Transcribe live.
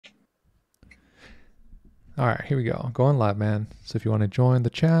All right, here we go. Going live, man. So if you want to join the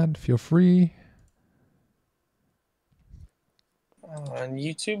chat, feel free. On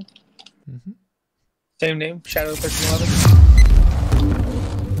YouTube, Mm-hmm. same name, Shadow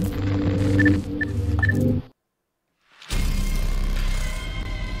 1311.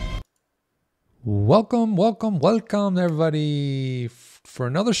 Welcome, everybody, for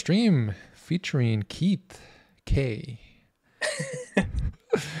another stream featuring Keith K.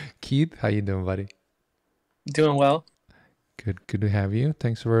 Keith, how you doing, buddy? Doing well. Good to have you.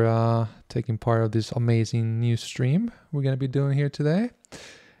 Thanks for taking part of this amazing new stream we're gonna be doing here today.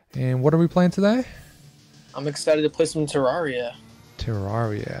 And what are we playing today? I'm excited to play some Terraria.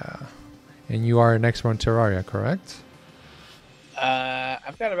 Terraria. And you are an expert on Terraria, correct?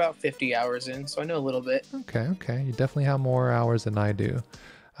 I've got about 50 hours in, so I know a little bit. Okay. You definitely have more hours than I do.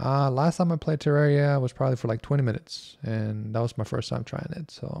 Last time I played Terraria was probably for like 20 minutes, and that was my first time trying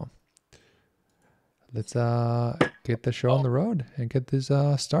it. So let's get the show on the road and get this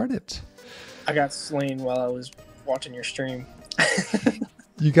started. I got slain while I was watching your stream.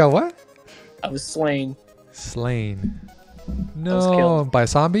 You got what? I was slain. Slain. I was No, killed. by a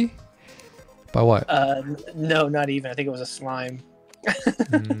zombie? By what? No, not even. I think it was a slime.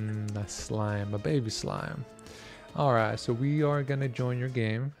 A slime, a baby slime. All right, so we are gonna join your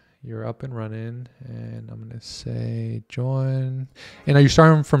game. You're up and running, and I'm gonna say join. And are you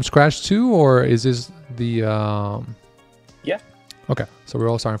starting from scratch too, or is this the? Yeah. Okay, so we're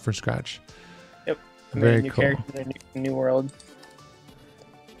all starting from scratch. Yep. I made Very a new cool. character in a new world.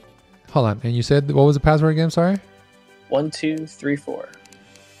 Hold on, and you said what was the password again? Sorry. 1, 2, 3, 4.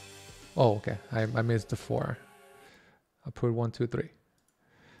 Oh, okay. I missed the 4. I put 1, 2, 3,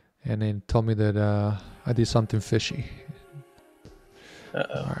 and then told me that I did something fishy.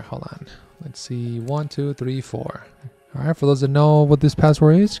 Uh-oh. All right, hold on. Let's see. 1, 2, 3, 4. All right, for those that know what this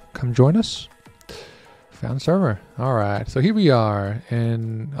password is, come join us. Found server. All right, so here we are,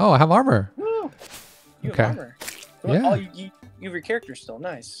 and I have armor. Woo! You Okay. have armor. Yeah. Oh, you have your character still.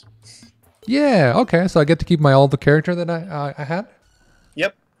 Nice. Yeah. Okay, so I get to keep my old character that I had.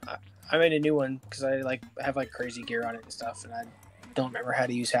 Yep. I made a new one because I have crazy gear on it and stuff, and I don't remember how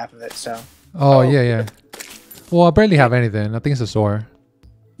to use half of it. So. Oh yeah. Well, I barely have anything. I think it's a sword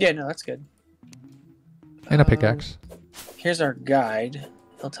Yeah, no, that's good. and a pickaxe. Here's our guide.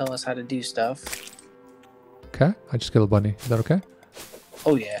 He'll tell us how to do stuff. Okay, I just killed a bunny. Is that okay?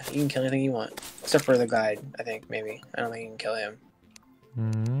 Oh yeah, you can kill anything you want, except for the guide. I think maybe. I don't think you can kill him.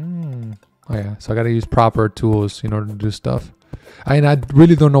 Oh yeah, so I gotta use proper tools in order to do stuff. I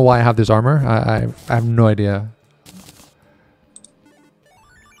really don't know why I have this armor. I have no idea.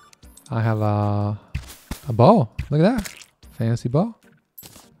 I have a bow. Look at that, fancy bow.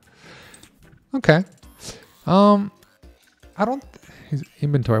 Okay. I don't. His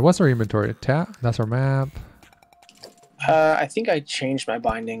inventory. What's our inventory? Tab. That's our map. I think I changed my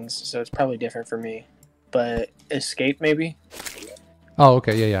bindings, so it's probably different for me. But escape maybe. Oh,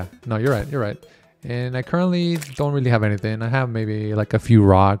 okay. Yeah. No, you're right. And I currently don't really have anything. I have maybe like a few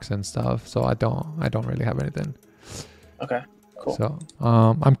rocks and stuff, so I don't really have anything. Okay. Cool. So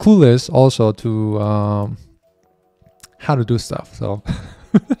I'm clueless also to how to do stuff. So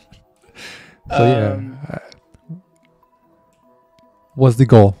yeah. What's the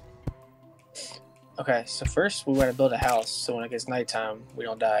goal? Okay, so first we want to build a house, so when it gets nighttime, we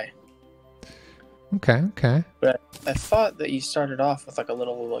don't die. Okay. But I thought that you started off with a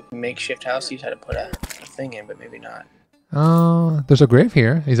little makeshift house. You had to put a thing in, but maybe not. There's a grave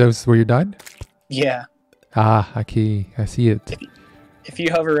here. Is that where you died? Yeah. Ah, okay. I see it. If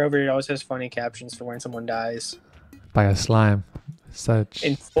you hover over it, always has funny captions for when someone dies. By a slime. Such.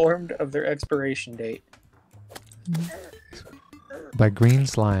 Informed of their expiration date. By green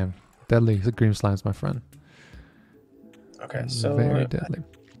slime. Deadly. The green slime's my friend. Okay, so very deadly.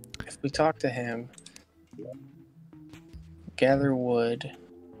 if we talk to him, gather wood.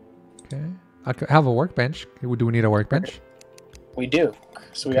 Okay. I have a workbench. Do we need a workbench? We do.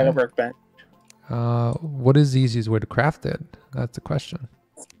 So we got a workbench. What is the easiest way to craft it? That's the question.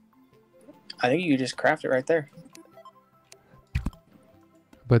 I think you just craft it right there.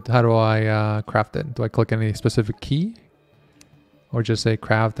 But how do I craft it? Do I click any specific key? Or just say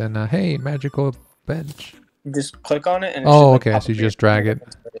craft and hey, magical bench. You just click on it and okay, so you just drag it.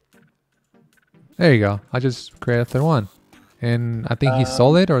 There you go. I just created one. And I think he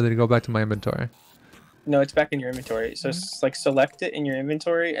sold it, or did it go back to my inventory? No, it's back in your inventory. So it's select it in your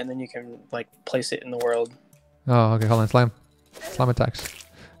inventory, and then you can place it in the world. Oh, okay. Hold on. Slime attacks.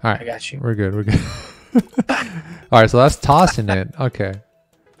 All right. I got you. We're good. All right. So that's tossing it. Okay.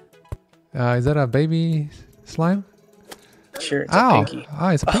 Is that a baby slime? Sure, it's a Ow. pinky. Oh,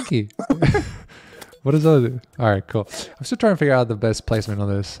 it's a pinky. What does that do? All right, cool. I'm still trying to figure out the best placement on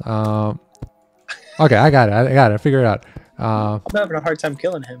this. Okay, I got it. I got it. I figured it out. I'm having a hard time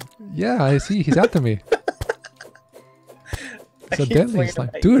killing him. Yeah, I see. He's after me. It's I a keep deadly flinging slime,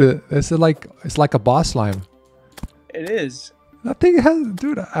 him at dude. It's like a boss slime. It is. That thing has,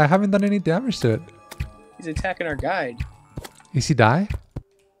 dude. I haven't done any damage to it. He's attacking our guide. Is he die?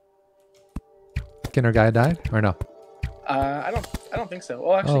 Can our guy die or no? I don't think so.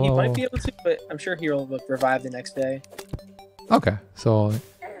 Oh, actually, he might be able to, but I'm sure he'll revive the next day. Okay, so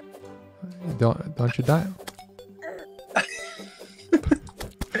don't you die?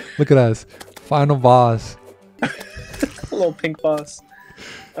 Look at us, final boss. Little pink boss.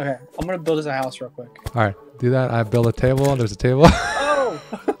 Okay, I'm gonna build us a house real quick. All right, do that. I build a table. There's a table. Oh,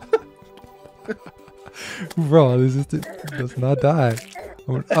 Bro, does not die.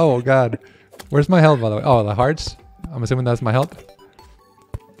 Oh God, where's my health by the way? Oh, the hearts. I'm assuming that's my health.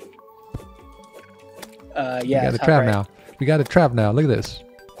 yeah. We got a top trap right. now. We got a trap now. Look at this.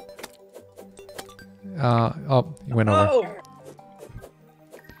 Oh, he went over. Oh,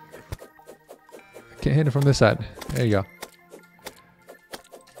 Can't hit it from this side. There you go.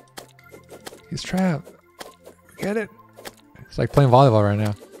 He's trapped. Get it. It's like playing volleyball right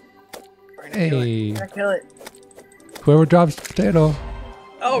now. we're gonna kill it. Hey, We're gonna kill it. whoever drops the potato.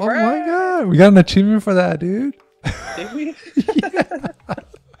 Oh, Oh right. my God, we got an achievement for that, dude. Did we?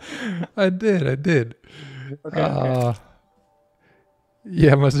 I did. Okay.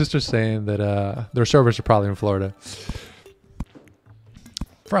 Yeah, my sister's saying that their servers are probably in Florida.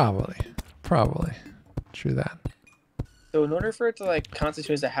 Probably. True that. So in order for it to like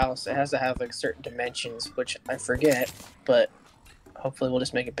constitute as a house, it has to have like certain dimensions, which I forget, but hopefully we'll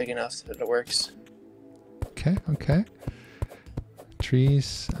just make it big enough so that it works. Okay.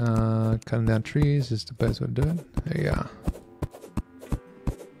 Trees, cutting down trees is the best way to do it. There you go.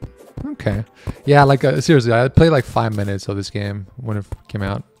 Okay. Yeah, like seriously, I played like 5 minutes of this game when it came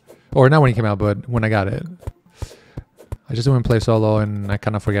out. Or not when it came out, but when I got it. I just went play solo and I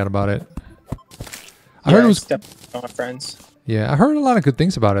kind of forgot about it. I heard it was... my friends. Yeah, I heard a lot of good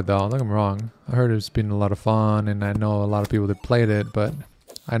things about it though. Don't get me wrong. I heard it's been a lot of fun and I know a lot of people that played it, but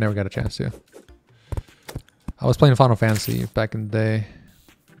I never got a chance to. I was playing Final Fantasy back in the day.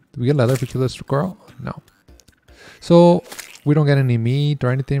 Did we get leather if we kill this squirrel? No. So, we don't get any meat or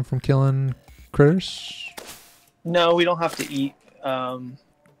anything from killing critters? No, we don't have to eat. I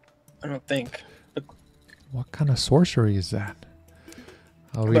don't think. What kind of sorcery is that?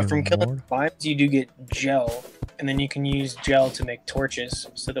 But from killing slimes, you do get gel, and then you can use gel to make torches,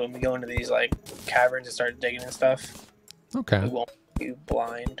 so that when we go into these like caverns and start digging and stuff, Okay. we won't be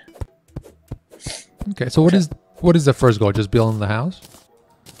blind. Okay. So what is the first goal? Just building the house?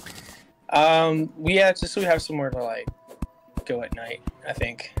 Just so we have somewhere to like go at night, I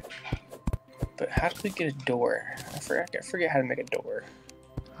think. But how do we get a door? I forget how to make a door.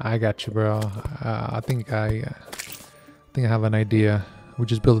 I got you, bro. I think I have an idea. We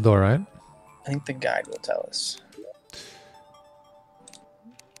just build a door, right? I think the guide will tell us.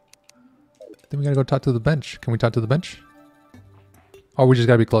 Then we gotta go talk to the bench. Can we talk to the bench? Or we just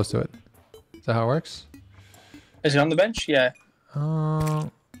gotta be close to it. Is that how it works? Is it on the bench? Yeah.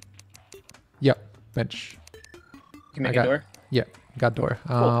 Yep. Bench. You can make a door. Yeah. Got door.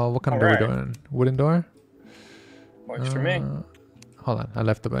 Cool. What kind of door Alright. we doing? Wooden door? Works for me. Hold on. I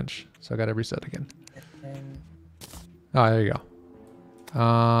left the bench, so I gotta reset again. And Oh, there you go.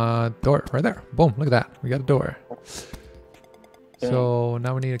 Door right there. Boom. Look at that. We got a door. So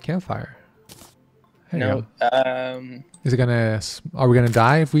now we need a campfire. There you no. go. Is it gonna? Are we gonna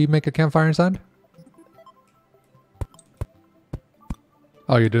die if we make a campfire inside?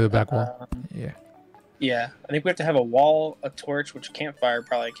 Oh, you do the back wall. Yeah. Yeah, I think we have to have a wall, a torch, which campfire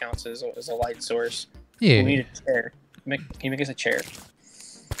probably counts as a light source. Yeah. We need a chair. Can you make us a chair?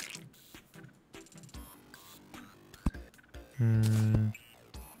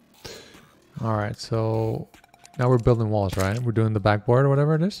 All right. So now we're building walls, right? We're doing the backboard or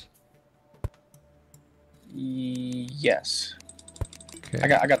whatever it is. Yes. Okay.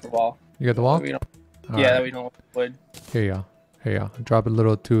 I got the wall. You got the wall? We don't, All yeah, right. that we don't wood. Here you go. Here you go. Drop a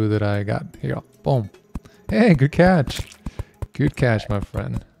little two that I got. Here you go. Boom. Hey, good catch. Good catch, my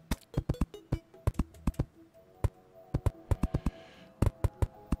friend.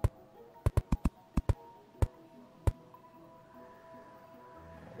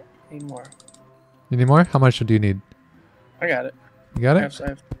 Need more. You need more? How much do you need? I got it. You got I it?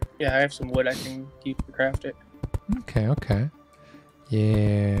 have some wood I can use to craft it. Okay.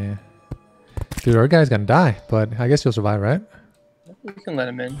 Yeah. Dude, our guy's gonna die, but I guess he'll survive, right? We can let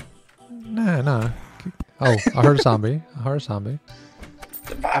him in. Nah. Oh, I heard a zombie.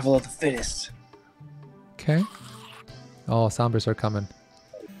 Survival of the fittest. Okay. Oh, zombies are coming.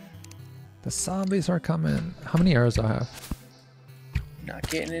 The zombies are coming. How many arrows do I have? Not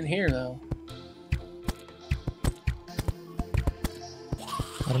getting in here though.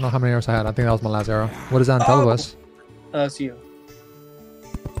 I don't know how many arrows I had. I think that was my last arrow. What does that tell us? That's you.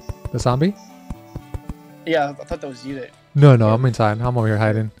 The zombie? Yeah, I thought that was you. No, I'm inside. I'm over here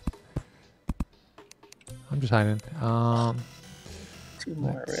hiding. I'm just hiding. Two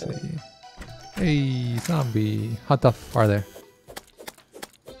more, really. See. Hey, zombie. How tough are they?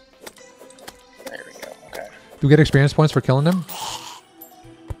 There we go. Okay. Do we get experience points for killing them?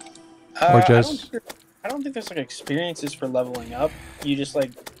 Or just... I don't think there's like experiences for leveling up. You just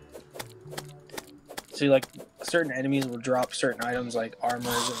like... So like certain enemies will drop certain items like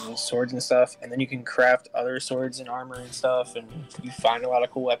armors and swords and stuff. And then you can craft other swords and armor and stuff. And you find a lot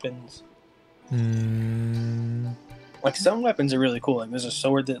of cool weapons. Like some weapons are really cool. Like there's a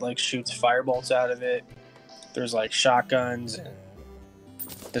sword that like shoots firebolts out of it. There's like shotguns. And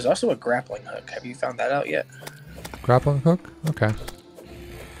there's also a grappling hook. Have you found that out yet? Grappling hook? Okay.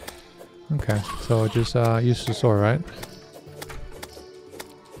 Okay, so just use the sword, right?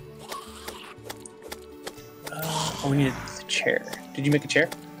 Oh, we need a chair. Did you make a chair?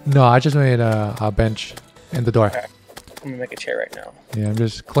 No, I just made a bench in the door. Okay. I'm gonna make a chair right now. Yeah, I'm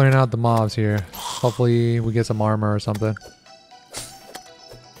just clearing out the mobs here. Hopefully we get some armor or something.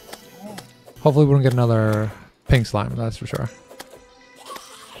 Hopefully we don't get another pink slime, that's for sure.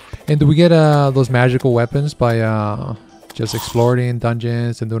 And do we get those magical weapons by just exploring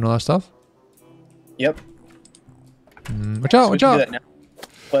dungeons and doing all that stuff? Yep. Watch out, watch out!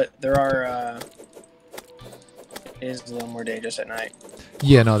 But there are... It is a little more dangerous at night.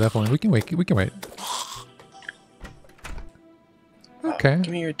 Yeah, no, definitely. We can wait. We can wait. Okay.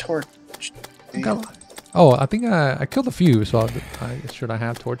 Give me your torch. Oh, I think I killed a few, so should I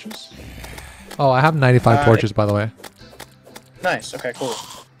have torches? Oh, I have 95 torches, by the way. Nice. Okay, cool.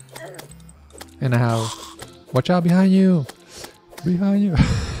 And I have... Watch out behind you! Behind you!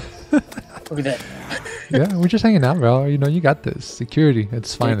 Look at that. Yeah, we're just hanging out, bro. You know, you got this. Security,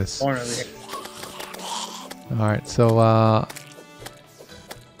 it's finest. Alright, so,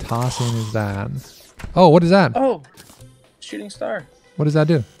 tossing is that. Oh, what is that? Oh! Shooting star. What does that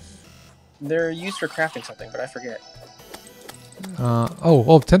do? They're used for crafting something, but I forget.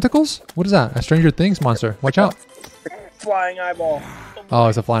 Oh, tentacles? What is that? A Stranger Things monster. Watch out. Flying eyeball. Oh,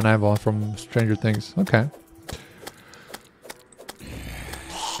 it's a flying eyeball from Stranger Things. Okay.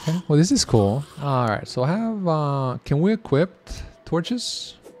 Okay, well this is cool. Alright, so I have, can we equip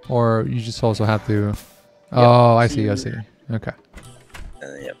torches? Or you just also have to... Oh, I see. Okay. Yep,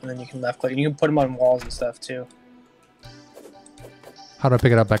 and then you can left click. And you can put them on walls and stuff too. How do I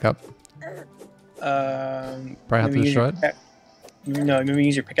pick it up back up? Probably have to destroy it? No, maybe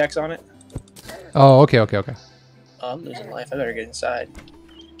use your pickaxe on it. Oh, okay. Oh, I'm losing life. I better get inside.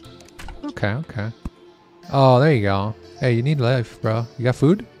 Okay. Oh, there you go. Hey, you need life, bro. You got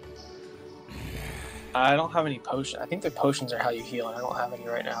food? I don't have any potions. I think the potions are how you heal, and I don't have any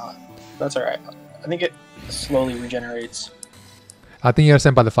right now. That's alright. I think it slowly regenerates. I think you gotta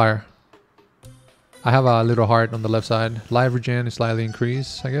stand by the fire. I have a little heart on the left side. Life regen is slightly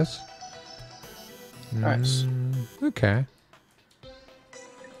increased, I guess. Nice. Okay.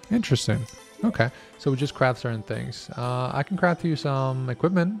 Interesting. Okay. So we just craft certain things. I can craft you some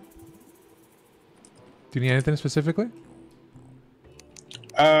equipment. Do you need anything specifically?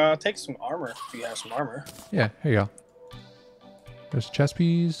 I'll take some armor if you have some armor. Yeah, here you go. There's a chest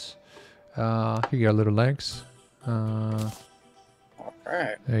piece. Here you go, little legs. Alright.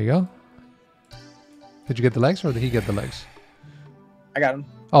 There you go. Did you get the legs or did he get the legs? I got him.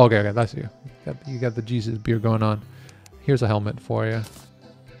 Oh, okay, that's you. You got the Jesus beard going on. Here's a helmet for you.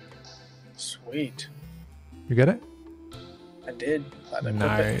 Sweet. You get it? I did.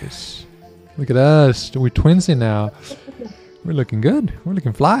 Nice. Look at us. We're twinsing now. We're looking good. We're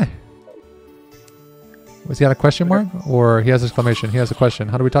looking fly. Was he got a question mark? Or he has exclamation? He has a question.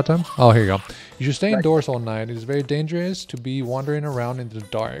 How do we talk to him? Oh, here you go. You should stay indoors all night. It is very dangerous to be wandering around in the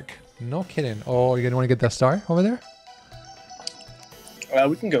dark. No kidding. Oh, you want to get that star over there?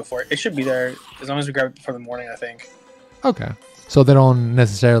 We can go for it. It should be there as long as we grab it before the morning, I think. Okay. So they don't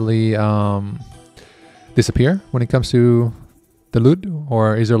necessarily disappear when it comes to the loot?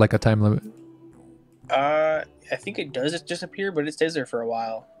 Or is there like a time limit? I think it does disappear, but it stays there for a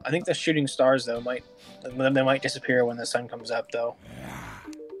while. I think the shooting stars, though, they might disappear when the sun comes up, though.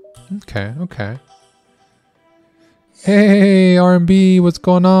 Okay. Hey, R&B, what's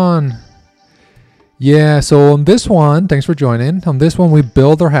going on? Yeah, so on this one, thanks for joining. On this one, we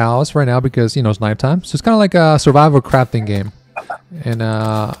build our house right now because, you know, it's nighttime. So it's kind of like a survival crafting game. and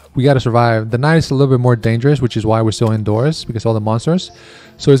we got to survive. The night is a little bit more dangerous, which is why we're still indoors because all the monsters.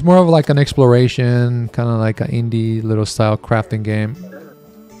 So it's more of like an exploration, kind of like an indie little style crafting game.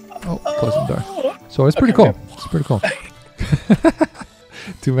 Oh, close the door. So it's pretty cool. It's pretty cool.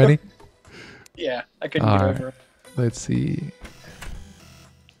 Too many? Yeah, I couldn't get over it. Let's see.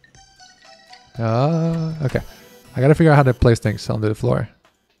 Okay. I gotta figure out how to place things onto the floor.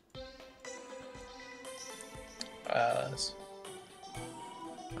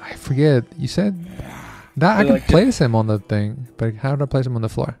 I forget. You said that I can place him on the thing, but how do I place him on the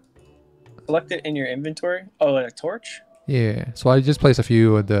floor? Select it in your inventory. Oh, and a torch? Yeah. So I just place a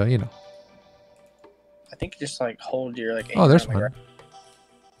few of the, I think you just like hold your like. Oh, there's one.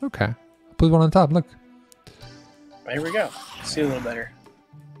 Okay. Put one on top. Look. Here we go. See a little better.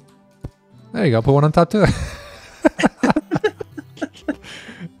 There you go. Put one on top too.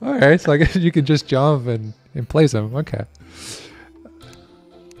 All right. So I guess you can just jump and place them. Okay.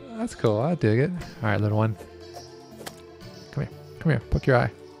 That's cool. I dig it. All right, little one. Come here. Come here. Poke your eye.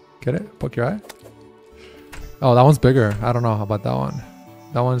 Get it? Poke your eye. Oh, that one's bigger. I don't know. How about that one?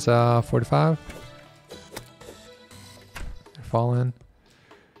 That one's 45. You're falling.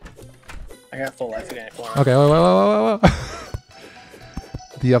 I got full life again. Okay. Wait.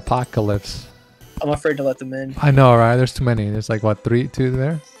 The apocalypse. I'm afraid to let them in. I know, right? There's too many. There's like, what, two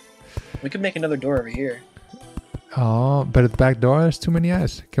there? We could make another door over here. Oh, but at the back door, there's too many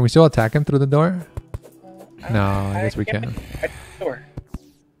eyes. Can we still attack him through the door? No, I guess we can. Door.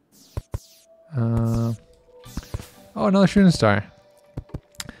 Oh, another shooting star.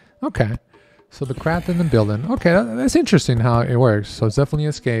 Okay. So the craft in the building. Okay, that's interesting how it works. So it's definitely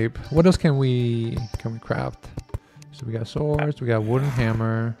escape. What else can we craft? So we got swords, we got wooden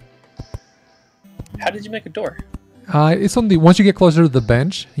hammer. How did you make a door? It's on the once you get closer to the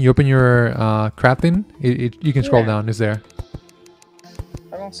bench, you open your crafting. You can scroll down. It's there.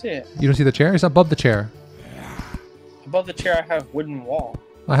 I don't see it. You don't see the chair? It's above the chair. Above the chair, I have wooden wall.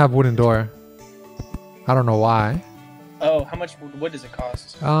 I have wooden door. I don't know why. Oh, how much wood does it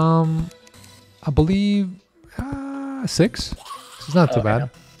cost? I believe 6. It's not too bad.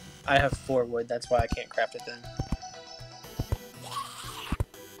 I have 4 wood. That's why I can't craft it then.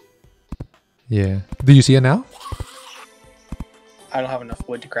 Yeah. Do you see it now? I don't have enough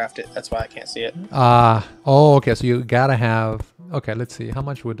wood to craft it. That's why I can't see it. Oh, okay. So you gotta have. Okay, let's see. How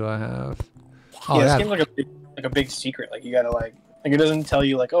much wood do I have? Oh, yeah, this game's like a big secret. Like you gotta like it doesn't tell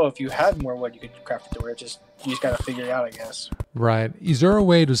you like, oh, if you had more wood, you could craft a door. You just gotta figure it out, I guess. Right. Is there a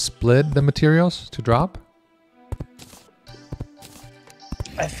way to split the materials to drop?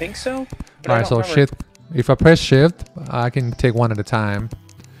 I think so. All right. So shift. If I press shift, I can take one at a time.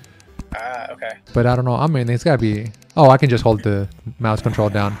 Okay. But I don't know. I mean, it's gotta be. Oh, I can just hold the mouse control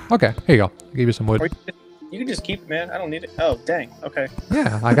down. Okay, here you go. I'll give you some wood. Or you can just keep it, man. I don't need it. Oh, dang. Okay.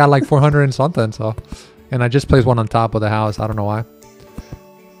 Yeah, I got like 400 and something. So, and I just placed one on top of the house. I don't know why.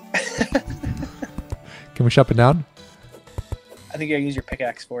 Can we shut it down? I think you gotta use your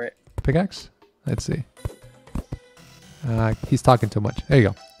pickaxe for it. Pickaxe? Let's see. He's talking too much. There you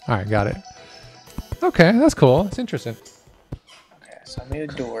go. All right, got it. Okay, that's cool. It's interesting. Okay, so I made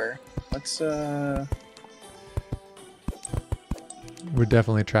a door. Let's We're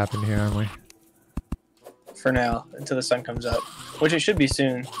definitely trapped in here, aren't we? For now, until the sun comes up, which it should be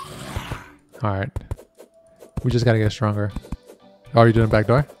soon. All right. We just gotta get stronger. Oh, are you doing back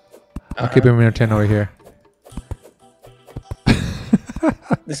door? I'll keep him entertained over here.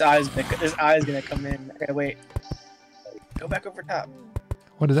 This eye's gonna come in. Okay, wait. Go back over top.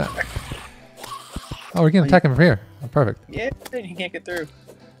 What is that? Oh, we can attack him from here. Oh, perfect. Yeah, he can't get through.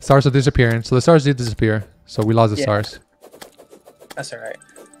 Stars are disappearing. So the stars did disappear. So we lost the stars. That's alright.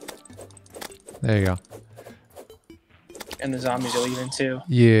 There you go. And the zombies are leaving too.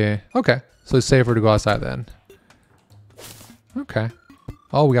 Yeah. Okay. So it's safer to go outside then. Okay.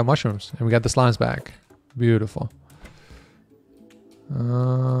 Oh, we got mushrooms. And we got the slimes back. Beautiful.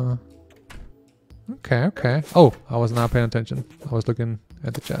 Okay. Oh, I was not paying attention. I was looking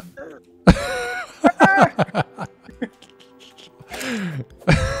at the chat.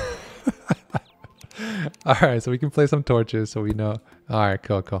 Alright, so we can play some torches so we know. Alright,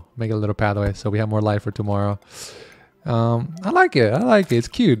 cool. Make a little pathway so we have more light for tomorrow. I like it. It's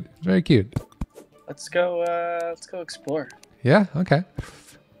cute. It's very cute. Let's go explore. Yeah, okay.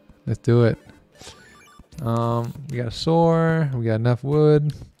 Let's do it. We got a sword, we got enough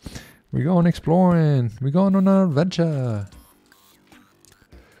wood. We're going exploring. We're going on an adventure.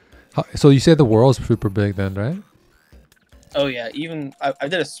 So you said the world's super big then, right? Oh yeah, even I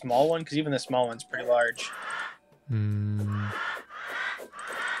did a small one because even the small one's pretty large.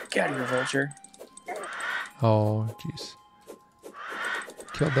 Get out of here, vulture. Oh jeez.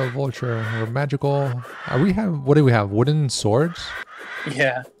 Kill the vulture. Or magical. We have. What do we have? Wooden swords.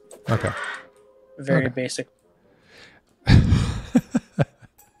 Yeah. Okay. Very basic.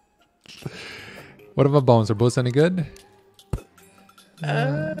 What about bones? Are bones any good?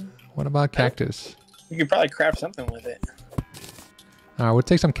 What about cactus? You could probably craft something with it. Alright, we'll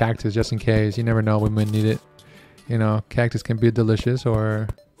take some cactus just in case. You never know, we might need it. You know, cactus can be delicious or...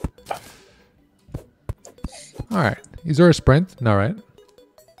 Alright. Is there a sprint? No, right?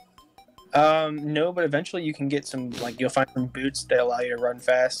 No, but eventually you can get some, like, you'll find some boots that allow you to run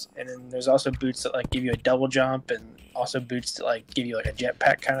fast. And then there's also boots that, like, give you a double jump, and also boots that, like, give you, like, a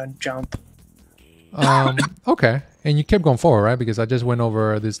jetpack kind of jump. Okay. And you kept going forward, right? Because I just went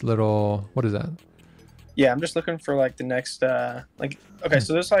over this little... What is that? Yeah, I'm just looking for, like, the next, like... Okay,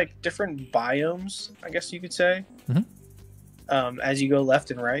 so there's, like, different biomes, I guess you could say. As you go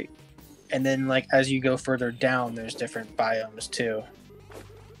left and right. And then, like, as you go further down, there's different biomes, too.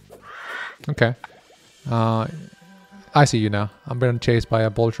 Okay. I see you now. I'm being chased by a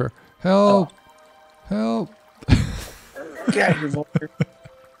vulture. Help! Oh. Help! Get out of here, vulture.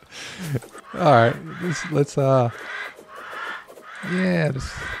 Alright. Let's yeah,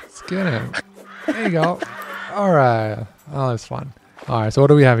 let's get him. There you go. Alright. Oh, that's fun. Alright, so what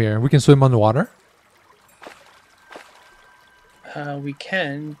do we have here? We can swim on the water? We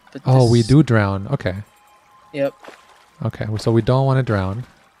can, but Oh, we do drown. Okay. Yep. Okay, so we don't want to drown.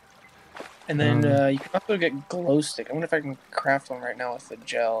 And then you can also get glow stick. I wonder if I can craft one right now with the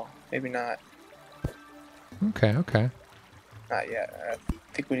gel. Maybe not. Okay. Not yet. I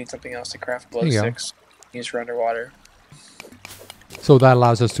think we need something else to craft glow sticks. Use for underwater. So that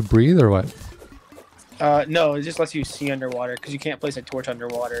allows us to breathe, or what? No, it just lets you see underwater because you can't place a torch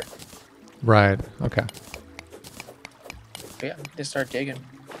underwater. Right. Okay. But yeah, just start digging.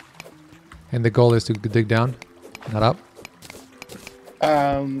 And the goal is to dig down, not up.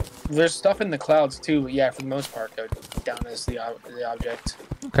 There's stuff in the clouds too, but yeah, for the most part, go down as the object.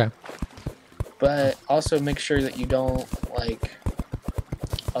 Okay. But also make sure that you don't like.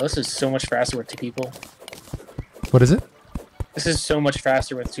 Oh, this is so much faster with 2 people. What is it? This is so much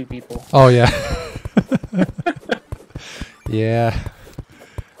faster with 2 people. Oh yeah. Yeah.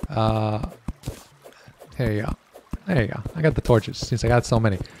 There you go. There you go. I got the torches since I got so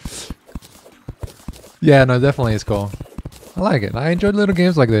many. Yeah, no, definitely it's cool. I like it. I enjoyed little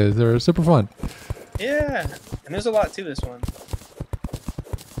games like this. They're super fun. Yeah, and there's a lot to this one.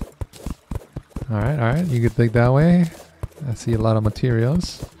 Alright. You can dig that way. I see a lot of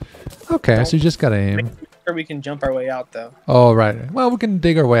materials. Okay, so you just gotta aim. Make sure we can jump our way out, though. Oh, right. Well, we can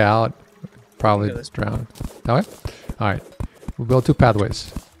dig our way out. Probably drown. That way? Alright. We'll build 2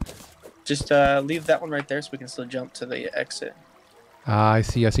 pathways. Just leave that one right there so we can still jump to the exit. I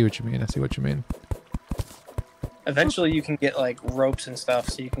see what you mean. Eventually you can get like ropes and stuff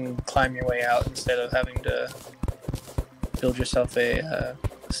so you can climb your way out instead of having to build yourself a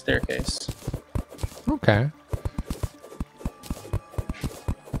staircase. Okay.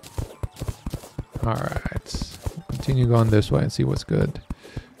 Alright. Continue going this way and see what's good.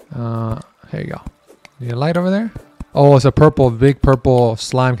 Here you go. Need a light over there? Oh, it's a big purple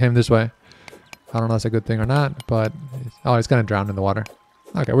slime came this way. I don't know if that's a good thing or not, but... it's gonna drown in the water.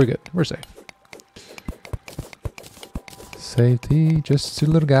 Okay, we're good. We're safe. Safety. Just 2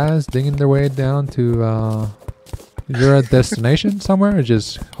 little guys digging their way down to... Is there a destination somewhere? Or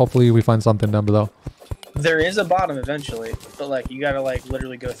just hopefully we find something down below? There is a bottom eventually, but like you gotta like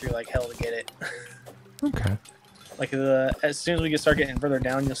literally go through like hell to get it. Okay. Like as soon as we start getting further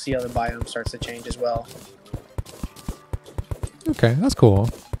down, you'll see how the biome starts to change as well. Okay, that's cool.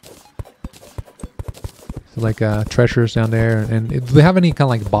 So like treasures down there, and do they have any kind of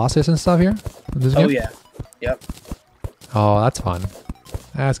like bosses and stuff here? In this game? Yeah. Yep. Oh, that's fun.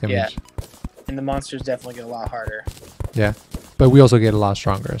 That's gonna be. And the monsters definitely get a lot harder. Yeah, but we also get a lot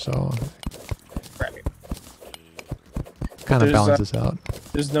stronger, so. Right. Kind of balances out.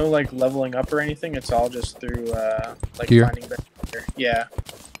 There's no like leveling up or anything. It's all just through like gear. finding better gear. Yeah.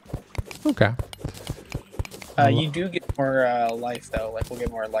 Okay. You do get more life though. Like we'll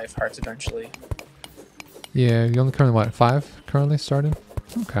get more life hearts eventually. Yeah, you only currently what 5 currently started.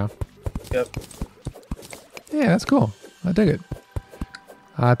 Okay. Yep. Yeah, that's cool. I dig it.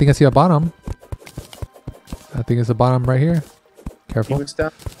 I think I see a bottom. I think it's the bottom right here. Careful.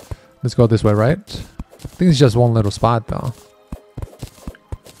 Let's go this way, right? I think it's just one little spot though.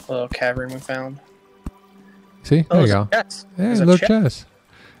 A little cavern we found. See? There you go. Yeah, a little chest.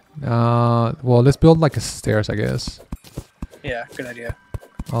 Well, let's build like a stairs, I guess. Yeah, good idea.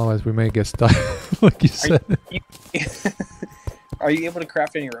 Otherwise, we may get stuck, like you said. Are you able to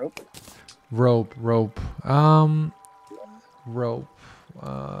craft any rope? Rope.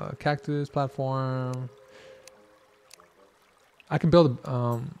 Cactus platform. I can build.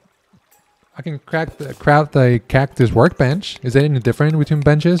 I can craft the cactus workbench. Is there any different between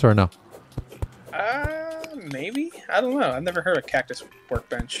benches or no? Maybe. I don't know. I've never heard of cactus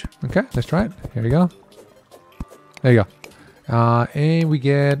workbench. Okay, let's try it. Here we go. There you go. And we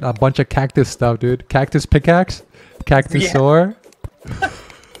get a bunch of cactus stuff, dude. Cactus pickaxe, cactus sword.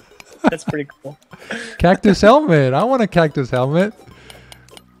 That's pretty cool. Cactus helmet. I want a cactus helmet.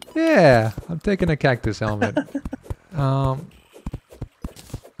 Yeah, I'm taking a cactus helmet. All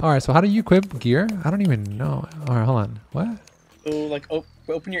right, so how do you equip gear? I don't even know. All right, hold on. What? So, like,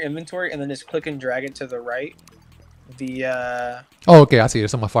 open your inventory and then just click and drag it to the right. Oh, okay, I see it.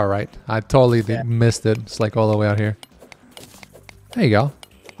 It's on my far right. I totally missed it. It's like all the way out here. There you go.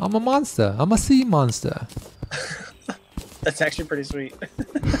 I'm a monster. I'm a sea monster. That's actually pretty sweet.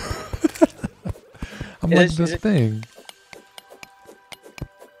 I'm like this thing.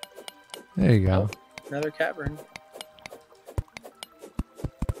 There you go. Oh, another cavern.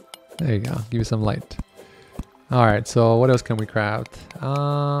 There you go. Give you some light. All right. So what else can we craft?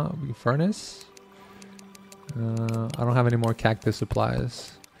 Furnace. I don't have any more cactus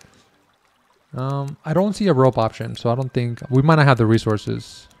supplies. I don't see a rope option, so I don't think we might not have the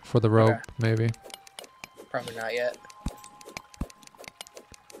resources for the rope. Okay. Maybe. Probably not yet.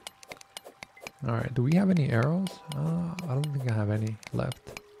 All right. Do we have any arrows? I don't think I have any left.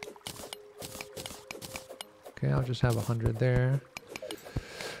 Okay, I'll just have 100 there.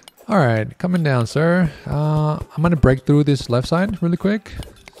 All right, coming down, sir. I'm gonna break through this left side really quick.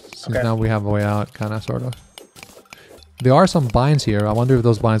 Since now we have a way out, kind of, sort of. There are some vines here. I wonder if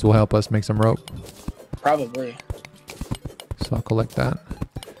those vines will help us make some rope. Probably. So I'll collect that.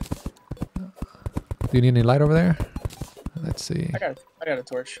 Do you need any light over there? Let's see. I got a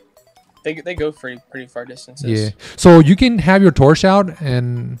torch. They go pretty far distances. Yeah. So you can have your torch out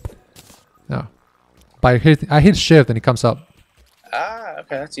and no. I hit shift and it comes up. Ah,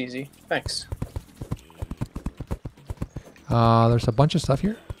 okay, that's easy. Thanks. There's a bunch of stuff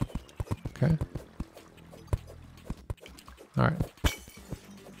here. Okay. All right.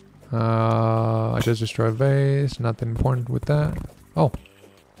 I just destroyed a vase. Nothing important with that. Oh,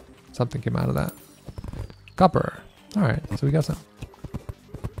 something came out of that. Copper. All right, so we got some.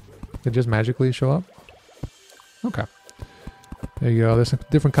 It just magically show up. Okay. There you go. There's a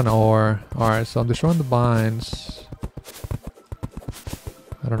different kind of ore. All right, so I'm destroying the vines.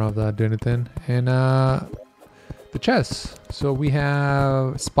 I don't know if that did anything. And the chest. So we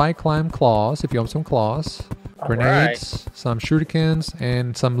have spike climb claws. If you want some claws, grenades, some shurikens,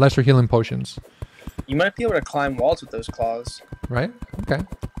 and some lesser healing potions. You might be able to climb walls with those claws. Right? Okay.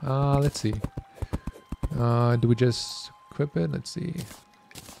 Let's see. Do we just equip it? Let's see.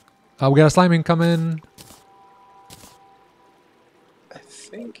 We got a slime incoming. I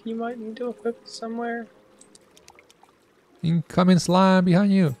think you might need to equip it somewhere. Incoming slime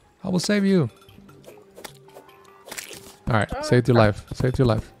behind you. I will save you. All right, saved your life. Saved your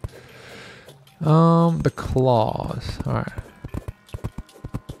life. The claws. All right.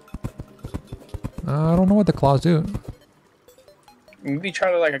 I don't know what the claws do. Maybe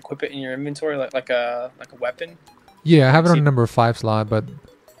try to like equip it in your inventory, like a weapon. Yeah, I have it on number 5 slot, but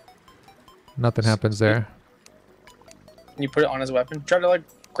nothing happens there. You put it on as a weapon. Try to like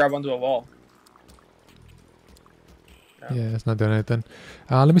grab onto a wall. No. Yeah, it's not doing anything.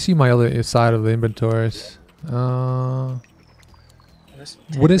 Let me see my other side of the inventories.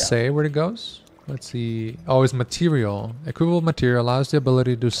 Would it say where it goes? Let's see. Oh, it's material. Equivalent material allows the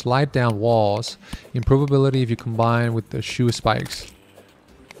ability to slide down walls. Improvability if you combine with the shoe spikes.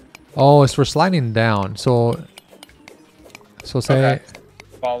 Oh, it's for sliding down. So say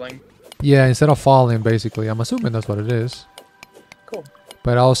falling. Yeah, instead of falling, basically. I'm assuming that's what it is. Cool.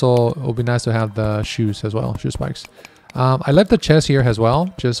 But also, it would be nice to have the shoes as well, shoe spikes. I left the chest here as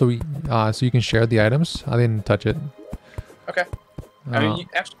well, just so so you can share the items. I didn't touch it. Okay. I mean, you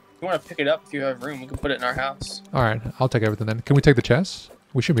want to pick it up if you have room. We can put it in our house. All right, I'll take everything then. Can we take the chest?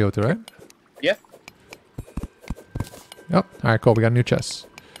 We should be able to, right? Yeah. Yep. All right, cool. We got a new chest.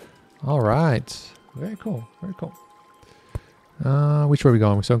 All right. Very cool. Very cool. Which way are we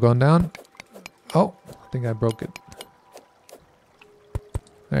going? We're still going down? Oh, I think I broke it.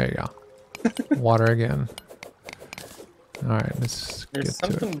 There you go. Water again. All right, let's There's get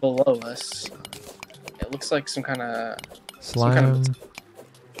to it. something below us. It looks like some kind of slime.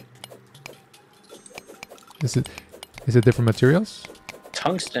 Is it different materials?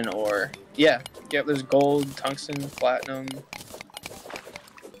 Tungsten ore. Yeah. Yeah, there's gold, tungsten, platinum.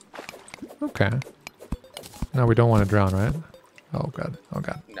 Okay. No, we don't want to drown, right? Oh god. Oh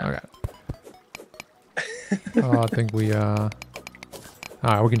god. No. Oh god. Oh, I think we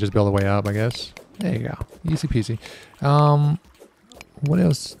All right, we can just build a way up, I guess. There you go. Easy peasy. What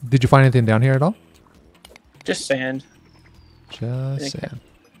else? Did you find anything down here at all? Just sand. Just sand.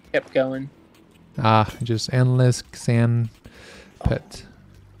 Kept going. Just endless sand pit.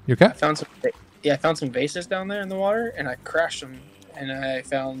 You okay? I found some vases down there in the water, and I crashed them, and I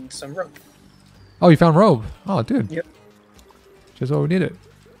found some rope. Oh, you found rope. Oh, dude. Yep. Just what we needed.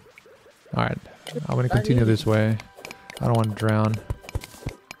 All right. I'm going to continue this way. I don't want to drown.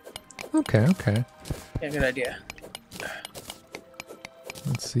 Okay, okay. Yeah, good idea.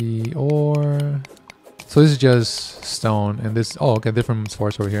 Let's see. Ore. So this is just stone, and this... Oh, okay. Different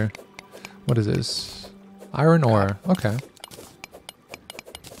source over here. What is this? Iron ore. Okay.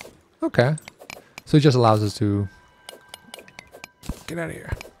 Okay. So it just allows us to get out of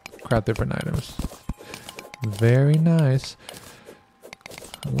here. Craft different items. Very nice.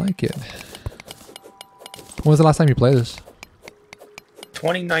 I like it. When was the last time you played this?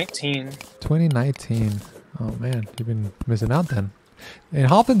 2019. 2019. Oh man, you've been missing out then. And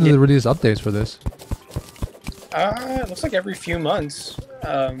how often do they release updates for this? It looks like every few months.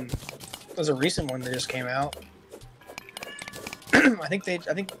 There's a recent one that just came out. I think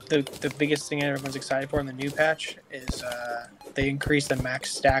the biggest thing everyone's excited for in the new patch is they increased the max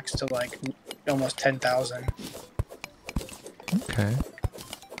stacks to like almost 10,000. Okay.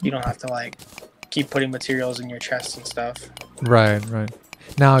 You don't have to like keep putting materials in your chests and stuff. Right, right.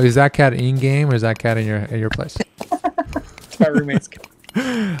 Now, is that cat in game or is that cat in your place? It's my roommate's cat.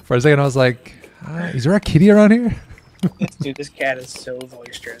 For a second, I was like, "Is there a kitty around here?" Dude, this cat is so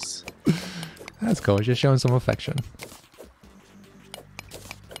boisterous. That's cool. Just showing some affection.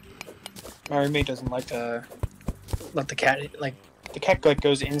 My roommate doesn't like to let the cat the cat like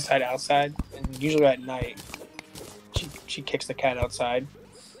goes inside outside, and usually at night she kicks the cat outside.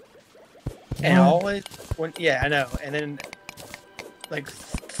 And always I know. And then like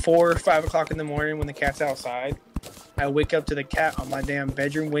 4 or 5 o'clock in the morning when the cat's outside, I wake up to the cat on my damn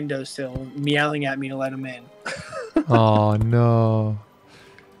bedroom windowsill meowing at me to let him in. Oh no.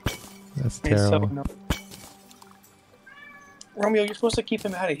 That's terrible. So, no. Romeo, you're supposed to keep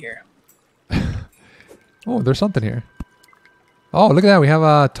him out of here. Oh, there's something here. Oh, look at that. We have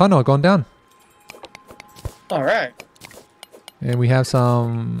a tunnel going down. All right. And we have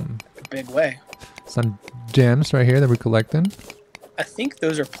some Big way. some gems right here that we're collecting. I think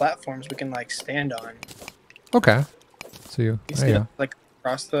those are platforms we can like stand on. Okay. So You there see you that, go. like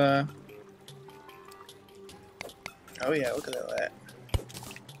across the. Oh yeah, look at that.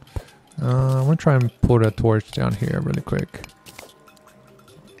 I'm gonna try and pull the torch down here really quick.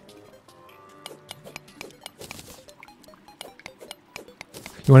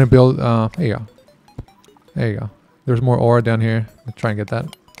 You want to build? There you go. There you go. There's more ore down here. Let's try and get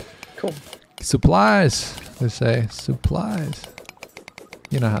that. Cool. Supplies. They say supplies.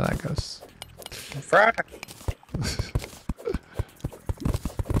 You know how that goes. Friday.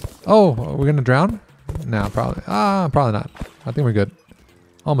 Oh, are we gonna drown? No, probably. Probably not. I think we're good.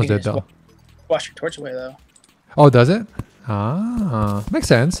 Almost dead though. Wash your torch away though. Oh, does it? Makes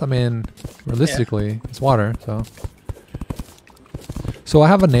sense. I mean, realistically, it's water, so. So I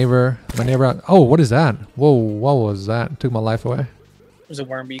have a neighbor. My neighbor. Oh, what is that? Whoa, what was that? Took my life away. It was a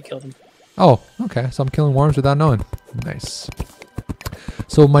worm, but you killed him. Oh, okay. So I'm killing worms without knowing. Nice.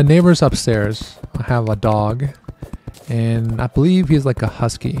 So my neighbor's upstairs. I have a dog, and I believe he's like a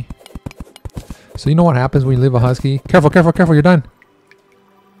husky. So you know what happens when you leave a husky? Careful, careful, careful! You're done.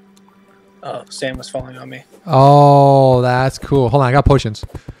 Oh, Sam was falling on me. Oh, that's cool. Hold on, I got potions.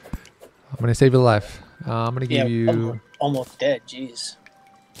 I'm gonna save your life. I'm gonna give you. Almost dead. Jeez.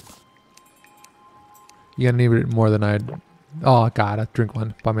 You're gonna need it more than I. Oh God, I drink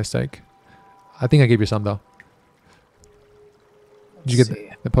one by mistake. I think I gave you some though. Did you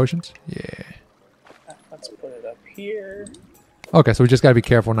get the potions? Yeah. Let's put it up here. Okay, so we just gotta be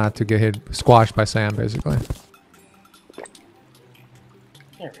careful not to get hit, squashed by sand, basically.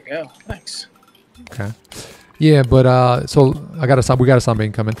 There we go. Thanks. Okay. Yeah, but so we got a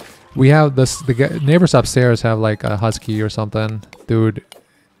sunbeam coming. We have the neighbors upstairs have like a husky or something, dude.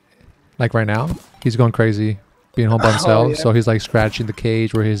 Like right now, he's going crazy, being home by himself. Yeah. So he's like scratching the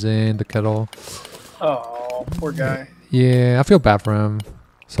cage where he's in the kettle. Oh, poor guy. Yeah, I feel bad for him.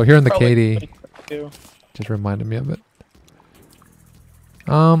 So here in the Katie, Too. just reminded me of it.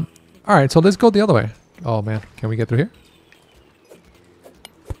 All right, so let's go the other way. Oh man, can we get through here?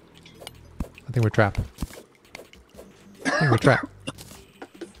 I think we're trapped.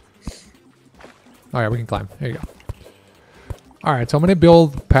 All right, we can climb. There you go. All right, so I'm gonna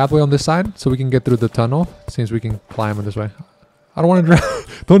build pathway on this side so we can get through the tunnel. Since we can climb in this way. I don't want to drown.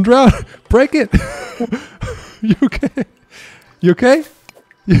 Don't drown. Break it. You okay? You okay?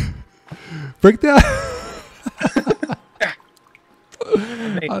 Break down.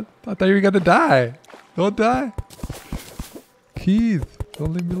 Hey, I thought you were gonna die. Don't die, Keith.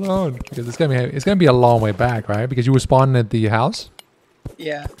 Don't leave me alone. Because it's gonna be a long way back, right? Because you were spawning at the house.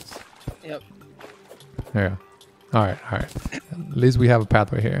 yeah. Yep. There you go. All right, all right. At least we have a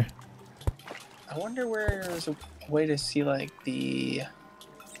pathway here. I wonder where there's a way to see like the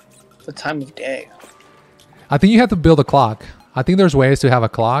time of day. I think you have to build a clock. I think there's ways to have a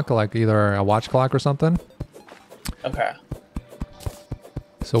clock, like either a watch clock or something. Okay.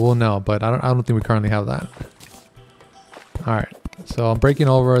 So we'll know, but I don't think we currently have that. All right. So I'm breaking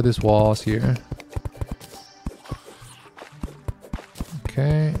over these walls here.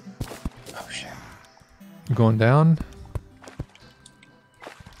 Okay. Oh shit. Going down.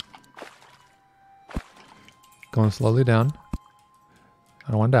 Going slowly down.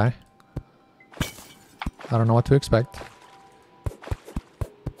 I don't want to die. I don't know what to expect.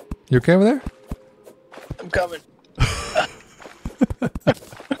 You okay over there? I'm coming.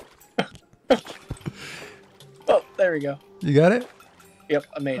 Oh, there we go. You got it? Yep,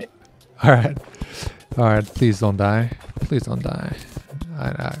 I made it. All right. All right. Please don't die. Please don't die.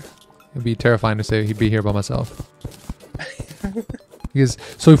 It'd be terrifying to say he'd be here by myself. Because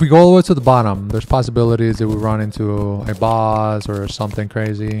so if we go all the way to the bottom, there's possibilities that we run into a boss or something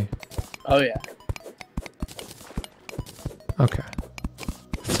crazy. Oh yeah. Okay.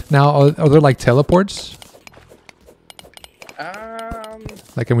 Now, are there like teleports?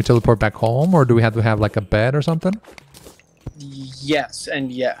 Like, can we teleport back home, or do we have to have like a bed or something? Yes and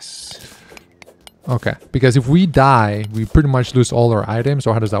yes. Okay. Because if we die, we pretty much lose all our items,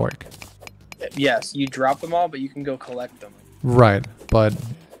 or how does that work? Yes, you drop them all, but you can go collect them. Right. But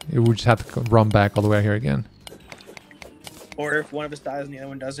we just have to run back all the way here again. Or if one of us dies and the other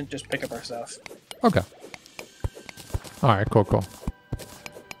one doesn't, just pick up our stuff. Okay. All right. Cool. Cool.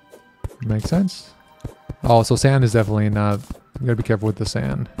 Makes sense. Oh, so sand is definitely not. You gotta be careful with the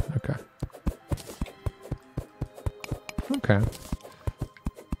sand. Okay. Okay.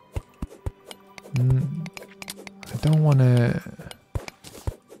 I don't want to.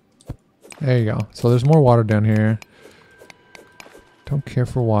 There you go. So there's more water down here. Don't care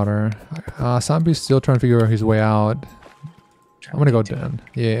for water. Zombie's still trying to figure his way out. I'm gonna go down.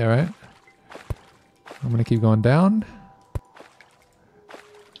 Yeah, all right. I'm gonna keep going down.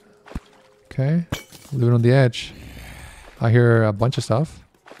 Okay. Living on the edge. I hear a bunch of stuff.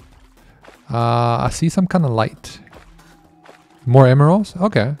 I see some kind of light. More emeralds?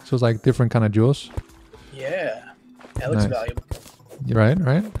 Okay. So it's like different kind of jewels. Yeah. That looks Nice. valuable. Right,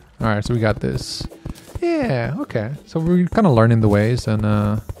 right. All right, so we got this. Yeah, okay. So we're kind of learning the ways and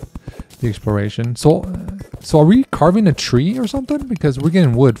the exploration. So are we carving a tree or something? Because we're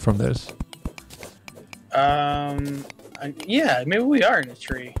getting wood from this. Yeah, maybe we are in a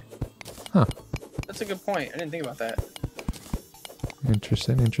tree. Huh. That's a good point. I didn't think about that.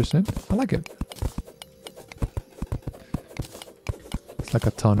 Interesting, interesting. I like it. It's like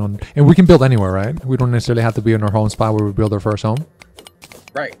a tunnel. And we can build anywhere, right? We don't necessarily have to be in our home spot where we build our first home.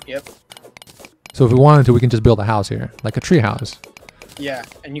 Right, yep. So if we wanted to, we can just build a house here. Like a tree house. Yeah,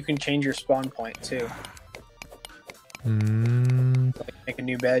 and you can change your spawn point too. Like make a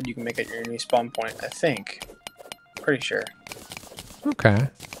new bed, you can make it your new spawn point, I think. Pretty sure. Okay.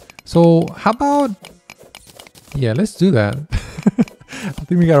 So how about... Yeah, let's do that. I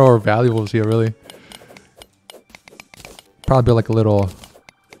think we got all our valuables here, really. Probably build like a little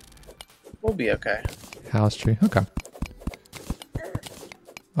We'll be okay. house tree. Okay.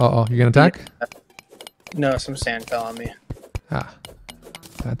 Uh-oh, you gonna attack? No, some sand fell on me. Ah.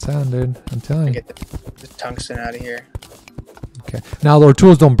 That sound, dude. I'm telling I you. get the tungsten out of here. Okay. Now, our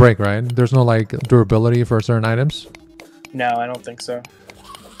tools don't break, right? There's no, like, durability for certain items? No, I don't think so.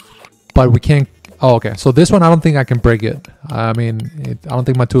 But we can't... Oh, okay. So this one, I don't think I can break it. I mean, I don't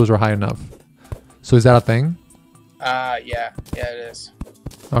think my tools are high enough. So is that a thing? Yeah. Yeah, it is.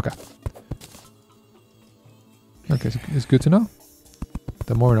 Okay. Okay, so it's good to know.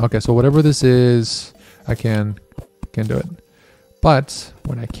 The more... Okay, so whatever this is, I can do it. But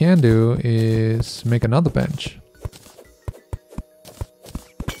what I can do is make another bench.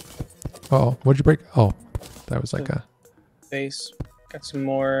 Uh-oh, what'd you break? Oh, that was like a... Base. Got some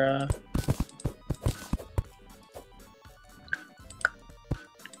more,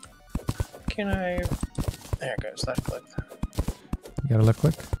 Can I... There it goes, left click. You gotta left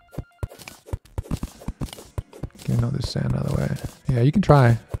click. Get another sand out of the way. Yeah, you can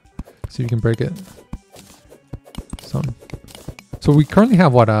try. See if you can break it. So we currently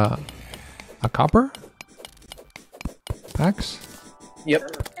have what, a copper axe? Yep.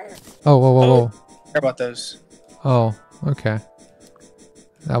 Oh, whoa. Care about those. Oh, okay.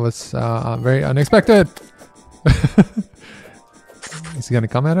 That was very unexpected. Is he gonna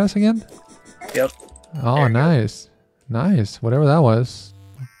come at us again? Yep. Oh, nice. Nice. Whatever that was.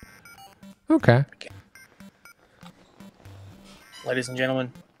 Okay. Ladies and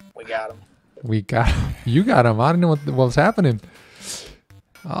gentlemen, we got him. We got him. You got him. I didn't know what was happening.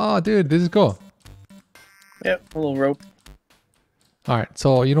 Oh, dude, this is cool. Yep, a little rope. All right,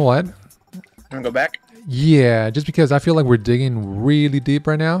 so you know what? I'm gonna go back. Yeah, just because I feel like we're digging really deep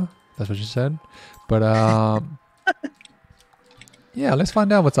right now. That's what you said. But yeah, let's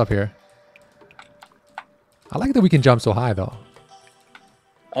find out what's up here. I like that we can jump so high though.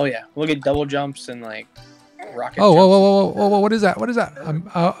 Oh yeah, we'll get double jumps and like rocket. Oh, jumps. whoa! What is that? What is that?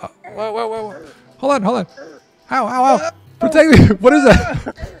 Whoa! Hold on! Ow! Ow! Protect me! What is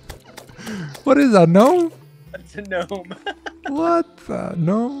that? What is that? Gnome? That's a gnome. What the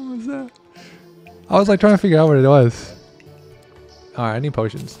gnome is that? I was like trying to figure out what it was. All right, I need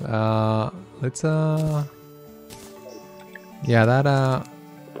potions. Let's yeah, that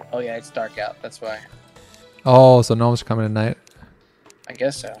Oh yeah, it's dark out. That's why. Oh, so gnomes are coming at night. I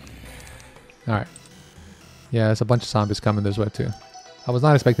guess so. All right. Yeah, there's a bunch of zombies coming this way too. I was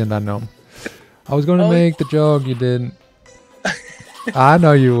not expecting that gnome. I was going to make the joke, you didn't. I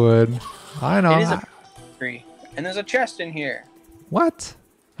know you would. I know. It is a tree, and there's a chest in here. What?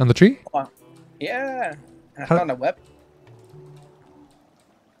 On the tree? Oh, yeah. And I found a weapon.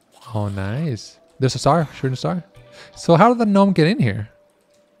 Oh, nice. There's a star. Shooting star. So how did the gnome get in here?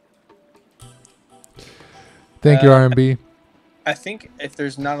 Thank you, RMB. I think if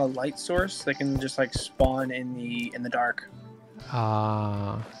there's not a light source, they can just like spawn in the dark.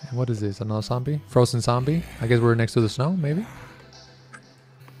 What is this? Another zombie? Frozen zombie? I guess we're next to the snow, maybe?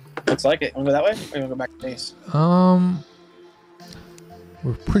 Looks like it. Wanna go that way? Or you wanna go back to base?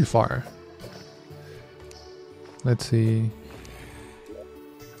 We're pretty far. Let's see.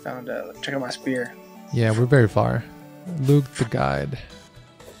 Found check out my spear. Yeah, we're very far. Luke the guide.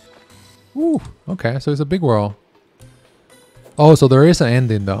 Ooh, okay, so it's a big world. Oh, so there is an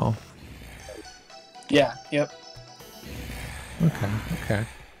ending though. Yeah, yep. Okay.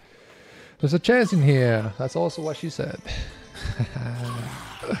 There's a chest in here. That's also what she said.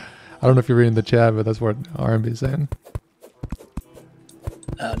 I don't know if you're reading the chat, but that's what RMB is saying.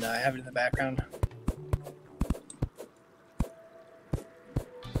 Oh no, I have it in the background.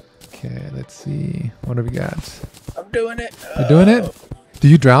 Okay, let's see. What have we got? I'm doing it. You're doing it? Do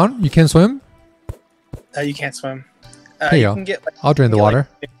you drown? You can't swim? You can't swim. There you go. Can get, like, I'll drain the water.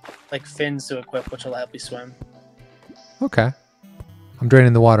 Like fins to equip, which will help you swim. Okay. I'm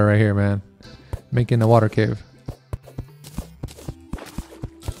draining the water right here, man. Making a water cave.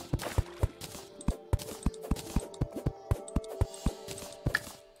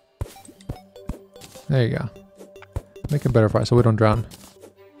 There you go. Make it better for us so we don't drown.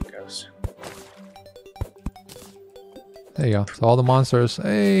 Goes. There you go. So all the monsters.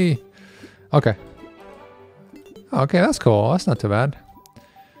 Hey. Okay. Okay, that's cool. That's not too bad.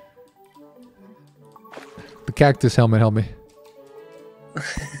 The cactus helmet helped me.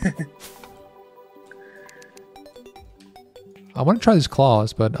 I want to try these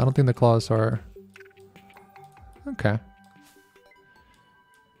claws, but I don't think the claws are... Okay.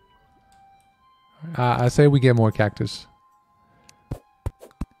 I say we get more cactus.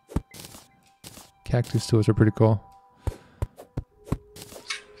 Cactus tools are pretty cool.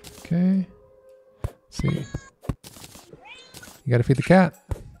 Okay. Let's see. You gotta feed the cat.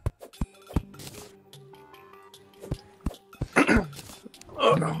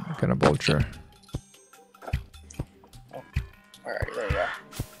 Get a vulture. Alright, there you go.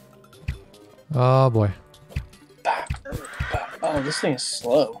 Oh boy. Oh, this thing is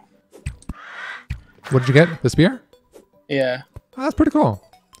slow. What did you get? The spear? Yeah. Oh, that's pretty cool.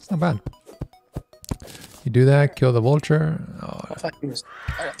 It's not bad. You do that, kill the vulture. Oh, I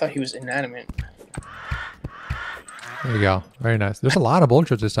thought he was inanimate. there you go. Very nice. There's a lot of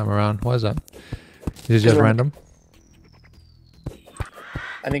vultures this time around. What is that? Is it just random?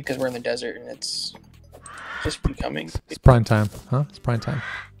 I think because we're in the desert and it's just becoming. It's prime time, huh? It's prime time.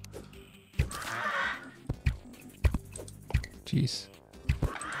 Jeez.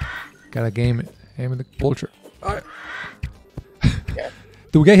 Gotta game it. Aim at the vulture. Alright. Yeah.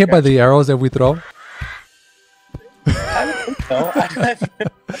 Do we get hit by the arrows that we throw? I don't think so.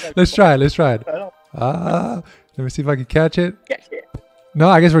 Let's try it. Let's try it. I don't Let me see if I can catch it. catch it. No,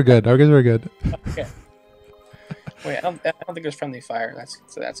 I guess we're good. I guess we're good. Okay. Wait, I don't think there's friendly fire. That's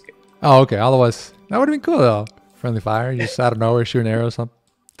good. Oh, okay. Otherwise, that would have been cool though. Friendly fire. You just out of nowhere shooting arrows. Something.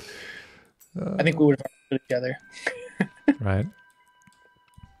 I think we would have put each other. Right.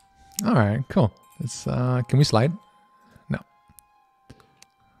 All right. Cool. Let's. Can we slide? No.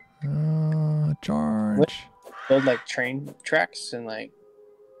 Charge. Build like train tracks and like.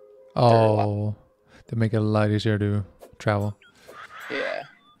 Oh, to make it a lot easier to travel. Yeah.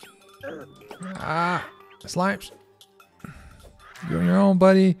 Ah, slimes. You're on your own,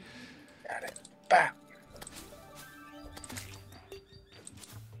 buddy. Got it. Bah.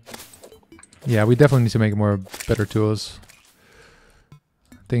 Yeah, we definitely need to make more better tools.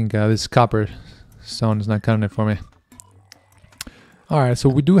 I think this copper stone is not cutting it for me. Alright, so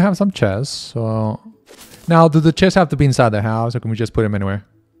we do have some chests. So now, do the chests have to be inside the house, or can we just put them anywhere?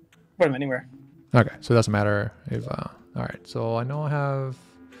 Put them anywhere. Okay, so it doesn't matter if... Alright, so I know I have...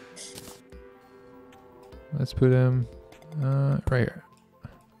 Let's put him right here.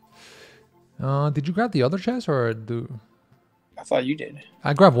 Did you grab the other chest, or do... I thought you did.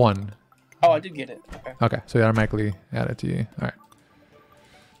 I grabbed one. Oh, I did get it. Okay. Okay, so you automatically add it to you. Alright.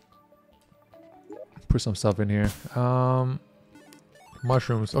 Put some stuff in here.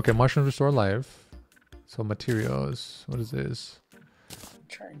 Mushrooms. Okay, mushrooms restore life. So materials. What is this?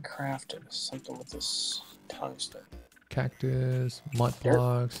 Try and craft something with this tungsten. Cactus, mud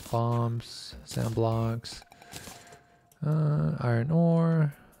blocks, bombs, sand blocks, iron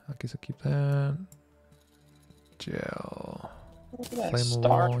ore. I guess I'll keep that. Gel.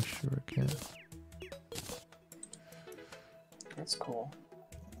 Flammable, shuriken. That's cool.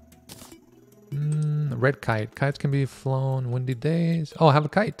 Red kite. Kites can be flown windy days. Oh, I have a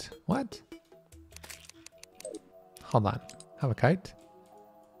kite. What? Hold on. Have a kite?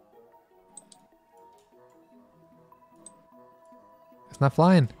 It's not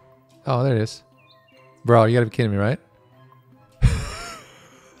flying. Oh, there it is. Bro, you gotta be kidding me, right?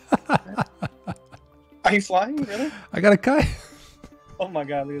 Are you flying? Really? I got a kite. Oh my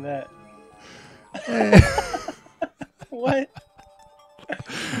god, look at Hey. that. What?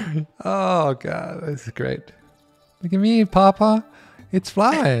 Oh god, this is great. Look at me, Papa. It's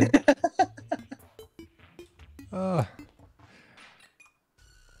flying. Oh.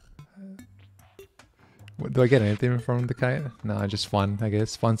 What, do I get anything from the kite? No, just fun, I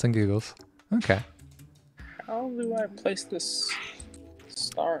guess. Funs and giggles. Okay. How do I place this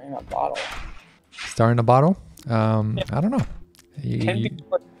star in a bottle? Star in a bottle? I don't know. Can be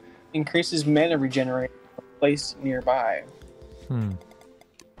increases mana regeneration placed nearby.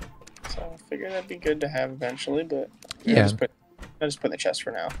 So I figured that'd be good to have eventually, but yeah. I'll just put in the chest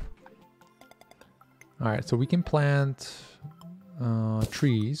for now. Alright, so we can plant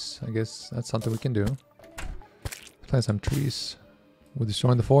trees. I guess that's something we can do. Plant some trees. With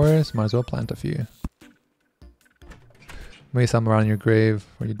destroying the forest, might as well plant a few. Maybe some around your grave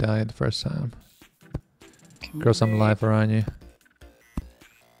where you died the first time. Grow some life around you.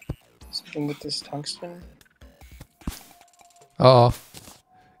 Something with this tungsten. Uh oh.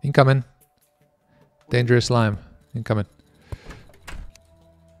 Incoming. Dangerous slime. Incoming.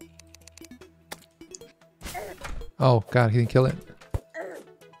 Oh god, he didn't kill it.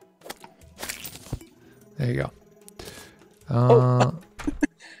 There you go.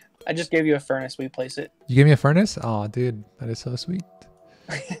 I just gave you a furnace. We place it. You gave me a furnace? Oh dude, that is so sweet.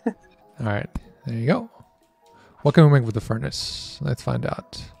 Alright, there you go. What can we make with the furnace? Let's find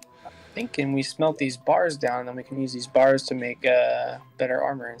out. Thinking we smelt these bars down, then we can use these bars to make better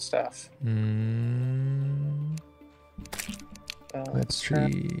armor and stuff. Let's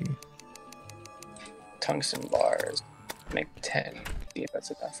see. Tungsten bars. Make 10. See if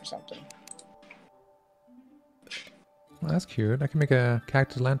that's enough or something. Well, that's cute. I can make a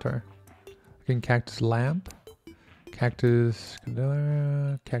cactus lantern. I can cactus lamp. Cactus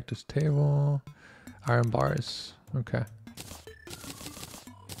container. Cactus table. Iron bars. Okay.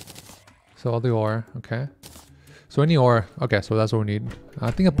 So all the ore. Okay. So any ore. Okay, so that's what we need. I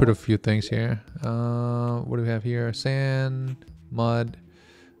think I put a few things here. What do we have here? Sand, mud,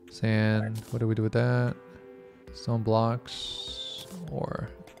 sand. What do we do with that? Stone blocks. Ore.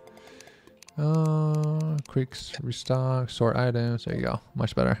 Creeks, restock, sort items. There you go.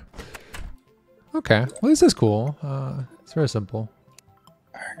 Much better. Okay. Well, this is cool. It's very simple.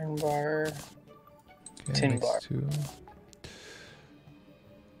 Iron bar. Okay, Tin next bar. to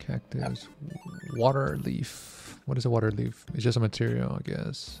cactus. Water leaf. What is a water leaf? It's just a material, I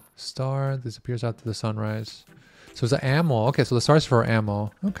guess. Star disappears after the sunrise. So it's an ammo. Okay, so the stars for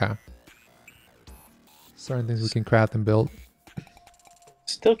ammo. Okay. Certain things we can craft and build.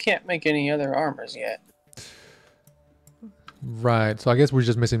 Still can't make any other armors yet. Right. So I guess we're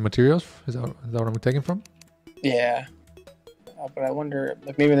just missing materials. Is that what I'm taking from? Yeah. But I wonder,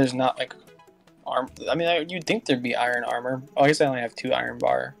 like, maybe there's not like arm. I mean, you'd think there'd be iron armor. Oh, I guess I only have 2 iron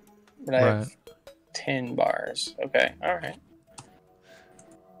bar, but I have 10 bars. Okay. All right.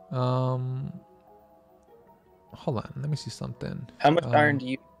 Hold on. Let me see something. How much iron do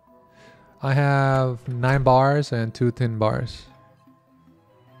you? I have 9 bars and 2 thin bars.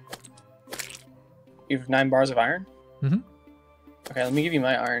 You have 9 bars of iron? Mm-hmm. Okay, let me give you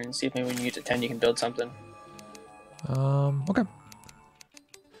my iron and see if maybe when you get to 10 you can build something. Okay.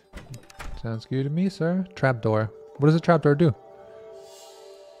 Sounds good to me, sir. Trapdoor. What does a trapdoor do?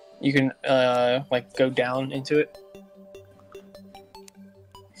 You can like go down into it.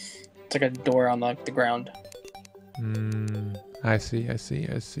 It's like a door on like the ground. I see.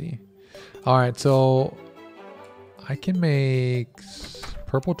 All right, so I can make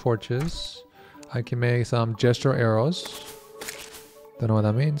purple torches. I can make some gesture arrows. Don't know what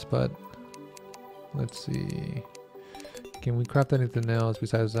that means, but let's see. Can we craft anything else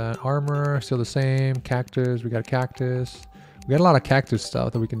besides that? Armor, still the same. Cactus, we got cactus. We got a lot of cactus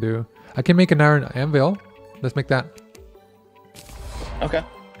stuff that we can do. I can make an iron anvil. Let's make that. Okay.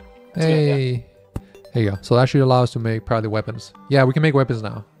 Hey. Yeah. There you go. So that should allow us to make probably weapons. Yeah, we can make weapons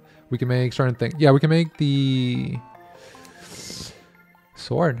now. We can make certain things. Yeah, we can make the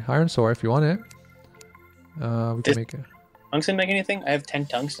sword, iron sword if you want it. We can make it. Tungsten make anything? I have 10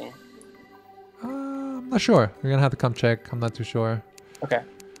 tungsten. I'm not sure. We're gonna have to come check. I'm not too sure. Okay.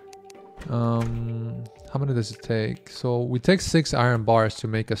 How many does it take? So we take 6 iron bars to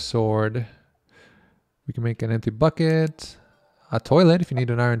make a sword. We can make an empty bucket, a toilet if you need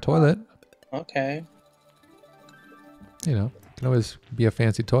an iron toilet. Okay. You know, can always be a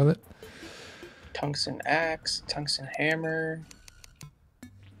fancy toilet. Tungsten axe, tungsten hammer,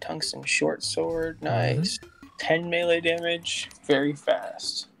 tungsten short sword. Nice. 10 melee damage, very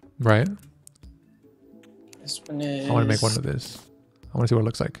fast. Right. This one is. I want to make one of this. I want to see what it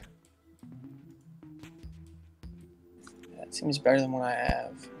looks like. That seems better than what I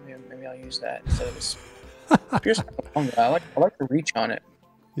have. Maybe I'll use that instead of this. Here's I like the reach on it.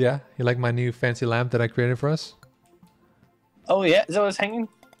 Yeah, you like my new fancy lamp that I created for us? Oh yeah, is that what's hanging?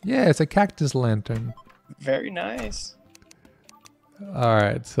 Yeah, it's a cactus lantern. Very nice. All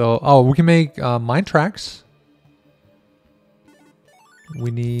right, so we can make mine tracks.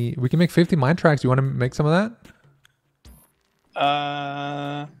 We can make 50 mine tracks. You want to make some of that?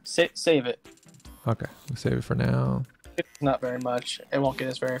 Save it. Okay, we'll save it for now. It's not very much. It won't get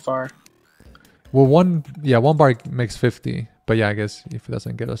us very far. Well, one bar makes 50, but yeah, I guess if it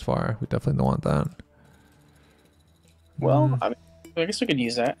doesn't get us far, we definitely don't want that. Well, I guess we could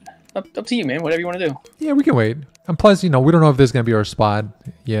use that. Up to you, man. Whatever you want to do. Yeah, we can wait. And plus, we don't know if this is gonna be our spot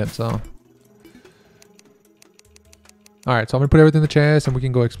yet, so. All right, so I'm gonna put everything in the chest, and we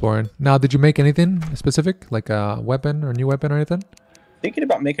can go exploring. Now, did you make anything specific, like a weapon or a new weapon or anything? Thinking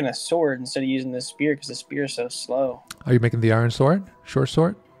about making a sword instead of using the spear because the spear is so slow. Are you making the iron sword, short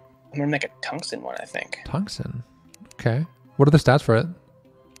sword? I'm gonna make a tungsten one, I think. Tungsten. Okay. What are the stats for it?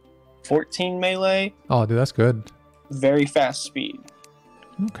 14 melee. Oh, dude, that's good. Very fast speed.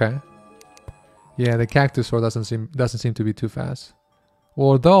 Okay. Yeah, the cactus sword doesn't seem to be too fast.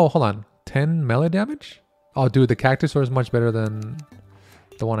 Well, though, hold on. 10 melee damage? Oh, dude, the cactus sword is much better than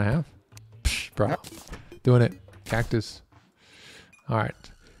the one I have. Psh, bro. Doing it. Cactus. All right.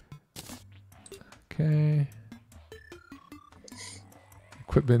 Okay.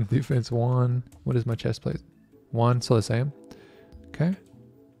 Equipment, defense 1. What is my chest plate? 1, still the same. Okay.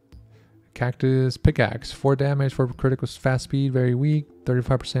 Cactus, pickaxe. 4 damage, 4 critical, fast speed, very weak.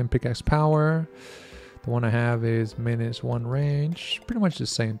 35% pickaxe power. The one I have is -1 range. Pretty much the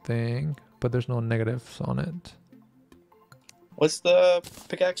same thing, but there's no negatives on it. What's the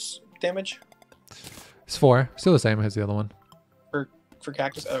pickaxe damage? It's 4. Still the same as the other one. For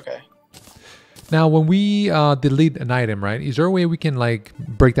cactus? Okay. Now, when we delete an item, right? Is there a way we can like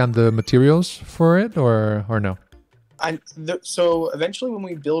break down the materials for it, or no? So eventually, when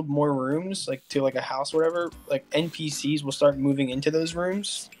we build more rooms, like to like a house or whatever, like NPCs will start moving into those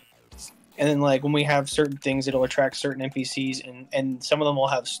rooms, and then like when we have certain things, it'll attract certain NPCs, and some of them will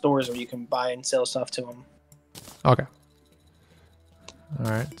have stores where you can buy and sell stuff to them. Okay. All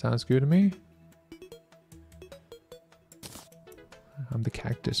right, sounds good to me. I'm the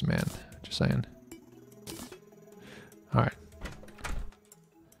cactus man. Just saying. All right.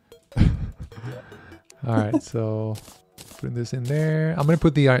 All right, so putting this in there. I'm gonna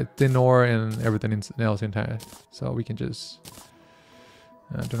put the thin ore and everything else in here, so we can just.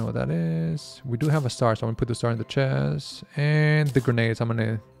 I don't know what that is. We do have a star, so I'm gonna put the star in the chest and the grenades. I'm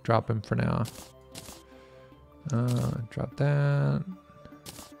gonna drop them for now. Drop that.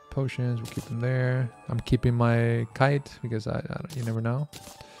 Potions, we'll keep them there. I'm keeping my kite because you never know.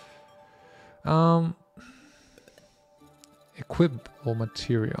 Equipable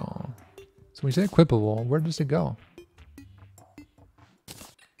material. So when you say equipable, where does it go?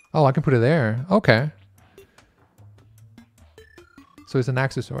 Oh, I can put it there. Okay. So it's an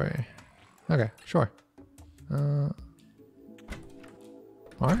accessory. Okay, sure. All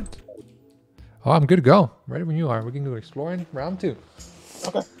right. Oh, I'm good to go. Ready when you are. We can go exploring round 2.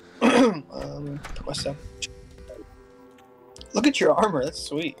 Okay. Put myself. Look at your armor. That's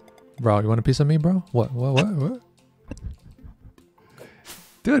sweet. Bro, you want a piece of me, bro? What?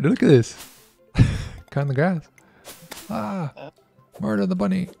 Dude, look at this. Cut in the grass. Murder the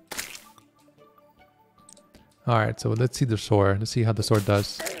bunny. All right, so let's see the sword. Let's see how the sword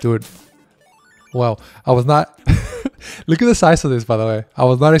does. Dude. Wow, I was not... Look at the size of this, by the way. I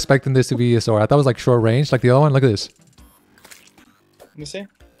was not expecting this to be a sword. I thought it was like short range, like the other one. Look at this. Let me see.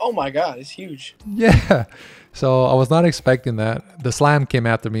 Oh my god, it's huge. Yeah. So I was not expecting that. The slam came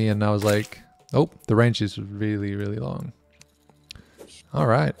after me and I was like, oh, the range is really, really long. All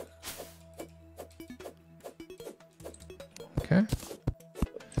right. Okay.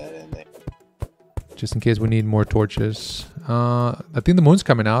 Put that in there. Just in case we need more torches. I think the moon's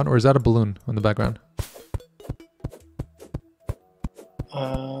coming out, or is that a balloon on the background?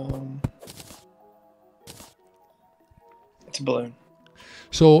 It's a balloon.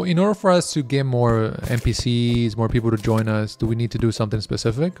 So in order for us to get more NPCs, more people to join us, do we need to do something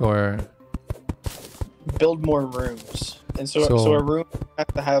specific, or? Build more rooms. And so a room has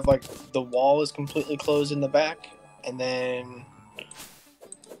to have like the wall is completely closed in the back, and then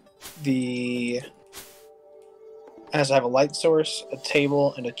it has to have a light source, a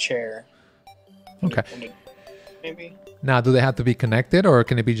table, and a chair. Okay. Maybe. Now, do they have to be connected, or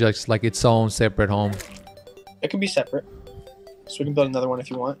can it be just like its own separate home? It can be separate. So we can build another one if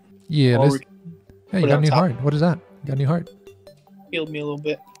you want. Yeah. Or Hey, you got a new heart. What is that? You got a new heart? Healed me a little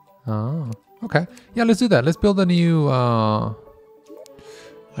bit. Oh, okay. Yeah, let's do that. Let's build a new home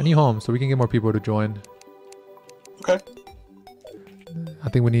so we can get more people to join. Okay. I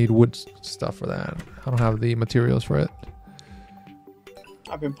think we need wood stuff for that. I don't have the materials for it.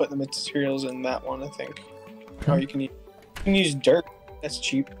 I've been putting the materials in that one, I think. Okay. Or you can use dirt. That's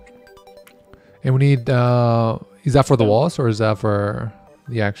cheap. And we need, is that for the walls or is that for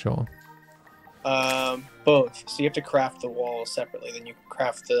the actual? Both. So you have to craft the walls separately. Then you can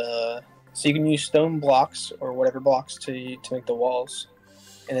craft so you can use stone blocks or whatever blocks to make the walls.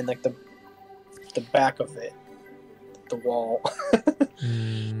 And then like the back of it, the wall.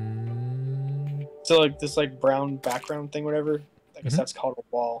 So like this like brown background thing, whatever. I guess that's called a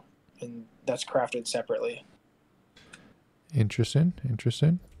wall, and that's crafted separately. Interesting.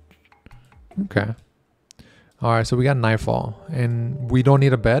 Okay. All right, so we got nightfall, and we don't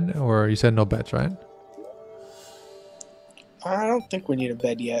need a bed, or you said no beds, right? I don't think we need a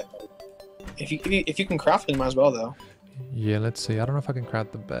bed yet. If you can craft it, might as well though. Yeah, let's see. I don't know if I can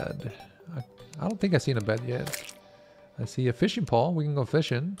craft the bed. I don't think I've seen a bed yet. I see a fishing pole. We can go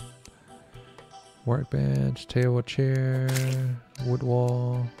fishing. Workbench, table, chair, wood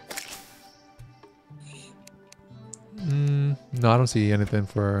wall. No, I don't see anything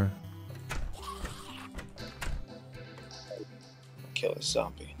for... Kill this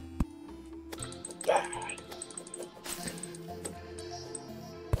zombie.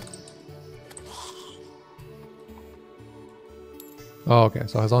 Oh, okay.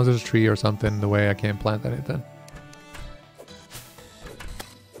 So as long as there's a tree or something, the way I can't plant anything.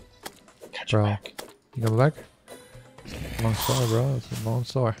 Bro, you coming back? Long saw, bro. It's a long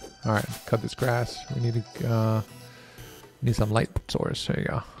saw. All right, cut this grass. We need some light source. There you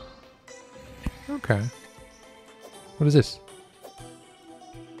go. Okay. What is this?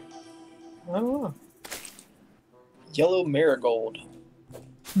 I don't know. Yellow marigold.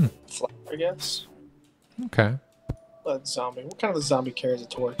 Flower, I guess. Okay. That zombie. What kind of a zombie carries a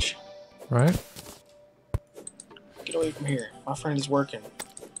torch? Right. Get away from here. My friend is working.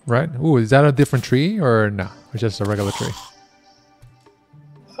 Right. Ooh, is that a different tree or no? It's just a regular tree.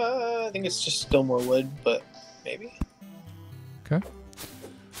 I think it's just still more wood, but maybe. Okay.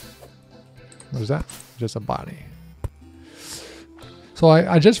 What is that? Just a body. So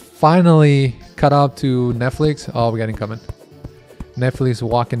I just finally caught up to Netflix. Oh, we got incoming. Netflix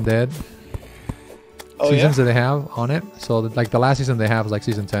Walking Dead. Seasons that they have on it. So like the last season they have is like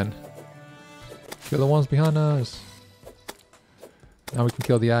season 10. Kill the ones behind us. Now we can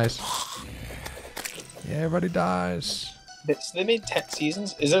kill the ice. Yeah, everybody dies. So they made 10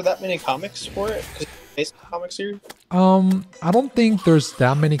 seasons. Is there that many comics for it? Because it's based on comic series? I don't think there's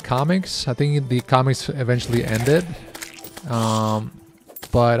that many comics. I think the comics eventually ended.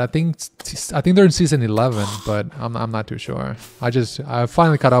 But I think they're in season 11, but I'm not too sure. I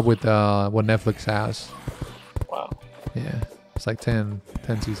finally caught up with what Netflix has. Wow. Yeah, it's like 10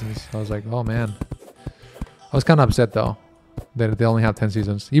 seasons. I was like, oh man. I was kind of upset though that they only have 10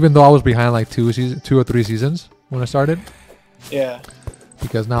 seasons, even though I was behind like two or three seasons when I started. Yeah.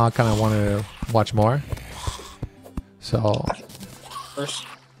 because now I kind of want to watch more. So First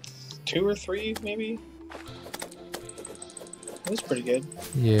 2 or 3, maybe. It was pretty good.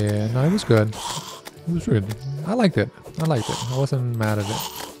 yeah, no, it was good. It was good. I liked it. I wasn't mad at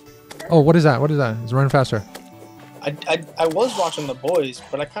it. Oh, what is that? What is that? It's running faster. I was watching The Boys,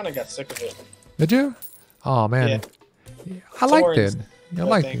 but I kind of got sick of it. Did you? Oh man, Yeah. I liked it. I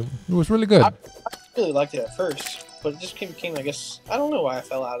liked it. It was really good. I really liked it at first, but it just became, I guess, I don't know why I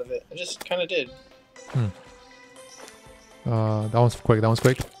fell out of it. I just kind of did. That one's quick. That one's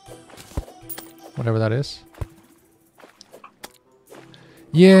quick. Whatever that is.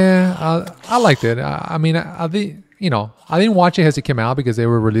 Yeah, I liked it. I mean, I think, you know, I didn't watch it as it came out because they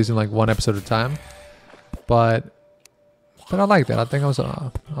were releasing like one episode at a time. But I liked it. I think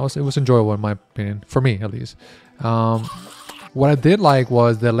it was enjoyable in my opinion, for me at least. What I did like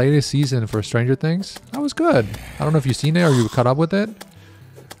was the latest season for Stranger Things. That was good. I don't know if you've seen it or you caught up with it.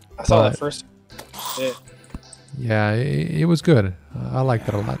 I saw that first. Yeah, it was good. I liked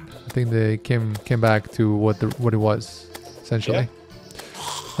it a lot. I think they came back to what it was essentially. Yeah.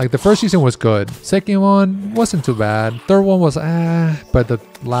 Like the first season was good. Second one wasn't too bad. Third one was but the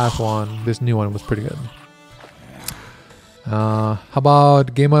last one, this new one, was pretty good. How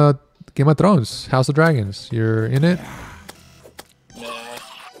about Game of Thrones, House of Dragons? You're in it? Nah,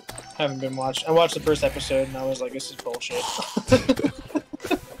 haven't been watched. I watched the first episode and I was like, this is bullshit.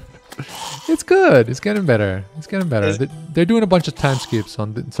 It's good. It's getting better. They're doing a bunch of time skips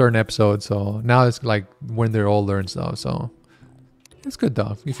on certain episodes, so now it's like when they're older and stuff. So it's good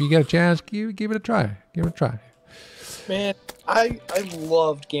though. If you get a chance, give it a try. Man, I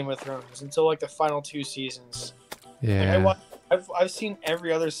loved Game of Thrones until like the final 2 seasons. Yeah. Like I've seen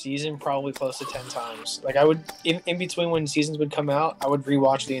every other season probably close to 10 times. Like I would in between when seasons would come out, I would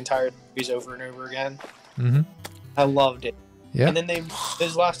rewatch the entire series over and over again. Mm-hmm. I loved it. Yeah. And then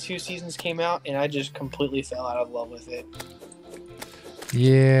those last 2 seasons came out, and I just completely fell out of love with it.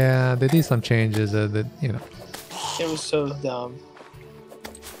 Yeah, they did some changes that you know. It was so dumb.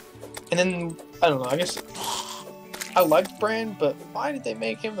 And then I don't know. I guess I liked Bran, but why did they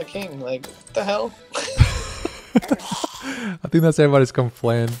make him the king? Like, what the hell? I think that's everybody's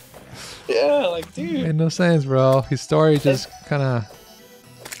complaint. Yeah, like, dude. Made no sense, bro. His story just kind of.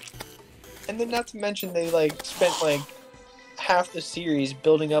 And then, not to mention, they like spent like half the series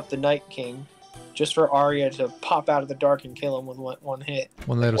building up the Night King, just for Arya to pop out of the dark and kill him with one hit.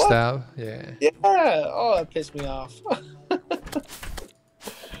 One little stab. Yeah. Yeah. Oh, that pissed me off. The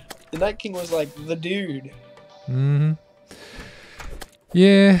Night King was like the dude. Mm-hmm.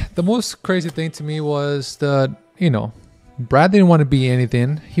 Yeah, the most crazy thing to me was that, you know, Brad didn't want to be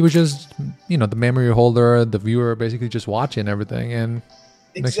anything. He was just, you know, the memory holder, the viewer, basically just watching everything. And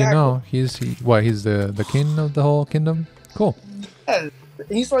next thing you know, he's the king of the whole kingdom. Cool. Yeah,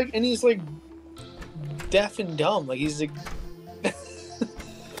 he's like deaf and dumb. Like he's like,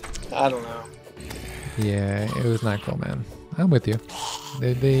 I don't know. Yeah, it was not cool, man. I'm with you.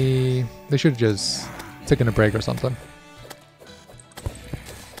 They should have just taken a break or something.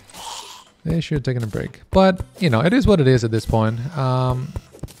 They should have taken a break. But, you know, it is what it is at this point.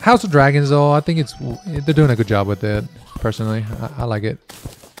 House of Dragons, though, I think they're doing a good job with it, personally. I like it.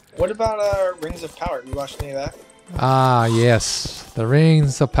 What about Rings of Power? Have you watched any of that? Ah, yes. The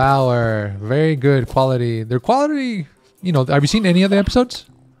Rings of Power. Very good quality. Their quality, you know, have you seen any of the episodes?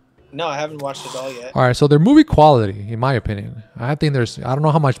 No, I haven't watched it all yet. All right, so their movie quality, in my opinion, I think I don't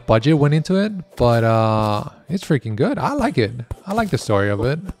know how much budget went into it, but it's freaking good. I like it. I like the story of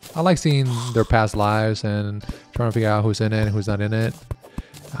it. I like seeing their past lives and trying to figure out who's in it and who's not in it.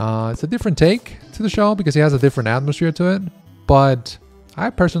 It's a different take to the show because it has a different atmosphere to it, but I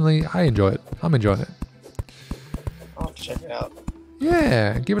enjoy it. I'm enjoying it. I'll have to check it out.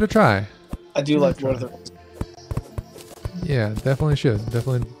 Yeah, give it a try. I do like Lord of the Rings. Yeah, definitely should.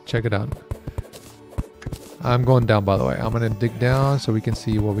 Definitely check it out. I'm going down, by the way. I'm going to dig down so we can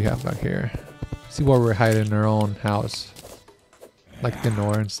see what we have back here. See what we're hiding in our own house. Like thin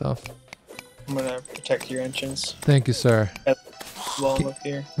ore and stuff. I'm going to protect your entrance. Thank you, sir. Up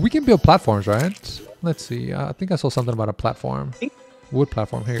here. We can build platforms, right? Let's see. I think I saw something about a platform. Wood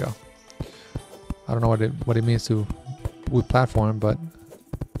platform. Here you go. I don't know what it means to wood platform, but...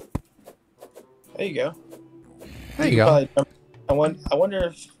 There you go. There you go. I wonder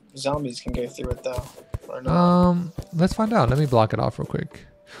if zombies can go through it though, or not. Let's find out. Let me block it off real quick.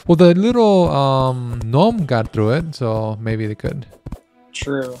 Well, the little gnome got through it, so maybe they could.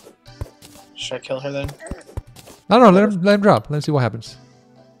 True. Should I kill her then? No, let him drop. Let's see what happens.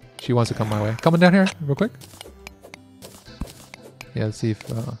 She wants to come my way. Coming down here real quick. Yeah, let's see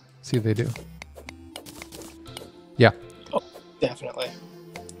if they do. Yeah. Oh, Definitely.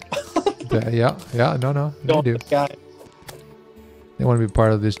 Yeah. No, they do. Guy. They want to be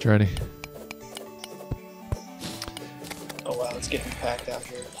part of this journey. Oh wow, it's getting packed out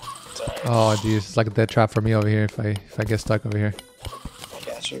here. It's alright. Oh, geez, it's like a dead trap for me over here if I get stuck over here. I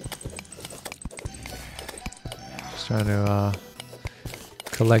got you. Just trying to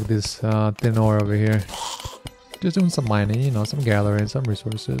collect this thin ore over here. Just doing some mining, you know, some gathering, some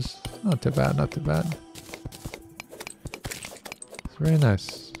resources. Not too bad, not too bad. It's very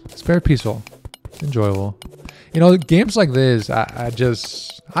nice. It's very peaceful. It's enjoyable. You know, games like this, I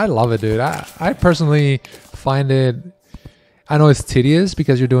love it, dude. I personally find it, I know it's tedious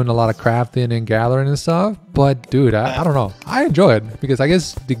because you're doing a lot of crafting and gathering and stuff, but dude, I don't know. I enjoy it because I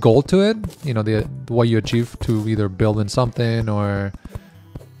guess the goal to it, you know, what you achieve to either building something or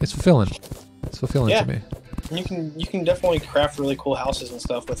it's fulfilling. It's fulfilling to me. And you can definitely craft really cool houses and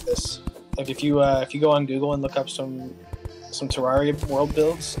stuff with this. Like if you go on Google and look up some Terraria world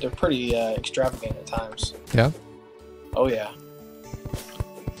builds, they're pretty extravagant at times. Yeah. Oh yeah.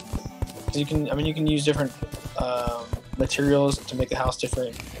 You can use different materials to make the house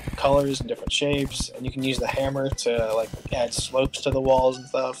different colors and different shapes, and you can use the hammer to like add slopes to the walls and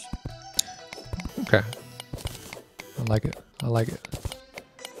stuff. Okay. I like it. I like it.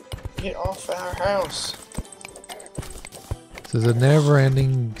 Get off our house. This is a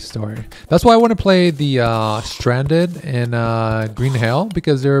never-ending story. That's why I want to play the Stranded and Green Hell,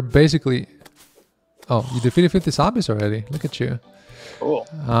 because they're basically... Oh, you defeated 50 zombies already. Look at you. Cool.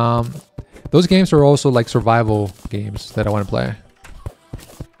 Those games are also like survival games that I want to play.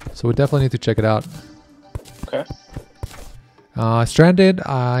 So we definitely need to check it out. Okay. Stranded,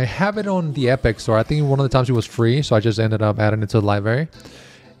 I have it on the Epic Store. I think one of the times it was free, so I just ended up adding it to the library.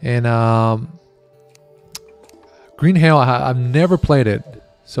 And Green Hell, I've never played it.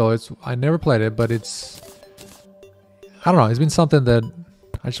 So I never played it, but it's... I don't know. It's been something that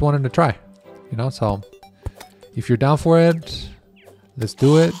I just wanted to try. You know, so if you're down for it, let's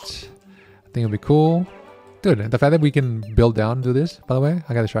do it. I think it'll be cool. Dude, the fact that we can build down and do this, by the way,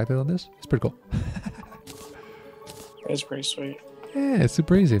 I got distracted on this. It's pretty cool. It's pretty sweet. Yeah, it's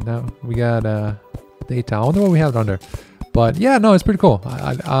super easy. Now we got daytime. I wonder what we have under. But yeah, no, it's pretty cool.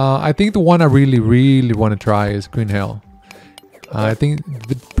 I think the one I really want to try is Green Hell. I think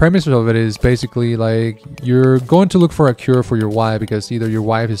the premise of it is basically like you're going to look for a cure for your wife because either your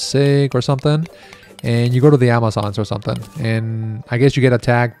wife is sick or something, and you go to the Amazons or something, and I guess you get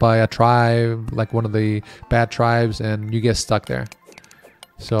attacked by a tribe, like one of the bad tribes, and you get stuck there.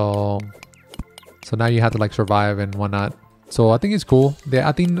 So now you have to like survive and whatnot. So I think it's cool.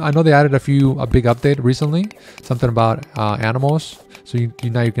 I know they added a big update recently, something about animals. So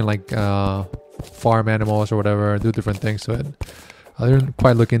now you can like farm animals or whatever, do different things to it. I didn't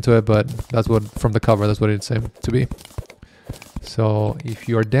quite look into it, but that's what from the cover, that's what it seemed to be. So if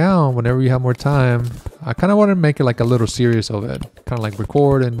you're down, whenever you have more time, I kind of want to make it like a little series of it, kind of like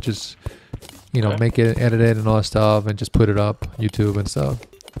record and just, you know, make it, edit it and all that stuff, and just put it up YouTube and stuff.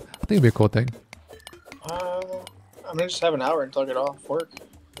 I think it'd be a cool thing. I'm gonna just have an hour until I get off work.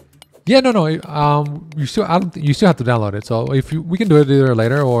 Yeah, no. You still have to download it. So we can do it either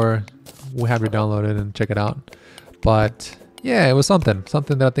later or we'll have you download it and check it out. But yeah, it was something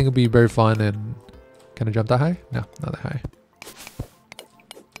that I think would be very fun. And can I jump that high? No, not that high.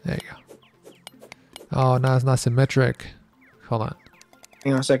 There you go. Oh, no, it's not symmetric. Hold on.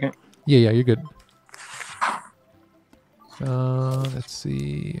 Hang on a second. Yeah, you're good. Let's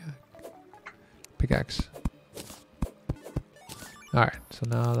see. Pickaxe. Alright, so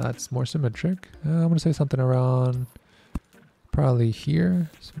now that's more symmetric. I'm going to say something around probably here.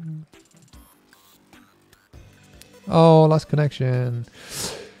 Oh, lost connection.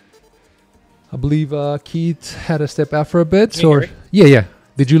 I believe Keith had to step out for a bit. Or yeah.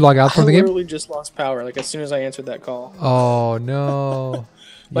 Did you log out from the game? I literally just lost power like as soon as I answered that call. Oh, no.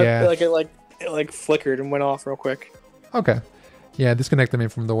 Yeah. It flickered and went off real quick. Okay. Yeah, disconnected me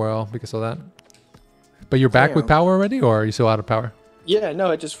from the world because of that. But you're back with power already, or are you still out of power? Yeah, no,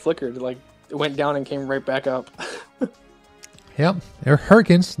 it just flickered. Like, it went down and came right back up. Yep, they're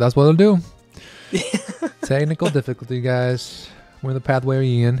hurricanes. That's what it'll do. Technical difficulty, guys. We're in the pathway of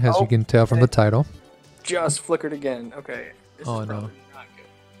Ian, as you can tell from the title. Just flickered again. Okay. Oh, no.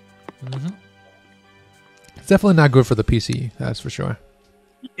 It's definitely not good for the PC, that's for sure.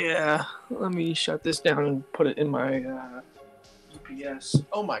 Yeah, let me shut this down and put it in my UPS.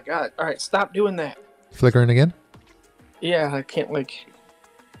 Oh my god. Alright, stop doing that. Flickering again? Yeah, I can't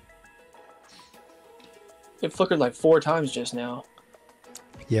it flickered like 4 times just now.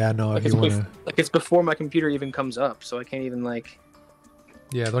 Yeah, no, if you want to... it's before my computer even comes up, so I can't even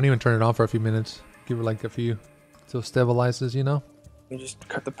Yeah, don't even turn it on for a few minutes. Give it like a few So it stabilizes, you know? You just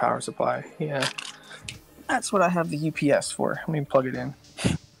cut the power supply. Yeah. That's what I have the UPS for. Let me plug it in.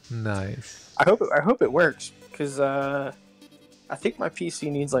 Nice. I hope it works, because I think my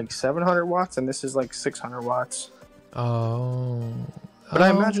PC needs like 700 watts and this is like 600 watts. Oh. But I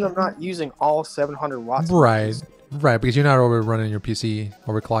imagine I'm not using all 700 watts. Right. Right, because you're not overrunning your PC,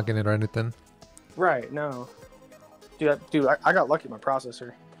 overclocking it or anything. Right, no. Dude, I got lucky with my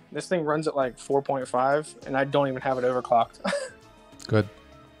processor. This thing runs at like 4.5 and I don't even have it overclocked. Good.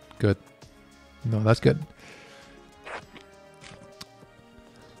 Good. No, that's good.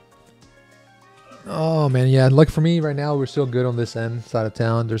 Oh man, yeah. Like for me right now, we're still good on this end side of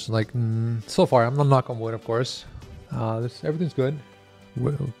town. There's like so far, I'm not knock on wood, of course. Everything's good.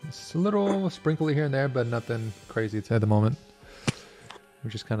 It's a little sprinkly here and there, but nothing crazy at the moment. We're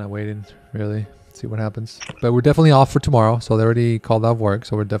just kind of waiting, really, see what happens. But we're definitely off for tomorrow, so they already called off work,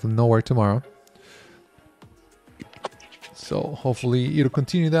 so we're definitely no work tomorrow. So hopefully it'll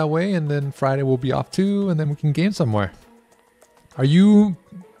continue that way, and then Friday we'll be off too, and then we can game somewhere. Are you,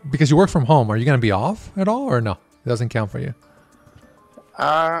 because you work from home, are you going to be off at all, or no? It doesn't count for you?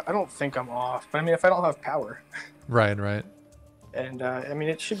 I don't think I'm off, but I mean, if I don't have power. Right, right. And I mean,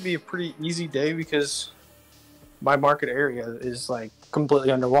 it should be a pretty easy day because my market area is like completely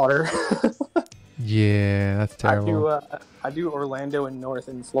underwater. Yeah, that's terrible. I do Orlando and North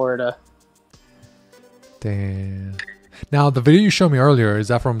in Florida. Damn. Now, the video you showed me earlier, is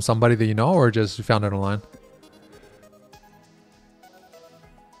that from somebody that you know or just you found it online?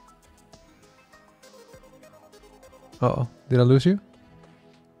 Uh-oh. Did I lose you?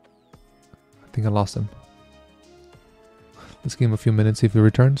 I think I lost him. Let's give him a few minutes, see if he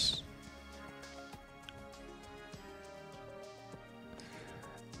returns.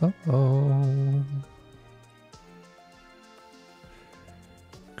 Uh-oh.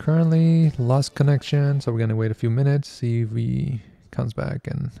 Currently lost connection, so we're gonna wait a few minutes, see if he comes back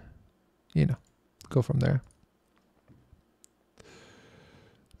and, you know, go from there.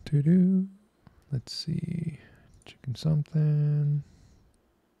 Doo-doo. Let's see. Checking something.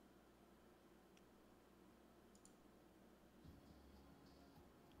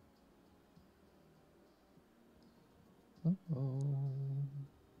 Uh-oh.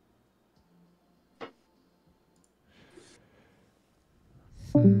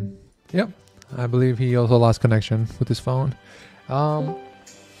 Yep, I believe he also lost connection with his phone.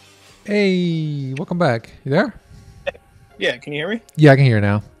 Hey, welcome back. You there? Yeah, can you hear me? Yeah, I can hear you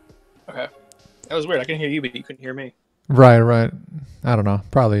now. Okay. That was weird. I can hear you, but you couldn't hear me. Right, right. I don't know.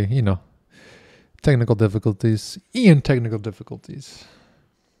 Probably, you know, technical difficulties. Technical difficulties.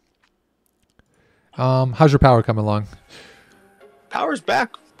 How's your power coming along? Power's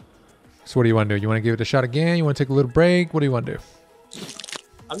back. So what do you want to do? You want to give it a shot again? You want to take a little break? What do you want to do?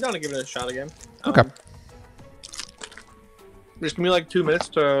 I'm down to give it a shot again. Okay. Just give me like 2 minutes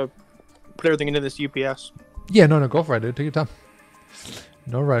to put everything into this UPS. Yeah, no, go for it, dude. Take your time.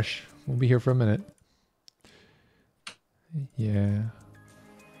 No rush. We'll be here for a minute. Yeah.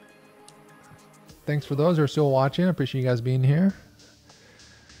 Thanks for those who are still watching. I appreciate you guys being here.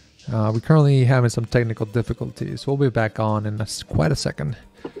 We're currently having some technical difficulties. We'll be back on in quite a second.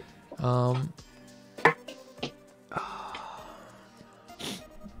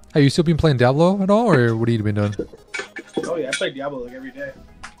 Have you still been playing Diablo at all, or what have you been doing? Oh yeah, I play Diablo like every day.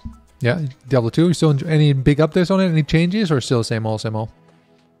 Yeah, Diablo 2. You still any big updates on it? Any changes, or still same old, same old?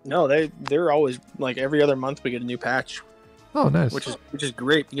 No, they're always like every other month we get a new patch. Oh, nice. Which is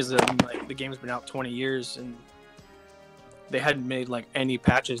great because like the game's been out 20 years and they hadn't made like any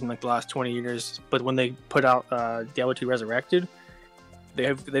patches in like the last 20 years. But when they put out Diablo 2 Resurrected,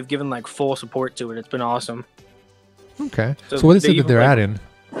 they've given like full support to it. It's been awesome. Okay. So what is it that they're adding?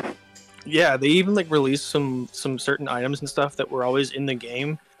 Yeah, they even like released some certain items and stuff that were always in the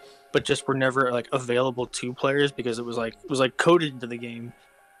game, but just were never like available to players because it was like coded into the game,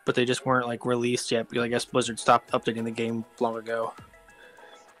 but they just weren't like released yet because I guess Blizzard stopped updating the game long ago.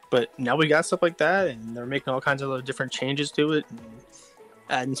 But now we got stuff like that, and they're making all kinds of other different changes to it, and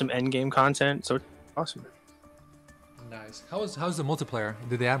adding some end game content. So it's awesome. Nice. How's the multiplayer?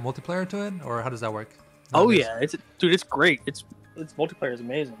 Did they add multiplayer to it, or how does that work? Oh yeah, it's great. Its multiplayer is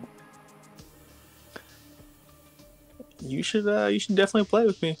amazing. You should definitely play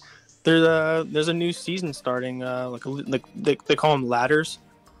with me. There's a new season starting. Like they call them ladders.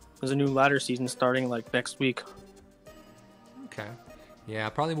 There's a new ladder season starting like next week. Okay. Yeah,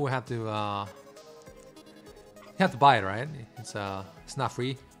 probably we'll have to. You have to buy it, right? It's not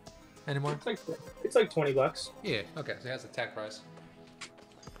free anymore. It's like $20. Yeah. Okay. So it has a tag price.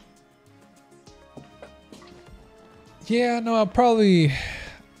 Yeah. No. I'll probably.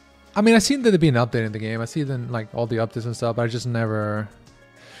 I mean, I seen that they've been updating the game. I see them like all the updates and stuff, but I just never.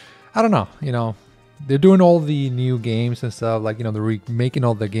 I don't know. You know, they're doing all the new games and stuff. Like, you know, they're remaking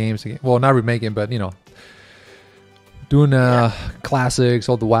all the games again. Well, not remaking, but you know, doing classics,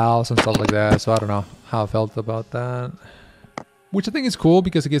 all the WoWs and stuff like that. So I don't know how I felt about that. Which I think is cool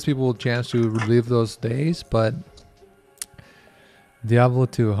because it gives people a chance to relive those days. But Diablo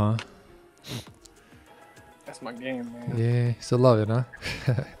 2, huh? That's my game, man. Yeah, you still love it, huh?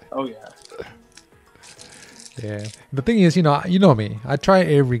 Oh yeah. Yeah. The thing is, you know me. I try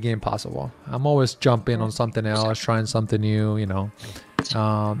every game possible. I'm always jumping on something else, trying something new, you know.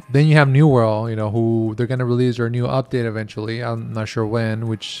 Then you have New World, you know, who they're gonna release their new update eventually. I'm not sure when,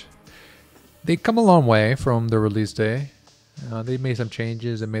 which they come a long way from the release day. They made some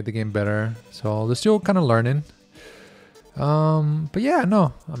changes and made the game better, so they're still kind of learning. But yeah,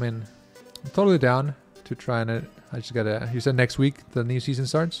 no, I mean, I'm totally down to trying it. I just gotta. You said next week the new season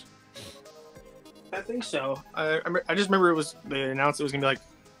starts. I think so. I just remember they announced it was gonna be like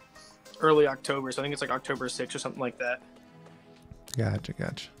early October, so I think it's like October 6th or something like that. Gotcha.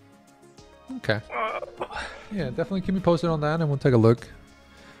 Okay. Yeah, definitely keep me posted on that, and we'll take a look.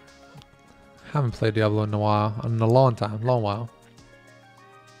 Haven't played Diablo in a long while.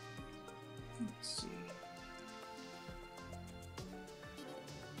 Let's see.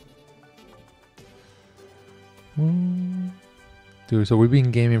 Dude, so we've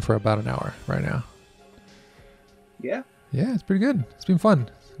been gaming for about an hour right now. Yeah. Yeah, it's pretty good. It's been fun.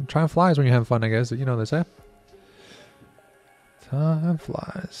 Time flies when you're having fun, I guess. You know what they say. Time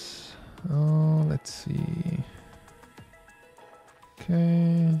flies. Oh, let's see.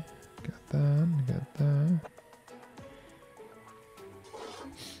 Okay. Got that.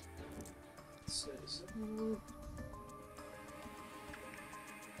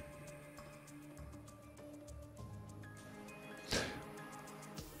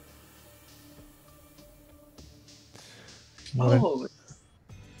 Oh,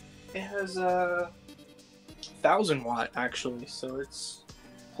 it has a 1,000-watt actually, so it's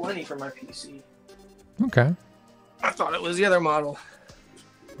plenty for my PC. Okay. I thought it was the other model.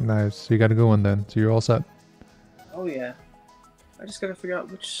 Nice. So you got a good one then. So you're all set. Oh yeah. I just gotta figure out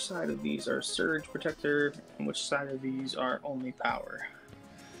which side of these are surge protector and which side of these are only power.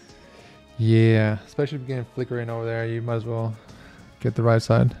 Yeah, especially if you're getting flickering over there, you might as well get the right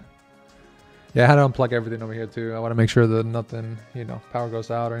side. Yeah, I had to unplug everything over here too. I want to make sure that nothing, you know, power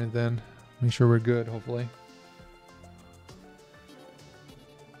goes out or anything. Make sure we're good, hopefully.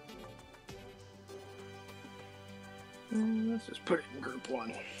 Let's just put it in group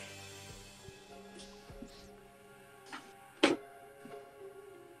 1.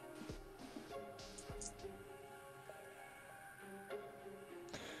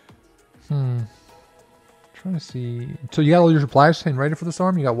 Trying to see. So you got all your supplies and ready for the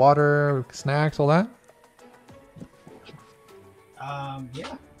storm? You got water, snacks, all that?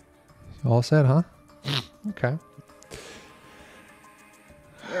 Yeah. All set, huh? Okay.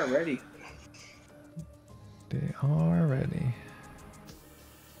 They're ready. They are ready.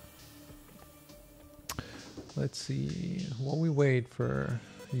 Let's see. While we wait for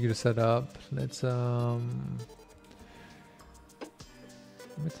you to set up, let's let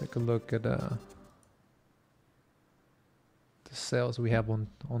me take a look at the sales we have on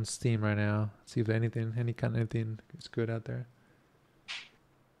Steam right now. See if anything is good out there.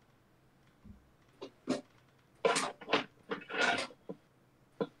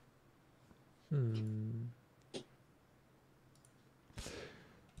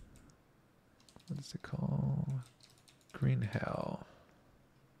 What is it called? Green Hell.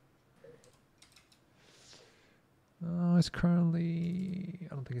 Oh, it's currently.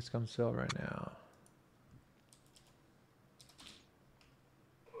 I don't think it's on sale right now.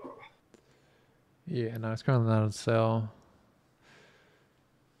 Yeah, no, it's currently not on sale.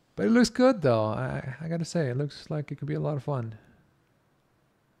 But it looks good though. I gotta say, it looks like it could be a lot of fun.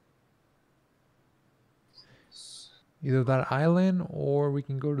 Either that island or we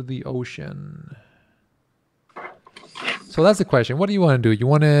can go to the ocean. So that's the question. What do you want to do? You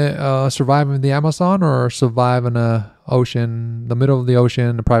want to survive in the Amazon or survive in a ocean, the middle of the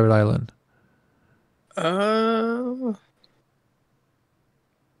ocean, a private island? I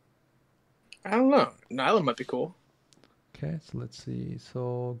don't know. An island might be cool. Okay, so let's see.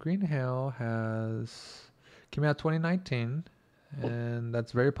 So Green Hell came out 2019, and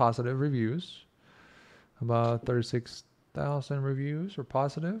that's very positive reviews. About 36,000 reviews are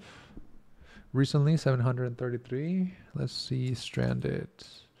positive. Recently, 733. Let's see, Stranded.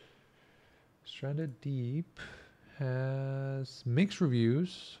 Stranded Deep has mixed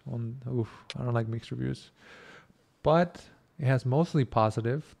reviews on. Oof, I don't like mixed reviews, but It has mostly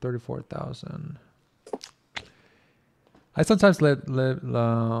positive, 34,000. I sometimes I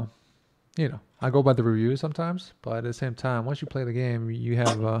go by the reviews sometimes, but at the same time, once you play the game, you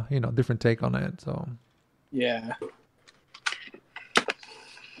have different take on it. So yeah.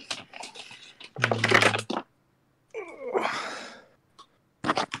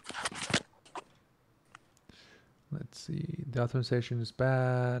 Let's see. The authorization is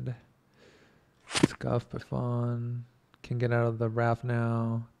bad. Scuff but fun. Can get out of the raft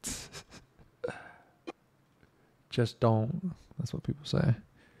now. Just don't. That's what people say.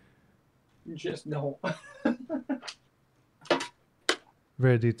 Just don't.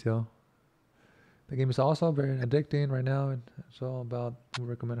 Very detailed. The game is also very addicting right now. It's all about, we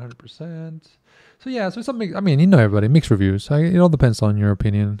recommend 100%. So yeah, so something, I mean, everybody, mixed reviews. It all depends on your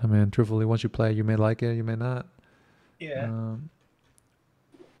opinion. I mean, truthfully, once you play, you may like it, you may not. Yeah.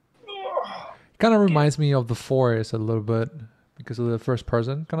 Kind of reminds me of The Forest a little bit because of the first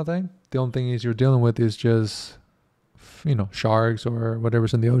person kind of thing. The only thing is you're dealing with is just, sharks or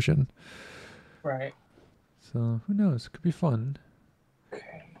whatever's in the ocean. Right. So who knows? Could be fun.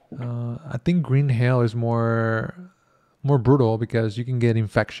 I think Green Hail is more brutal because you can get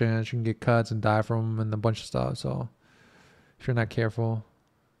infections, you can get cuts and die from them and a bunch of stuff. So if you're not careful,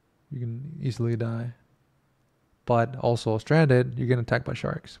 you can easily die. But also stranded, you get attacked by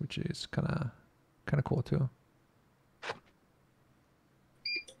sharks, which is kind of cool too.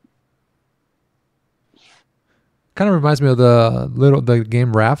 Kind of reminds me of the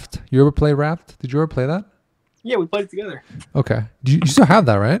game Raft. You ever play Raft? Did you ever play that? Yeah, we played it together. Okay. You still have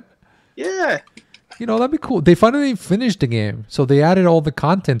that, right? Yeah. That'd be cool. They finally finished the game, so they added all the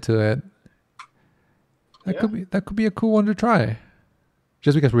content to it. That could be a cool one to try.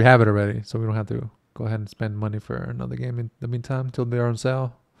 Just because we have it already, so we don't have to go ahead and spend money for another game in the meantime till they're on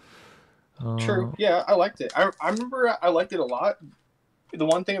sale. True. Yeah, I liked it. I remember I liked it a lot. The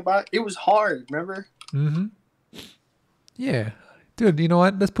one thing about it was hard, remember? Mm-hmm. Yeah. Dude, you know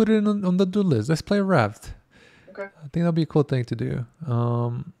what? Let's put it on the do list. Let's play Raft. Okay. I think that'll be a cool thing to do.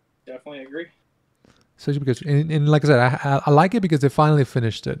 Definitely agree. Especially because, and like I said, I like it because they finally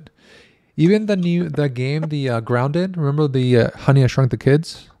finished it. Even the game, the Grounded. Remember the Honey I Shrunk the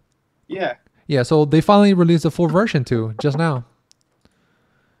Kids? Yeah. Yeah. So they finally released the full version too, just now.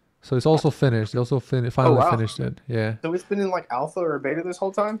 So it's also finished. They also finally finished it. Yeah. So it's been in like alpha or beta this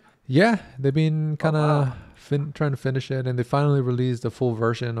whole time? Yeah, they've been kind of trying to finish it, and they finally released the full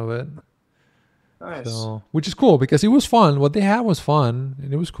version of it. Nice. So, which is cool because it was fun. What they had was fun,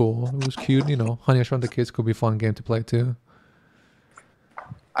 and it was cool. It was cute. Honey I Shrunk the Kids could be a fun game to play too.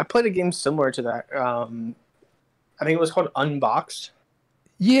 I played a game similar to that. I think it was called Unboxed.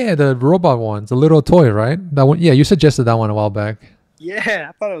 Yeah, the robot ones, the little toy, right? That one. Yeah, you suggested that one a while back. Yeah,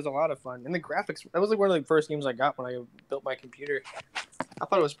 I thought it was a lot of fun. And the graphics, that was like one of the first games I got when I built my computer. I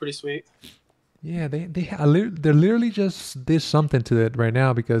thought it was pretty sweet. Yeah, they literally just did something to it right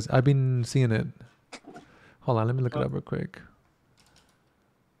now because I've been seeing it. Hold on, let me look it up real quick.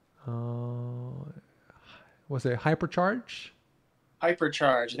 Was it Hypercharge?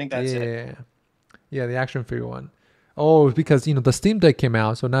 Hypercharge, I think that's it. Yeah, the action figure one. Oh, it's because the Steam Deck came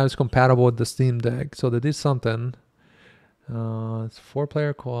out, so now it's compatible with the Steam Deck. So they did something. It's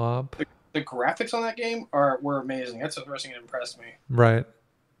 4-player co-op. The graphics on that game were amazing. That's the first thing that impressed me. Right.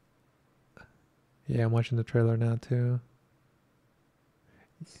 Yeah, I'm watching the trailer now too.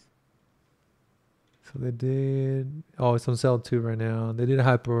 So they did. Oh, it's on sale too right now. They did a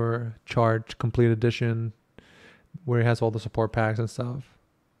Hypercharge Complete Edition, where it has all the support packs and stuff.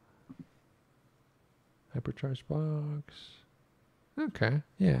 Hypercharge box. Okay.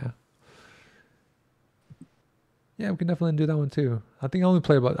 Yeah. Yeah, we can definitely do that one too. I think I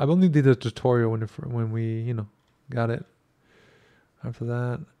only did the tutorial when we got it. After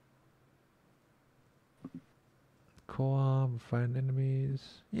that, co-op, find enemies.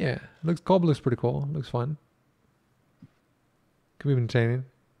 Yeah, co-op looks pretty cool. Looks fun. Could be entertaining.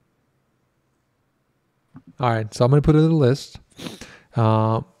 All right, so I'm gonna put it in the list.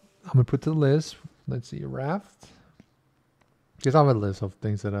 Let's see, Raft. Because I have a list of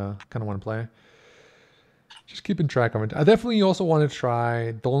things that I kind of want to play. Just keeping track of it. I definitely also want to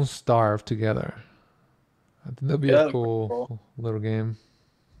try Don't Starve Together. I think that'd be a cool little game.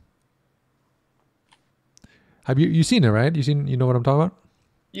 Have you seen it, right? You know what I'm talking about?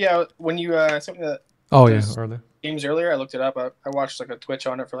 Yeah, when you sent me earlier. Games earlier, I looked it up. I watched like a Twitch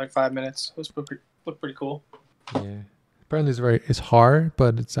on it for like 5 minutes. It looked pretty cool. Yeah. Apparently it's hard,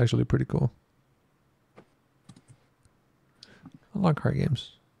 but it's actually pretty cool. I like hard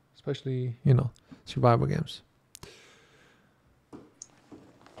games, especially, survival games.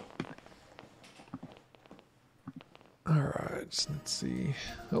 All right. Let's see.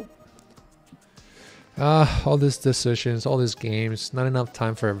 Oh. All these decisions, all these games, not enough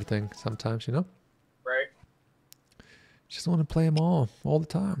time for everything sometimes, you know? Right. Just want to play them all the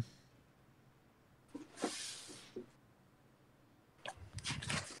time.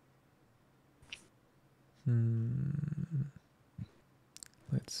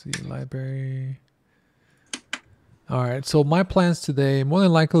 Let's see, library. All right, so my plans today, more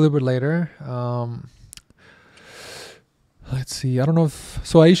than likely a little bit later. Let's see, I don't know if,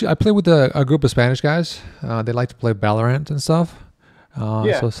 so I play with a group of Spanish guys. They like to play Valorant and stuff.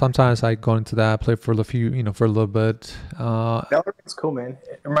 So sometimes I go into that, play for a few, for a little bit. Valorant's cool, man.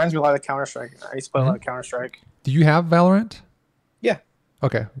 It reminds me a lot of Counter-Strike. I used to play a lot of Counter-Strike. Do you have Valorant? Yeah.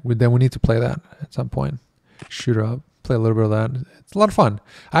 Okay, then we need to play that at some point. Shoot up, play a little bit of that. It's a lot of fun.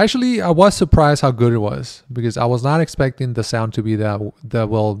 I was surprised how good it was because I was not expecting the sound to be that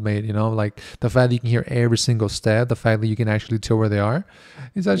well made. Like the fact that you can hear every single step, the fact that you can actually tell where they are,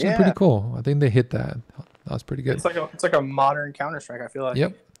 is actually pretty cool. I think they hit that. That was pretty good. It's like a modern Counter-Strike, I feel like.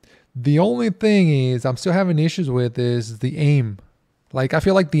 Yep. The only thing is I'm still having issues with is the aim. Like I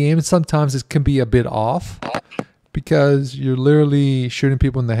feel like the aim sometimes it can be a bit off because you're literally shooting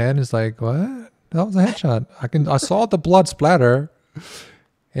people in the head and it's like, what? That was a headshot. I saw the blood splatter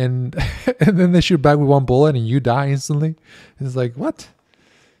and and then they shoot back with one bullet and you die instantly. It's like, what?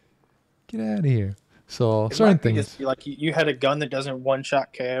 Get out of here. So certain things. Like you had a gun that doesn't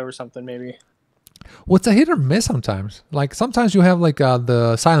one-shot KO or something maybe. Well, it's a hit or miss sometimes. Like sometimes you have like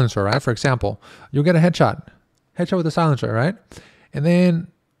the silencer, right? For example, you'll get a headshot with the silencer, right? And then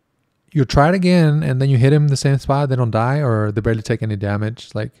you try it again, and then you hit him in the same spot. They don't die, or they barely take any damage.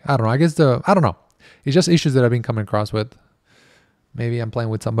 Like I don't know. I don't know. It's just issues that I've been coming across with. Maybe I'm playing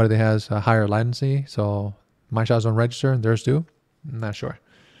with somebody that has a higher latency, so my shots don't register and theirs do. I'm not sure,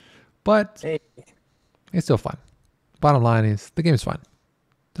 but it's still fun. Bottom line is the game is fun.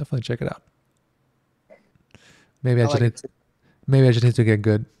 Definitely check it out. Maybe I just need to get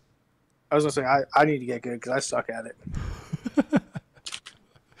good. I was gonna say I need to get good because I suck at it.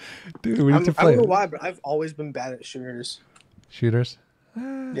 Dude, we need to play. I don't know why, but I've always been bad at shooters. Shooters?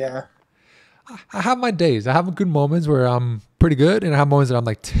 Yeah. I have my days. I have good moments where I'm pretty good, and I have moments that I'm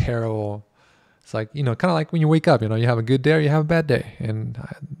like terrible. It's like, kind of like when you wake up, you have a good day or you have a bad day, and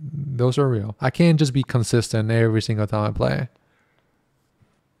those are real. I can't just be consistent every single time I play.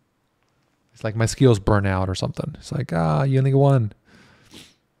 It's like my skills burn out or something. It's like, you only get one.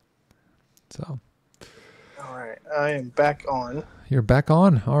 So. All right, I am back on. You're back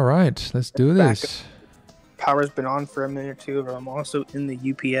on? All right, let's do this. Power's been on for a minute or two, but I'm also in the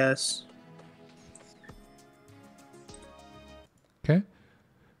UPS. Okay.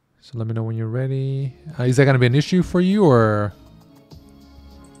 So let me know when you're ready. Is that going to be an issue for you or?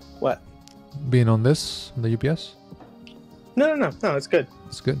 What? Being on the UPS? No, it's good.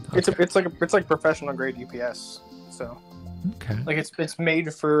 It's good. Okay. It's like professional grade UPS. So. Okay. Like it's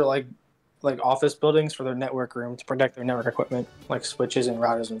made for like office buildings for their network room to protect their network equipment, like switches and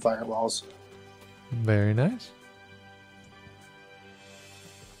routers and firewalls. Very nice.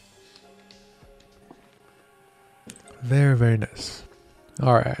 Very, very nice.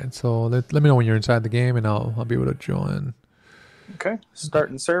 All right, so let me know when you're inside the game, and I'll be able to join. Okay,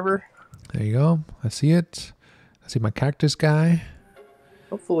 starting server. There you go. I see it. I see my cactus guy.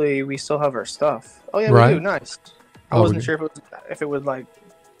 Hopefully, we still have our stuff. Oh yeah, right. We do. Nice. I wasn't sure if it would like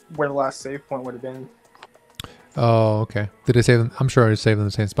where the last save point would have been. Oh, okay. Did they save them? I'm sure it's saved in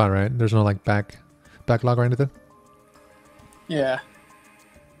the same spot, right? There's no like backlog or anything. Yeah.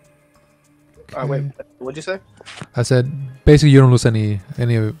 Okay. Wait, what'd you say? I said basically you don't lose any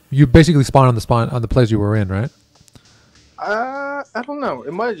of. You basically spawn on the place you were in, right? I don't know.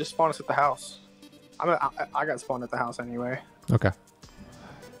 It might have just spawned us at the house. I got spawned at the house anyway. Okay.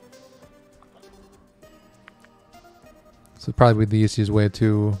 So probably the easiest way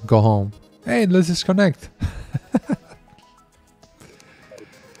to go home. Hey, let's disconnect.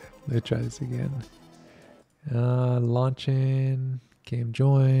 Let's try this again. Launching. Game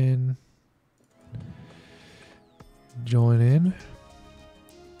join. Join in.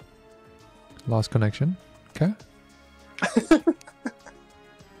 Lost connection. Okay.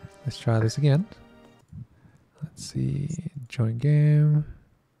 Let's try this again. Let's see. Join game.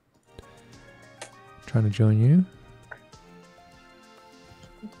 Trying to join you.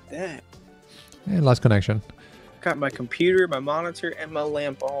 Damn. And lost connection. Got my computer, my monitor, and my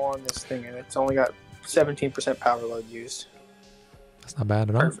lamp all on this thing, and it's only got 17% power load used. That's not bad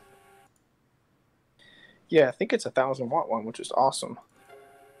at all. Perfect. Yeah, I think it's a 1,000-watt one, which is awesome.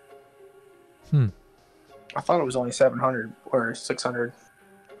 I thought it was only 700 or 600,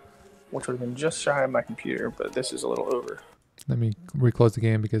 which would have been just shy of my computer, but this is a little over. Let me reclose the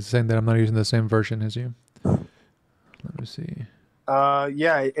game because it's saying that I'm not using the same version as you. Let me see.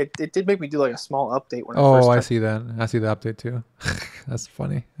 Yeah, it did make me do like a small update when Oh, I I first see that. I see the update too. That's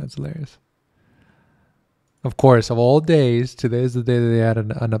funny. That's hilarious. Of course, of all days, today is the day that they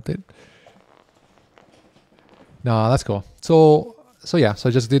added an update. No, that's cool. So yeah, so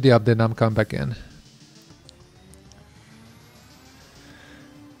I just did the update and I'm coming back in.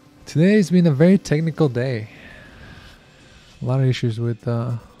 Today's been a very technical day. A lot of issues with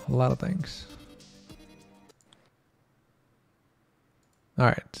a lot of things.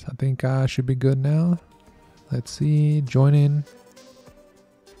 Alright, I think I should be good now. Let's see, join in.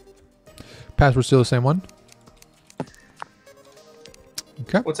 Password's still the same one.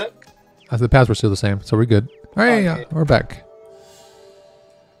 Okay. What's that? The password's still the same, so we're good. Alright, yeah, we're back.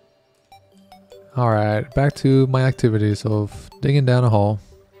 Alright, back to my activities of digging down a hole.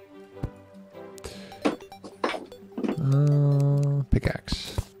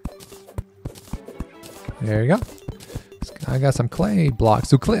 Pickaxe. There you go. I got some clay blocks.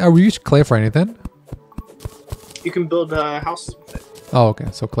 So clay, are we using clay for anything? You can build houses with it. Oh, okay.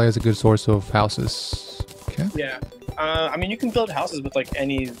 So clay is a good source of houses. Okay. Yeah. I mean, you can build houses with like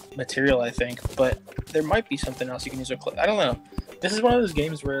any material, I think, but there might be something else you can use with clay. I don't know. This is one of those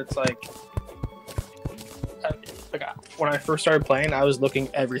games where it's like when I first started playing, I was looking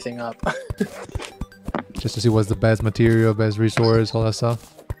everything up. Just to see what's the best material, best resource, all that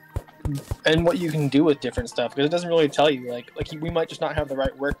stuff. And what you can do with different stuff, because it doesn't really tell you. Like we might just not have the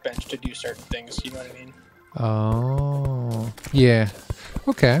right workbench to do certain things. You know what I mean? Oh, yeah.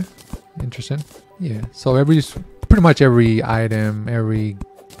 Okay. Interesting. Yeah. So pretty much every item, every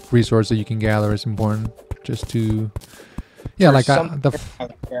resource that you can gather is important. Just to, yeah, like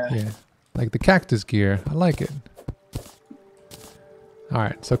yeah, like the cactus gear. I like it. All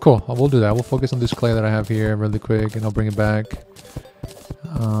right. So cool. We'll do that. We'll focus on this clay that I have here really quick, and I'll bring it back.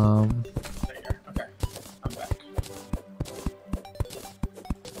 Okay, I'm back.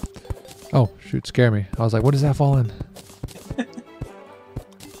 Oh shoot! Scare me. I was like, "What is that falling?"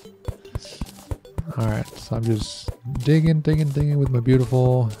 All right, so I'm just digging with my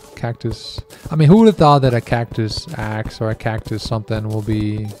beautiful cactus. I mean, who would have thought that a cactus axe or a cactus something will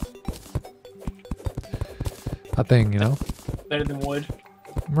be a thing, you know? Better than wood.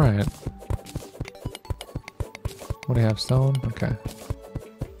 Right. What do you have? Stone? Okay.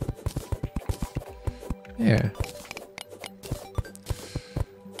 Yeah.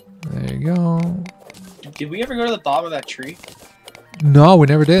 There you go. Did we ever go to the bottom of that tree? No, we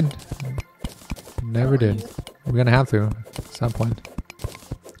never did. Never did. We're gonna have to at some point.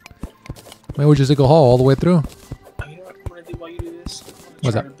 Maybe we just dig a hole all the way through. Oh, you know what I'm gonna do while you do this?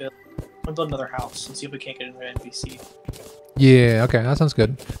 What's that? I'm gonna build another house and see if we can't get another NPC. Yeah, okay, that sounds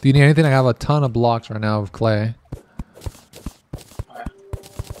good. Do you need anything? I have a ton of blocks right now of clay. Okay.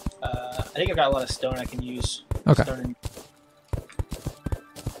 I think I've got a lot of stone I can use. Okay.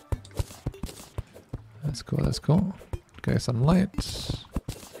 That's cool, that's cool. Okay, some lights.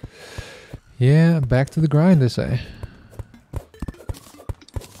 Yeah, back to the grind, they say.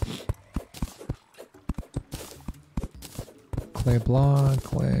 Clay block,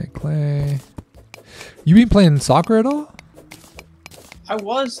 clay. You been playing soccer at all? I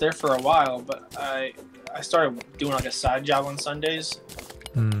was there for a while, but I started doing like a side job on Sundays,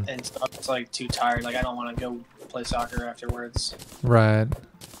 and so I was like too tired. Like I don't want to go play soccer afterwards. Right.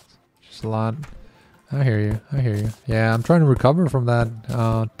 Just a lot. I hear you. Yeah, I'm trying to recover from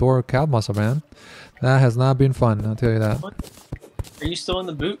that Thor calf muscle, man. That has not been fun, I'll tell you that. What? Are you still in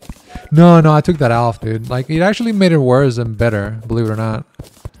the boot? No, I took that off, dude. Like, it actually made it worse and better, believe it or not.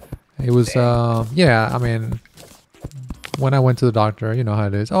 It was, yeah, I mean, when I went to the doctor, you know how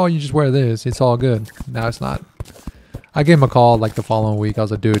it is. Oh, you just wear this, it's all good. No, it's not. I gave him a call, like, the following week. I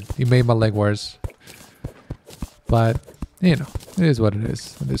was like, dude, you made my leg worse. But, you know, it is what it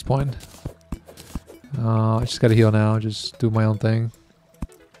is at this point. I just gotta heal now, just do my own thing.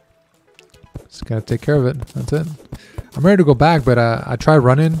 Just gotta take care of it, that's it. I'm ready to go back, but I tried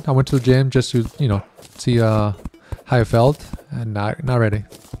running. I went to the gym just to, you know, see how I felt, and not ready.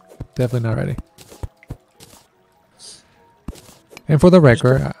 Definitely not ready. And for the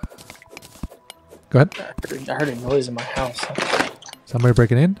record, go ahead. I heard a noise in my house. Somebody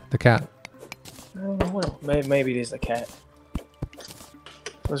breaking in? The cat. I don't know. Maybe it is the cat.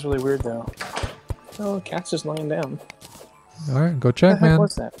 It was really weird though. Oh, the cat's just lying down. Alright, go check, man.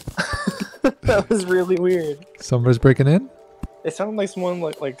 What the heck was that? That was really weird. Somebody's breaking in? It sounded like someone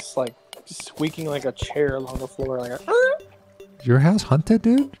like squeaking like a chair along the floor. Like Your house haunted,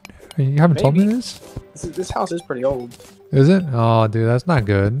 dude? You haven't told me this? This house is pretty old. Is it? Oh, dude, that's not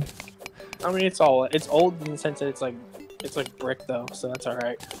good. I mean, it's old in the sense that it's like It's like brick though, so that's all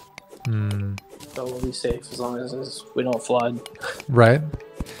right. Hmm. So we'll be safe as long as we don't flood. Right.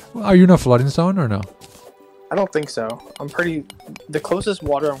 Well, are you in a flooding zone or no? I don't think so. I'm pretty. The closest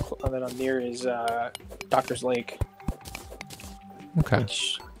water that I'm near is Doctor's Lake, Okay.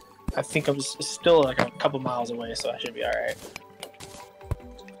 which I think I'm still like a couple miles away, so I should be all right.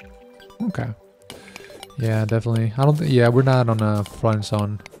 Okay. Yeah, definitely. I don't think. Yeah, we're not on a flooding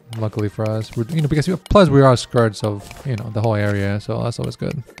zone. Luckily for us, we're because plus we are skirts of the whole area, so that's always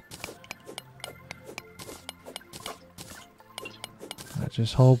good. I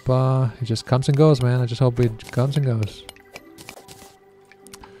just hope it just comes and goes, man. I just hope it comes and goes.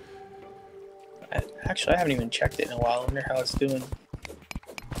 Actually, I haven't even checked it in a while. I wonder how it's doing.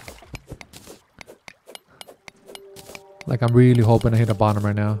 Like I'm really hoping I hit the bottom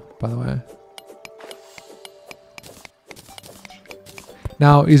right now. By the way.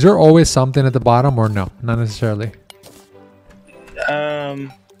 Now, is there always something at the bottom or no? Not necessarily.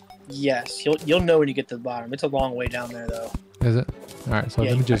 Yes. You'll know when you get to the bottom. It's a long way down there, though. Is it? All right. So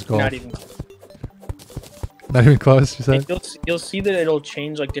Yeah, let me just go. not even close. Not even close. You said. You'll see that it'll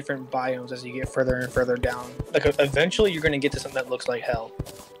change like different biomes as you get further and further down. Like eventually, you're gonna get to something that looks like hell.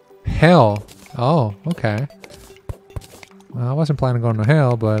 Hell. Oh, okay. Well, I wasn't planning on going to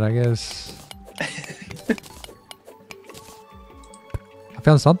hell, but I guess I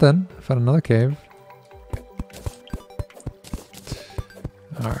found something. I found another cave.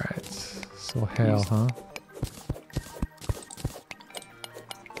 All right. So hell, huh?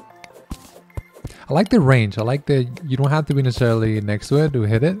 I like the range. I like that you don't have to be necessarily next to it to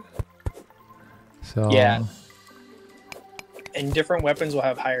hit it. So Yeah. And different weapons will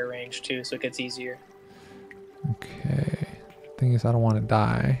have higher range too, so it gets easier. Okay. Thing is, I don't want to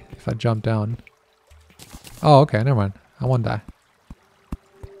die if I jump down. Oh, okay. Never mind. I won't die.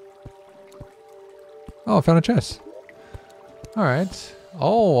 Oh, I found a chest. All right.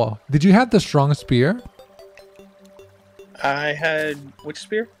 Oh, did you have the strong spear? I had which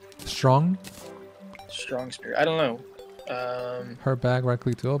spear? Strong. Strong spear. I don't know. Her bag, right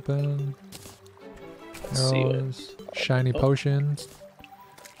click to open. Let's see Arrows, shiny potions,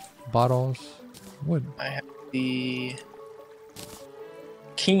 bottles, wood. I have the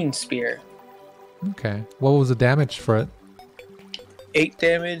keen spear. Okay. What was the damage for it? 8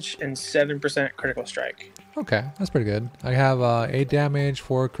 damage and 7% critical strike. Okay, that's pretty good. I have 8 damage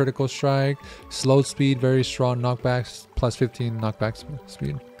for critical strike, slow speed, very strong knockbacks, plus 15 knockback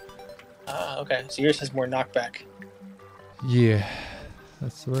speed. Okay, so yours has more knockback. Yeah,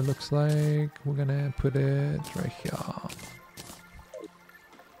 that's what it looks like. We're gonna put it right here.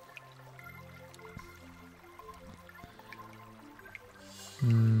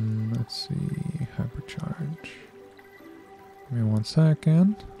 Let's see, hypercharge. Give me 1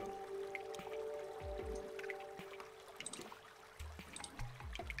 second.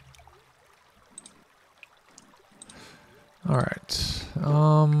 All right.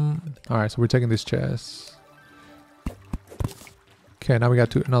 All right. So we're taking this chest. Okay. Now we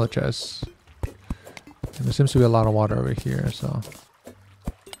got another chest. And there seems to be a lot of water over here. So.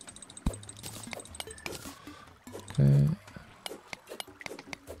 Okay.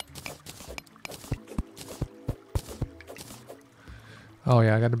 Oh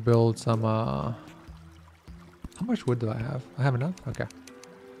yeah, I got to build some. How much wood do I have? I have enough. Okay.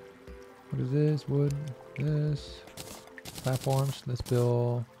 What is this? Wood. This. Platforms. Let's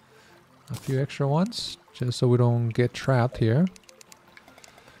build a few extra ones just so we don't get trapped here,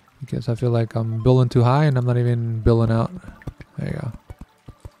 because I feel like I'm building too high and I'm not even building out. There you go.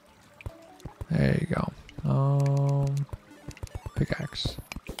 There you go. Pickaxe.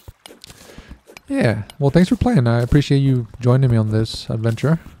 Yeah, well, thanks for playing. I appreciate you joining me on this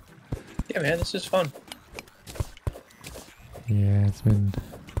adventure. Yeah, man, this is fun. Yeah, it's been.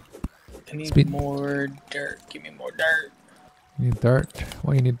 I need more dirt. Give me more dirt. You need dirt?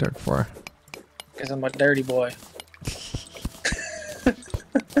 What do you need dirt for? Because I'm a dirty boy.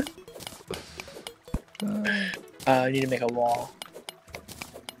 I need to make a wall.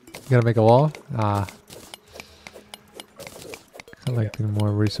 You gotta make a wall? Ah. Collecting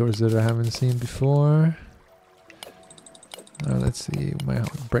more resources that I haven't seen before. Let's see. We might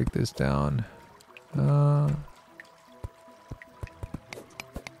have to break this down.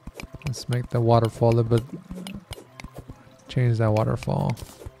 Let's make the waterfall a little bit. Change that waterfall.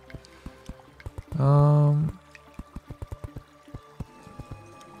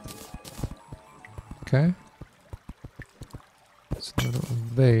 Okay. It's a little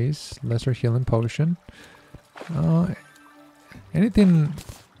vase. Lesser healing potion. Anything.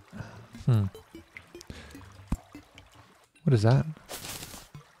 What is that?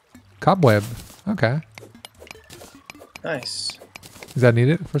 Cobweb. Okay. Nice. Is that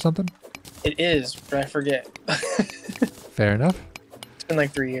needed for something? It is, but I forget. Fair enough. It's been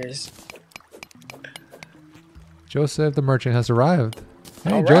like 3 years. Joseph the merchant has arrived.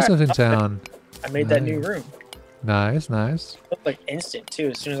 Hey, All right. Joseph's in town. I made that new room. Nice, nice. It looked like instant too.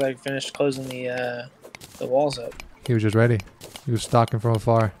 As soon as I finished closing the walls up. He was just ready. He was stalking from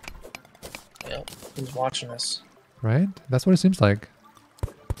afar. Yep. He was watching us. Right? That's what it seems like.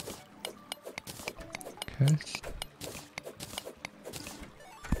 Okay.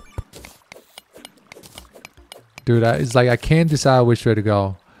 Dude, it's like I can't decide which way to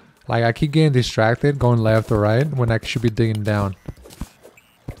go. Like I keep getting distracted, going left or right, when I should be digging down.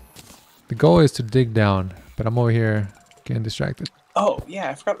 The goal is to dig down, but I'm over here getting distracted. Oh, yeah,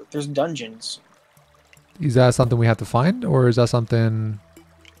 I forgot there's dungeons. Is that something we have to find, or is that something...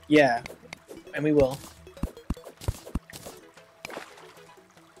 Yeah, and we will.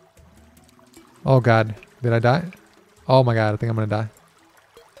 Oh god, did I die? Oh my god, I think I'm gonna die.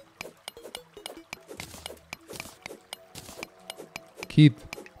 Keith,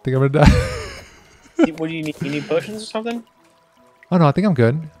 I think I'm gonna die. What do you need? You need potions or something? Oh no, I think I'm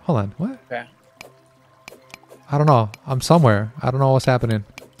good. Hold on, what? Okay. I don't know. I'm somewhere. I don't know what's happening.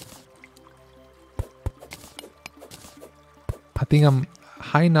 I think I'm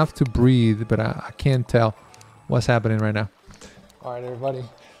high enough to breathe, but I can't tell what's happening right now. All right, everybody,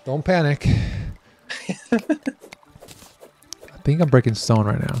 don't panic. I think I'm breaking stone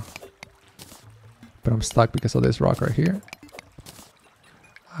right now, but I'm stuck because of this rock right here.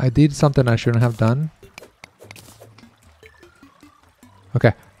 I did something I shouldn't have done.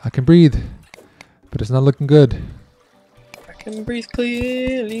 Okay, I can breathe, but it's not looking good. I can breathe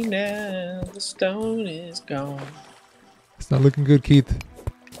clearly now. The stone is gone. It's not looking good, Keith.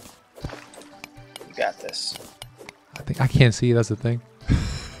 You got this. I think I can't see. That's the thing.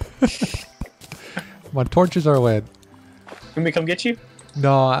 My torches are wet. Can we come get you?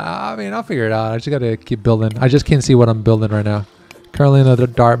 No, I mean I'll figure it out. I just gotta keep building. I just can't see what I'm building right now. Currently in a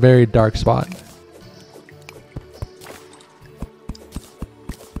dark, very dark spot.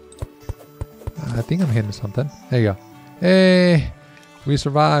 I think I'm hitting something. There you go. Hey, we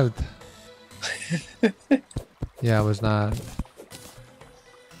survived. Yeah, I was not.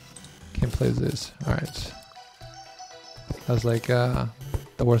 Can't play this. All right. That was like the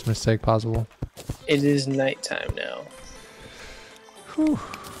worst mistake possible. It is nighttime now. Whew.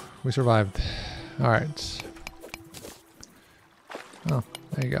 We survived. All right. Oh,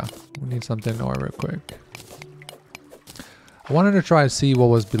 there you go. We need something ore real quick. I wanted to try to see what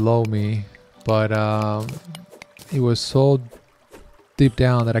was below me, but it was so deep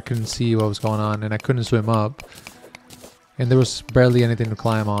down that I couldn't see what was going on, and I couldn't swim up. And there was barely anything to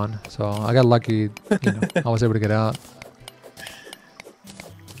climb on, so I got lucky. You know, I was able to get out.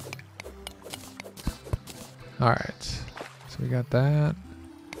 All right, so we got that.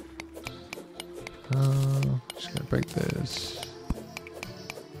 Just gonna break this.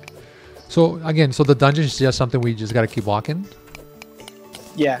 So again, so the dungeon is just something we just gotta keep walking.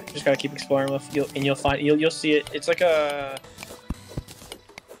 Yeah, just gotta keep exploring with you'll find you'll see it. It's like a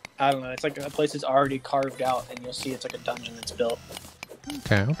I don't know. It's like a place that's already carved out, and you'll see it's like a dungeon that's built.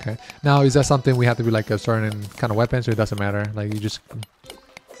 Okay, okay. Now, is that something we have to be like a certain kind of weapons, or it doesn't matter? Like you just.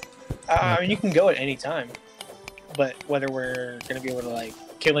 I mean, you can go at any time, but whether we're gonna be able to like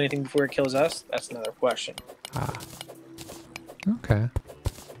kill anything before it kills us, that's another question. Ah. Okay.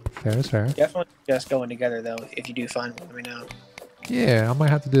 Fair is fair. Definitely just going together though. If you do find one, let me know. Yeah, I might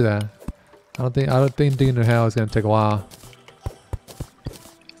have to do that. I don't think digging to hell is gonna take a while.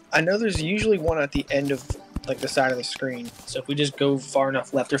 I know there's usually one at the end of like the side of the screen. So if we just go far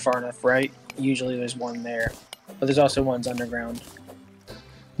enough left or far enough right, usually there's one there. But there's also ones underground.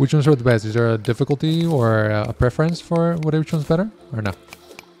 Which one's the best? Is there a difficulty or a preference for which one's better, or no?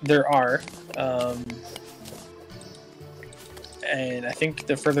 There are. And I think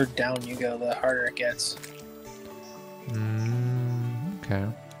the further down you go, the harder it gets. Okay.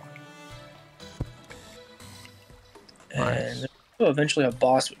 And Nice. there's eventually a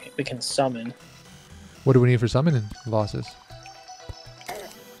boss we can summon. What do we need for summoning bosses?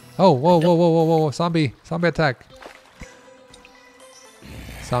 Oh, whoa, whoa, whoa, whoa, whoa, whoa. Zombie attack.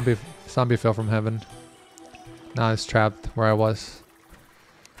 Zombie fell from heaven. Now it's trapped where I was.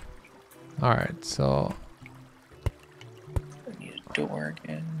 Alright, so I need a door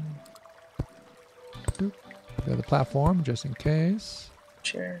again. the other platform just in case.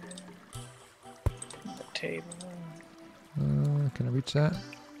 Chair. The table. Can I reach that?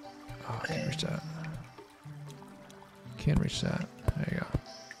 Oh, I can't reach that. Can't reach that. There you go.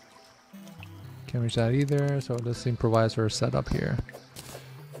 Can't reach that either, so let's improvise our setup here.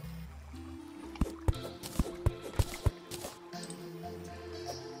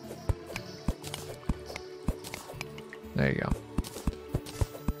 There you go.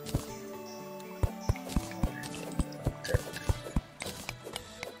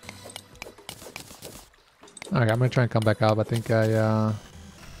 Okay, I'm gonna try and come back up. I think I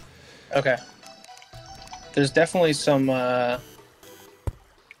Okay. There's definitely some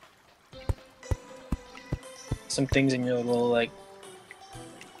things in your little, like,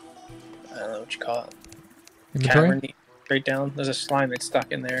 I don't know what you call it. inventory. Cavern straight down. There's a slime that's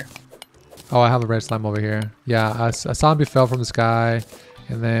stuck in there. Oh, I have a red slime over here. Yeah, a zombie fell from the sky,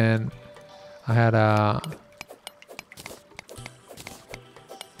 and then I had a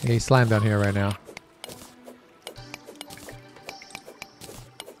slime down here right now.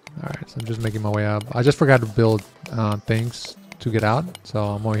 Alright, so I'm just making my way up. I just forgot to build things to get out, so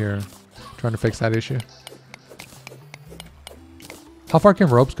I'm over here trying to fix that issue. How far can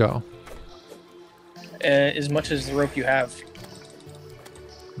ropes go? As much as the rope you have.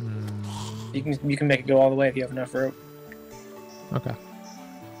 You can make it go all the way if you have enough rope. Okay.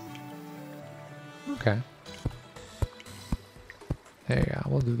 Okay. Hey, yeah,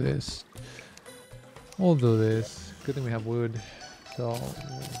 we'll do this. We'll do this. Good thing we have wood. So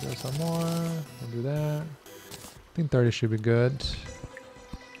we'll do some more. We'll do that. I think 30 should be good.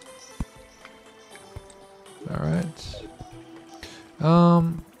 All right.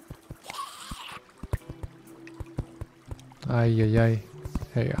 Ay.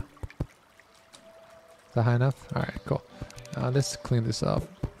 Hey, yeah. Is that high enough? All right, cool. Let's clean this up.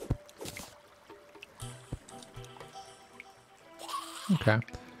 Okay.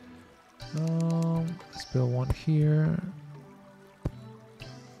 Let's build one here.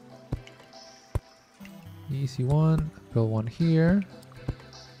 Easy one. Build one here.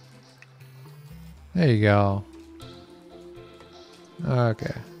 There you go.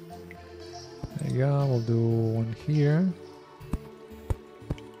 Okay. There you go. We'll do one here.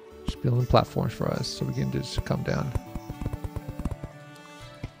 Just building platforms for us so we can just come down.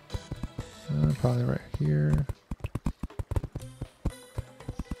 Probably right here.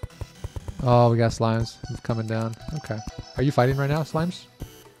 Oh, we got slimes coming down. Okay. Are you fighting right now, slimes?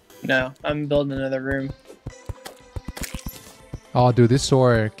 No, I'm building another room. Oh, dude, this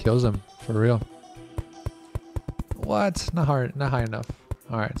sword kills him for real. What? Not hard. Not high enough.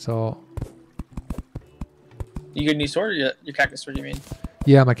 All right, so. You get a new sword or your cactus sword, you mean?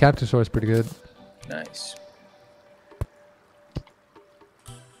 Yeah, my cactus sword is pretty good. Nice.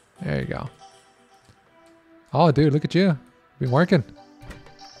 There you go. Oh, dude, look at you. Been working.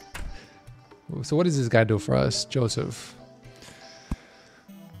 So what does this guy do for us, Joseph?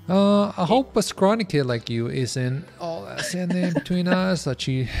 I hope a scrawny kid like you isn't all that standing between us.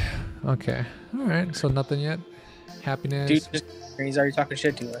 Okay. All right. So nothing yet. Happiness. Dude, he's already talking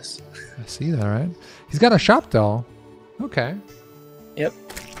shit to us. I see that, right? He's got a shop though. Okay. Yep.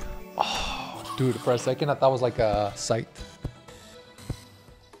 Oh, dude, for a second I thought it was like a site.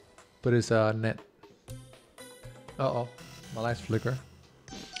 But it's a net. Uh-oh. My lights flicker.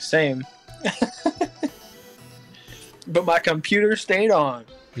 Same. But my computer stayed on.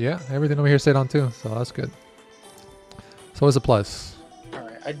 Yeah, everything over here stayed on too, so that's good. So what's a plus?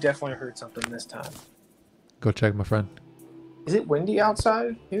 Alright, I definitely heard something this time. Go check, my friend. Is it windy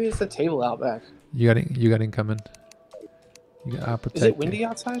outside? Maybe it's the table out back. You got incoming. You got protect. Is it windy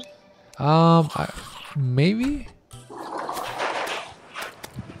outside? Maybe.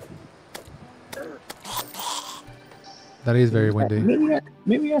 That is very windy.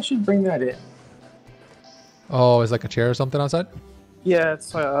 Maybe I should bring that in. Oh, it's like a chair or something outside? Yeah,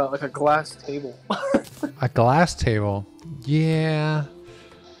 it's like a glass table. A glass table? Yeah.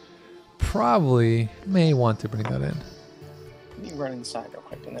 Probably may want to bring that in. Let me run inside real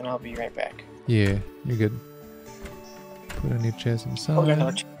quick and then I'll be right back. Yeah, you're good. Put a new chest inside.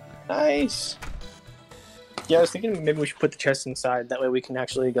 Okay, nice. Yeah, I was thinking maybe we should put the chest inside. That way we can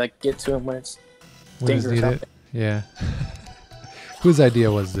actually like get to him when it's dangerous out there. Yeah. Whose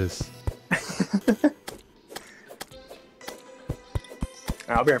idea was this?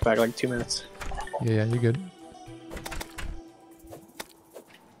 I'll be right back, like 2 minutes. Yeah, you're good.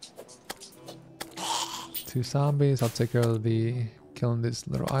 Two zombies. I'll take care of killing this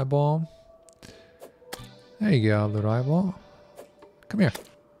little eyeball. There you go, little eyeball. Come here.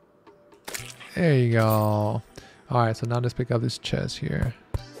 There you go. Alright, so now let's pick up this chest here.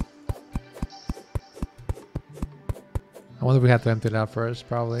 I wonder if we have to empty it out first,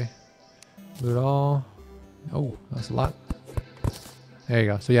 probably. Do it all. Oh, that's a lot. There you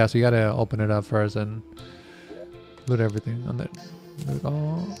go. So yeah, so you gotta open it up first and loot everything on it. Loot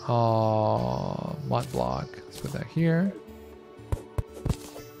all. Oh, mod block. Let's put that here.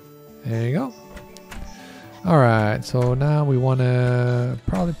 There you go. Alright, so now we wanna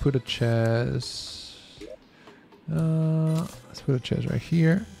probably put a chest. Let's put a chest right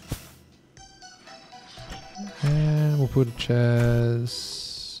here. And we'll put a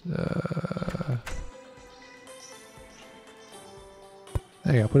chest. There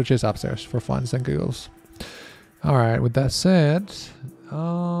you go. Put a chest upstairs for funs and giggles. All right. With that said,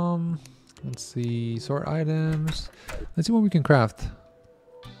 let's see. Sort items. Let's see what we can craft.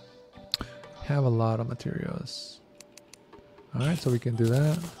 Have a lot of materials. All right, so we can do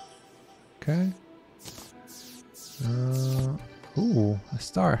that. Okay. Ooh, a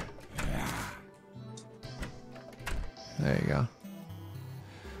star. There you go.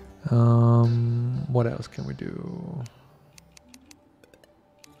 What else can we do?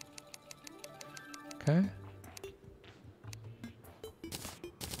 Okay.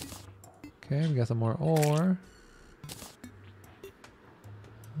 Okay, we got some more ore.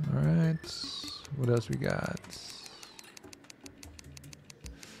 All right. What else we got?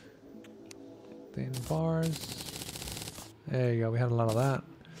 Thin bars. There you go. We had a lot of that.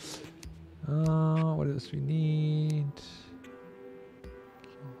 What else we need?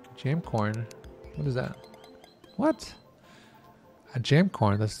 Jam corn. What is that? What? A jam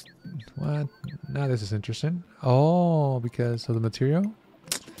corn. That's what? Now this is interesting. Oh, because of the material.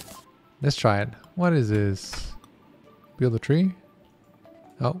 Let's try it. What is this? Build a tree.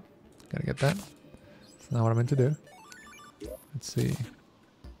 Oh, gotta get that. That's not what I meant to do. Let's see.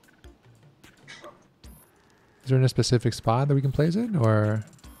 Is there in a specific spot that we can place it, or?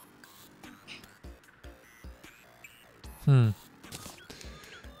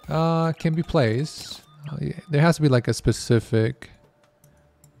 Can be placed. Yeah. There has to be like a specific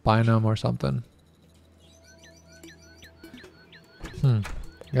biome or something.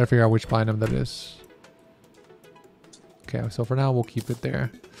 Gotta figure out which biome that is. Okay, so for now we'll keep it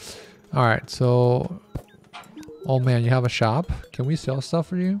there. All right, so, oh man, you have a shop. Can we sell stuff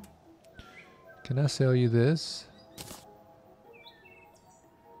for you? Can I sell you this?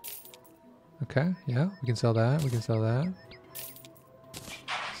 Okay, yeah, we can sell that. We can sell that.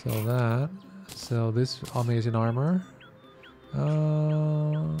 Sell that. Sell this amazing armor.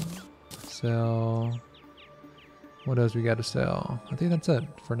 Sell. What else we got to sell? I think that's it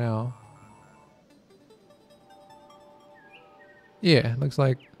for now. Yeah, looks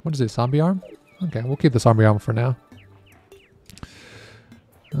like, what is it, zombie arm? Okay, we'll keep the zombie arm for now.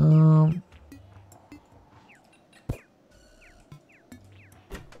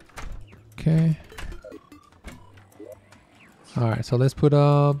 Okay. Alright, so let's put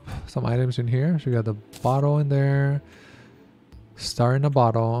up some items in here. So we got the bottle in there. Star in a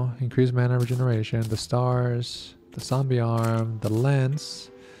bottle. Increased mana regeneration. The stars. The zombie arm. The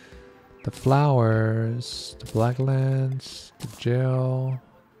lens. The flowers. The black lens. The gel.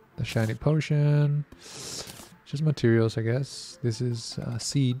 The shiny potion. Just materials, I guess. This is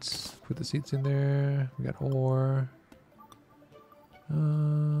seeds. Put the seeds in there. We got ore.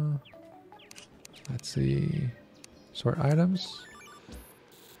 Let's see. Sort items.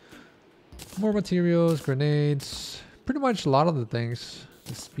 More materials, grenades. Pretty much a lot of the things.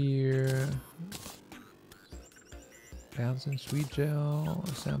 The spear. Bouncing sweet gel.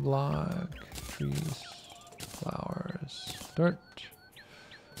 Sand block. Trees. Flowers. Dirt.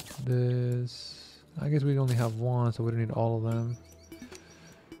 This. I guess we only have one, so we don't need all of them.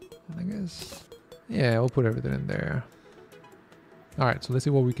 And I guess, yeah, we'll put everything in there. Alright, so let's see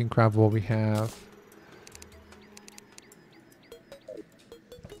what we can craft, what we have.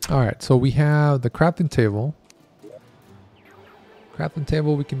 Alright, so we have the crafting table. Crafting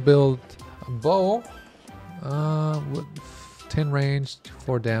table, we can build a bow. With 10 range,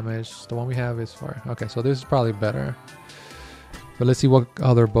 4 damage. The one we have is 4. Okay, so this is probably better. But let's see what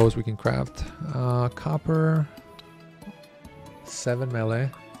other bows we can craft. Copper. 7 melee.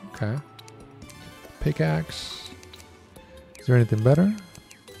 Okay. Pickaxe. Is there anything better?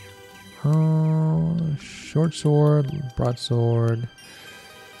 Short sword, broadsword.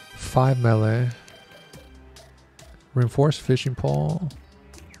 5 melee. Reinforced fishing pole.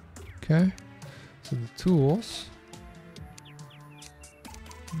 Okay. So the tools.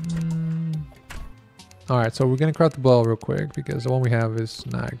 Alright, so we're gonna craft the bow real quick because the one we have is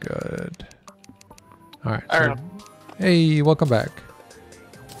not good. Alright. So, hey, welcome back.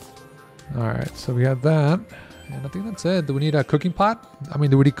 Alright, so we have that. And I think that's it. Do we need a cooking pot? I mean,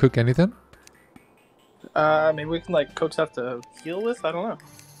 do we need to cook anything? Maybe we can like cook stuff to heal with. I don't know.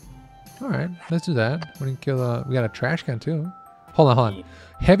 All right, let's do that. We can kill. We got a trash can too. Hold on.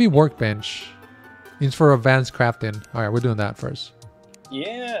 Heavy workbench. Means for advanced crafting. All right, we're doing that first.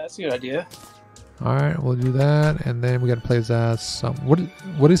 Yeah, that's a good idea. All right, we'll do that, and then we gotta place that.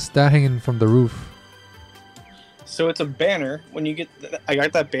 What is that hanging from the roof? So it's a banner. When you get, I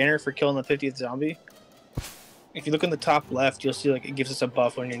got that banner for killing the 50th zombie. If you look in the top left, you'll see like it gives us a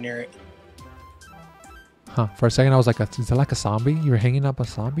buff when you're near it. Huh. For a second, I was like, is that like a zombie? You're hanging up a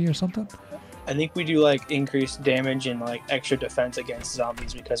zombie or something? I think we do like increased damage and like extra defense against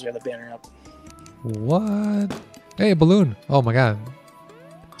zombies because we have the banner up. What? Hey, a balloon. Oh my god.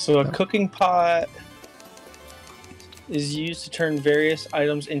 So a cooking pot is used to turn various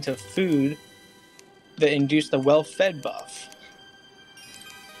items into food that induce the well-fed buff.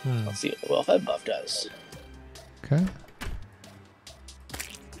 Let's see what the well-fed buff does. Okay.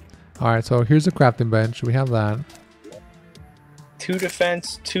 Alright, so here's the crafting bench. We have that. 2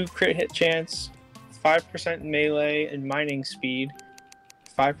 defense, 2 crit hit chance, 5% melee and mining speed,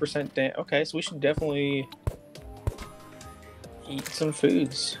 5% damage. Okay, so we should definitely eat some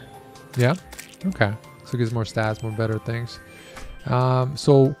foods. Yeah? Okay. So it gives more stats, more better things.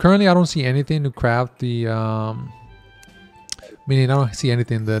 So currently I don't see anything to craft the... meaning I don't see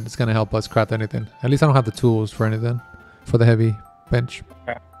anything that's going to help us craft anything. At least I don't have the tools for anything. For the heavy bench.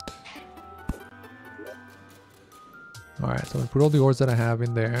 Okay. Alright, so we put all the ores that I have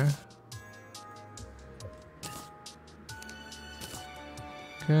in there.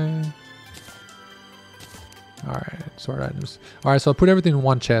 Okay. Alright, sort items. Alright, so I put everything in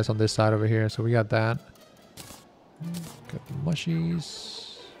one chest on this side over here. So we got that. Got the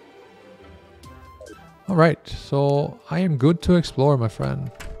mushies. Alright, so I am good to explore, my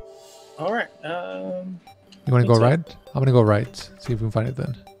friend. Alright, you want to go right? I'm going to go right. See if we can find it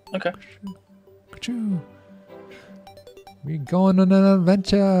then. Okay. Ka-choo. We're going on an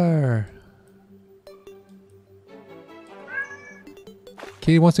adventure.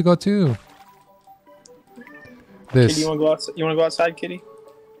 Kitty wants to go too. This. Kitty, you want to go outside? You want to go outside, Kitty?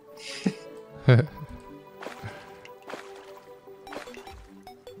 Get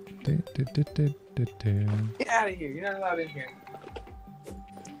out of here! You're not allowed in here.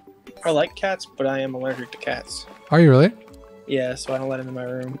 I like cats, but I am allergic to cats. Are you really? Yeah, so I don't let them in my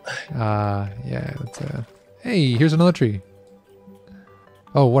room. Yeah. That's Hey, here's another tree.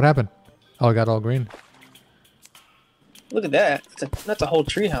 Oh, what happened? Oh, it got all green. Look at that. That's a whole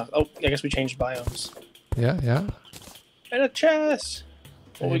tree house. Oh, I guess we changed biomes. Yeah. And a chest.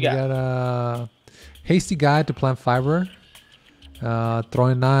 What we got? We got a hasty guide to plant fiber.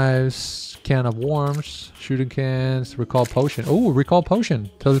 Throwing knives, can of worms, shooting cans, recall potion. Oh, recall potion.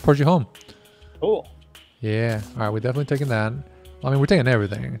 Teleport you home. Cool. Yeah. All right, we're definitely taking that. I mean, we're taking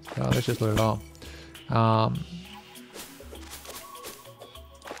everything. So let's just loot it all.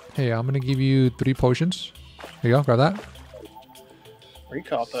 Hey, I'm gonna give you 3 potions. Here you go. Grab that.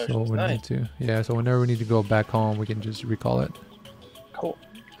 Recall potion. So we Nice. need to. Yeah. So whenever we need to go back home, we can just recall it. Cool.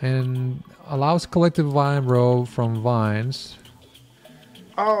 And allows collective vine row from vines.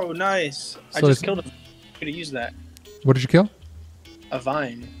 Oh, nice. So I just killed a... Could have used that. What did you kill? A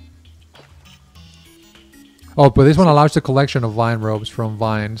vine. Oh, but this one allows the collection of vine robes from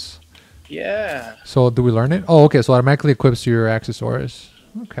vines. Yeah. So do we learn it? Oh, okay. So it automatically equips to your accessories.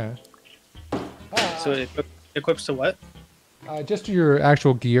 Okay. So it equips to what? Just to your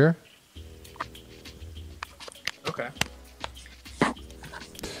actual gear. Okay.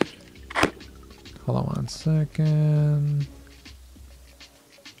 Hold on 1 second.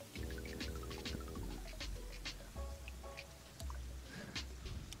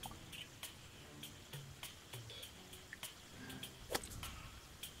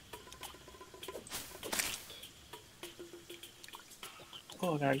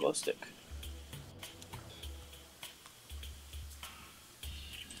 Oh, I got a glow stick.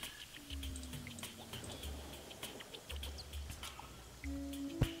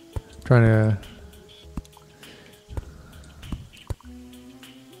 Trying to.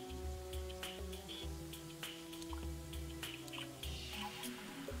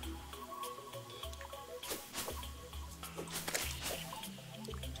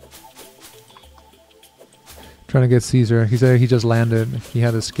 Trying to get Caesar. He said he just landed. He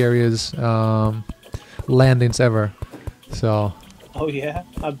had the scariest landings ever. So. Oh yeah,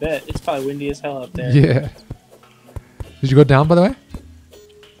 I bet it's probably windy as hell up there. Yeah. Did you go down, by the way?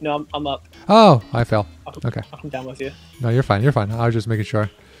 No, I'm up. Oh, I fell. Okay. I'll come down with you. No, you're fine. You're fine. I was just making sure.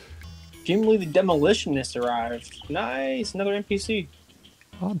 Gimli the Demolitionist arrived. Nice, another NPC.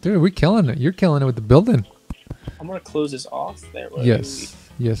 Oh, dude, we're killing it. You're killing it with the building. I'm gonna close this off there. Buddy. Yes.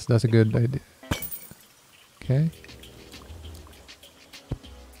 Yes, that's a good idea. Okay.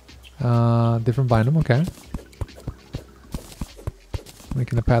 Different biome. Okay.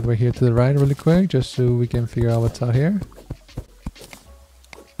 Making a pathway here to the right really quick, just so we can figure out what's out here.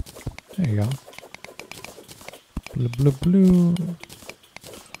 There you go. Blue, blue, blue.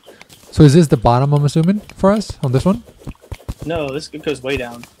 So is this the bottom, I'm assuming, for us on this one? No, this goes way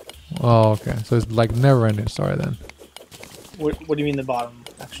down. Oh, okay. So it's like never ending story then. What do you mean the bottom?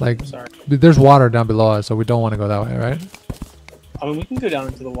 Actually, Like, I'm sorry. there's water down below us, so we don't want to go that way, right? I mean, we can go down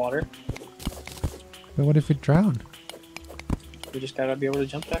into the water. But what if we drown? We just gotta be able to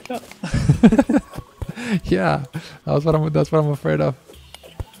jump back up. Yeah, that's what I'm afraid of.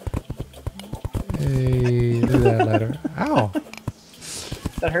 Hey, do that later. Ow!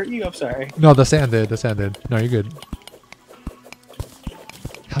 That hurt you? I'm sorry. No, the sand did. The sand did. No, you're good.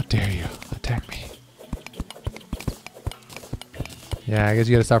 How dare you attack me? Yeah, I guess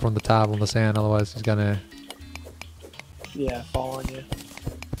you gotta start from the top on the sand, otherwise he's gonna. Yeah, fall on you.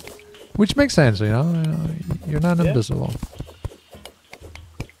 Which makes sense, you know. You're not Yeah. invisible,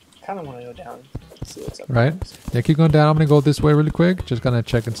 Kind of want to go down. See what's up. right? Yeah, keep going down. I'm gonna go this way really quick. Just gonna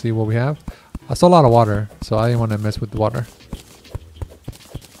check and see what we have. I saw a lot of water, so I didn't want to mess with the water.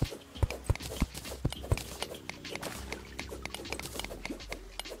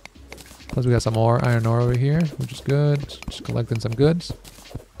 Plus, we got some more iron ore over here, which is good. Just collecting some goods.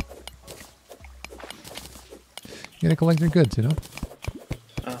 You gotta collect your goods, you know.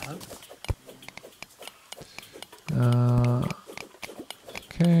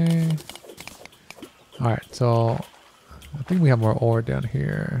 Okay. All right, so I think we have more ore down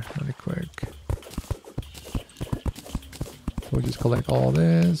here. Really quick. So we'll just collect all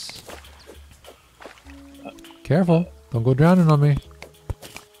this. Careful, don't go drowning on me.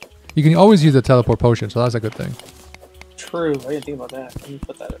 You can always use the teleport potion, so that's a good thing. True. I didn't think about that. Let me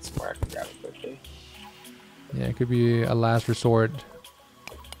put that at somewhere I can grab it quickly. Yeah, it could be a last resort.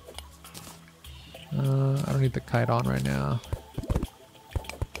 I don't need the kite on right now.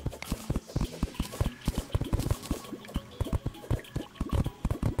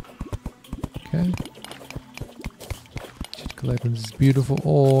 Okay. Just collecting this beautiful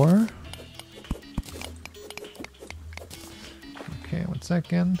ore. Okay, 1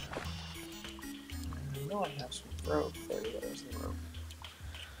 second. I know I have some rope. There's the rope.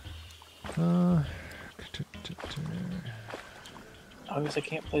 I guess I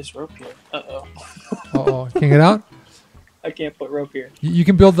can't place rope here. Uh-oh. Uh-oh, can't get out? I can't put rope here. You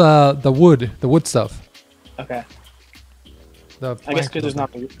can build the wood stuff. Okay. The I guess plank because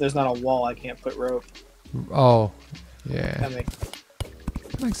building. there's not a wall, I can't put rope. Oh, yeah. That makes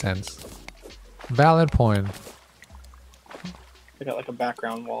That makes sense. Valid point. I got like a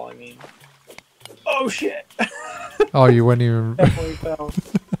background wall. I mean. Oh shit! Oh, you went even. Definitely fell.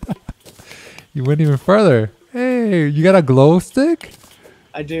 You went even further. Hey, you got a glow stick?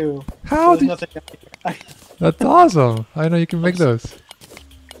 I do. How There's did? nothing down here. That's awesome. I know you can make those.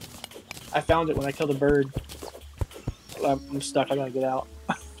 I found it when I killed a bird. I'm stuck. I gotta get out.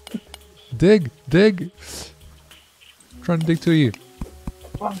 Dig. I'm trying to dig to you.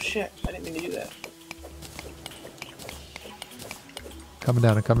 Oh shit! I didn't mean to do that. Coming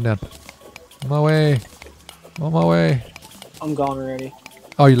down. On my way. I'm gone already.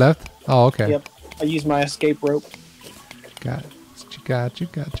 Oh, you left? Oh, okay. Yep. I used my escape rope. Got it. Got you.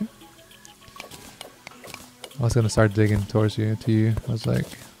 I was gonna start digging towards you. I was like,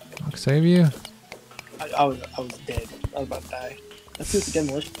 I'll save you. I was dead. I was about to die. Let's see what the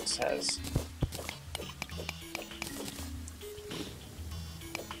demolition says.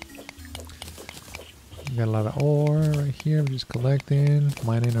 We got a lot of ore right here. We're just collecting,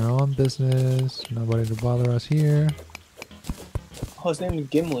 minding our own business. Nobody to bother us here. Oh, his name is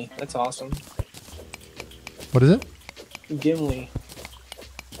Gimli. That's awesome. What is it? Gimli.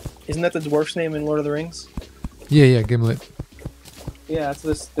 Isn't that the dwarf's name in Lord of the Rings? Yeah, Gimlet. Yeah, that's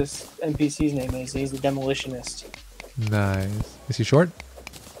this NPC's name is. He's the demolitionist. Nice. Is he short?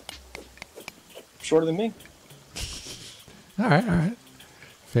 Shorter than me. All right.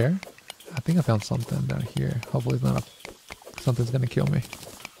 Fair. I think I found something down here. Hopefully it's not something's gonna kill me.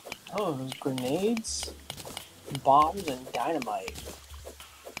 Oh, there's grenades, bombs, and dynamite.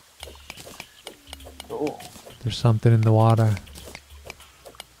 Cool. There's something in the water.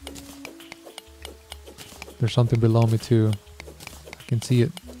 There's something below me too. I can see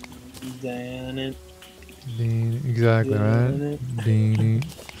it. Damn it. Exactly, right? Ding.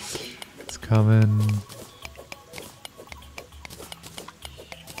 It's coming.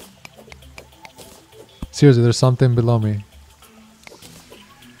 Seriously, there's something below me.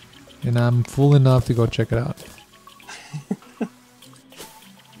 And I'm fool enough to go check it out.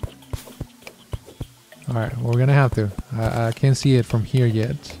 Alright, well, we're gonna have to. I can't see it from here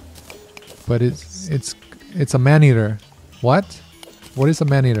yet. But it's a man-eater. What? What is a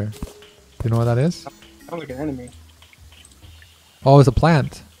man-eater? Do you know what that is? Sounds like an enemy. Oh, it's a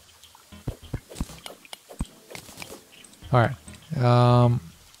plant. Alright.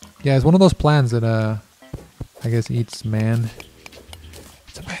 Yeah, it's one of those plants that I guess eats man.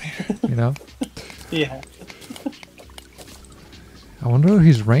 It's a man-eater. you know? Yeah. I wonder if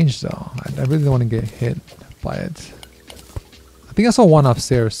he's ranged though. I really don't want to get hit by it. I think I saw one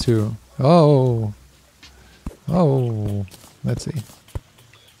upstairs too. Oh. Oh. Let's see.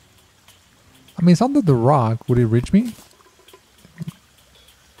 I mean, it's under the rock. Would it reach me?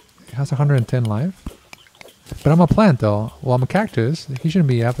 It has 110 life. But I'm a plant though. Well, I'm a cactus. He shouldn't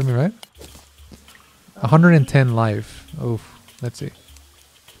be after me, right? 110 life. Oof. Let's see.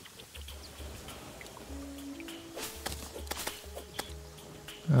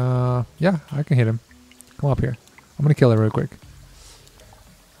 Yeah, I can hit him. Come up here. I'm gonna kill it real quick.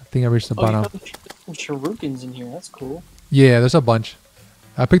 I think I reached the bottom. You found some shurikens in here. That's cool. Yeah, there's a bunch.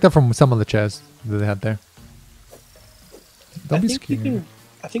 I picked up from some of the chests that they had there. Don't be scared.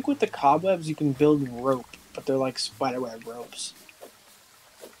 I think with the cobwebs you can build rope, but they're like spiderweb ropes.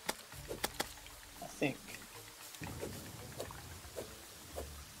 I think.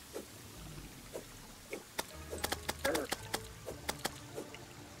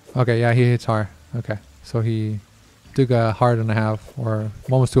 Okay, yeah, he hits hard. Okay, so he took a heart and a half, or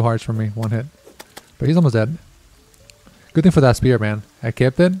almost 2 hearts from me, 1 hit. But he's almost dead. Good thing for that spear, man. I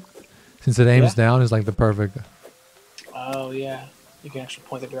kept it. Since it aims down, it's like the perfect. Oh, yeah. You can actually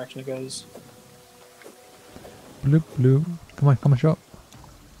point the direction it goes. Bloop, bloop. Come on, show up.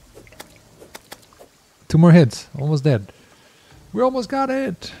 2 more hits. Almost dead. We almost got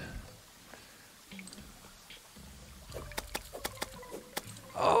it.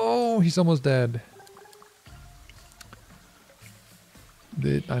 Oh, he's almost dead.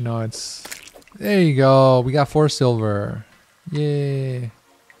 I know it's... There you go. We got 4 silver. Yay.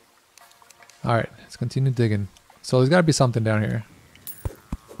 Alright, let's continue digging. So there's got to be something down here.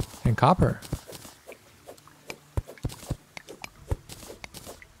 And copper.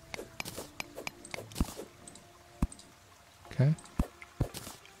 Okay.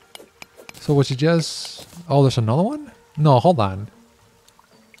 So was it just... Oh, there's another one? No, hold on.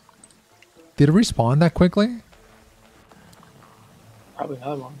 Did it respawn that quickly? Probably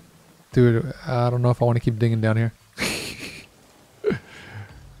another one. Dude, I don't know if I want to keep digging down here.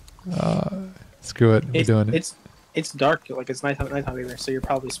 Screw it. We're doing it. It's dark. Like, it's nighttime here, so you're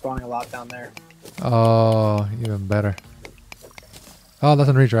probably spawning a lot down there. Oh, even better. Oh, it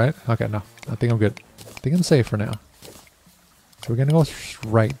doesn't reach, right? Okay, no. I think I'm good. I think I'm safe for now. So we're gonna go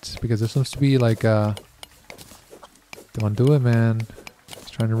right, because there seems to be like don't do it, man. It's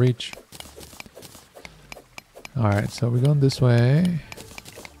trying to reach. Alright, so we're going this way.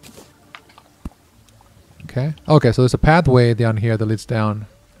 Okay. Okay, so there's a pathway down here that leads down.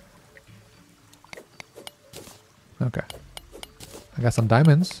 Okay. I got some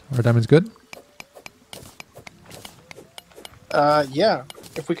diamonds. Are diamonds good? Yeah.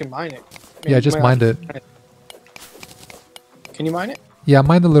 If we can mine it. Yeah, I just mined it. Can you mine it? Yeah, I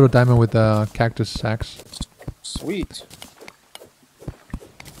mined the little diamond with the cactus axe. Sweet.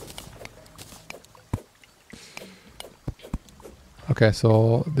 Okay,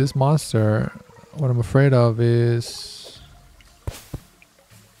 so this monster, what I'm afraid of is...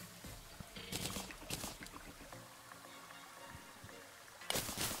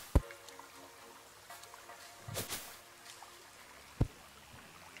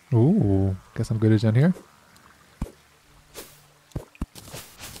 Ooh, got some goodies down here.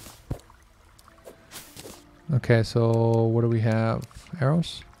 Okay, so what do we have?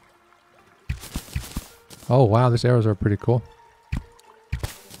 Arrows? Oh wow, these arrows are pretty cool.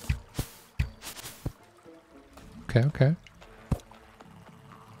 Okay, okay.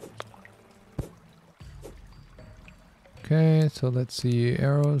 Okay, so let's see.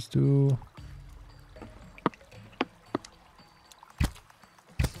 Arrows do...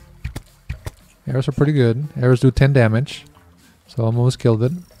 Arrows are pretty good. Arrows do 10 damage. So I almost killed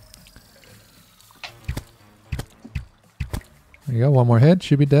it. There you go. 1 more hit.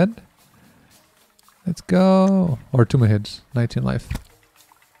 Should be dead. Let's go. Or 2 more hits. 19 life.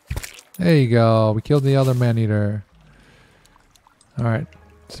 There you go. We killed the other man-eater. Alright.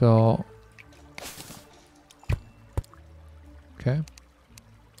 So... Okay.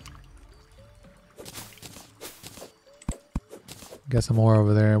 Got some more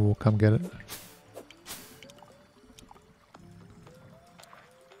over there. We'll come get it.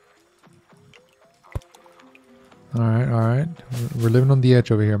 Alright, alright. We're living on the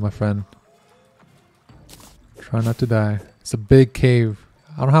edge over here, my friend. Try not to die. It's a big cave.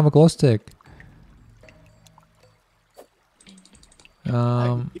 I don't have a glow stick.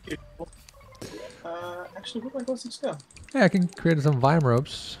 Actually, where my glow sticks go? Yeah, I can create some vine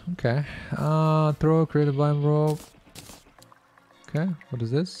ropes. Okay. Create a vine rope. Okay, what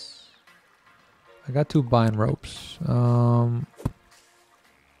is this? I got 2 vine ropes.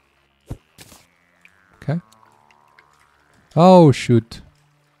 Oh, shoot.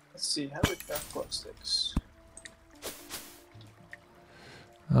 Let's see. How do we craft glow sticks?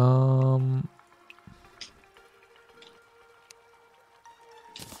 Um.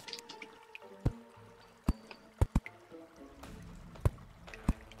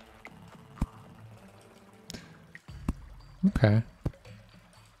 Okay.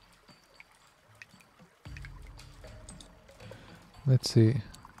 Let's see.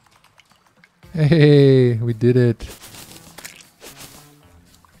 Hey, we did it.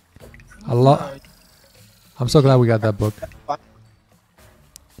 A lot. I'm so glad we got that book.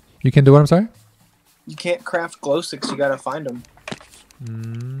 You can do what? I'm sorry? You can't craft glow sticks. You gotta find them.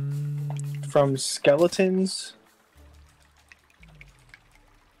 From skeletons.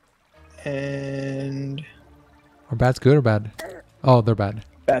 And... Are bats good or bad? Oh, they're bad.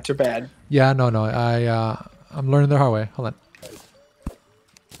 Bats are bad. Yeah, no. I'm learning the hard way. Hold on.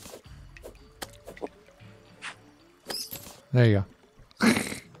 There you go.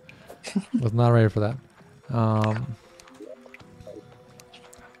 Was not ready for that.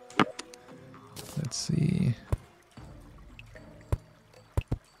 Let's see.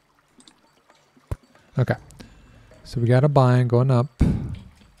 Okay. So we got a bind going up.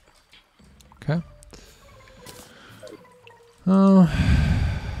 Okay.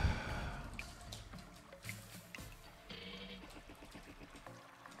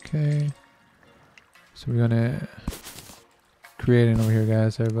 Okay. So we're gonna creating over here,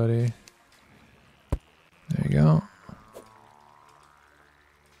 guys. Everybody. There you go.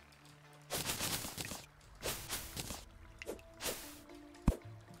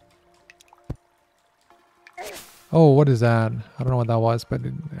 Oh, what is that? I don't know what that was, but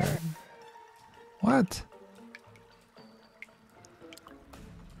what?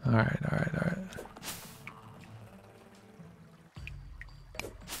 All right.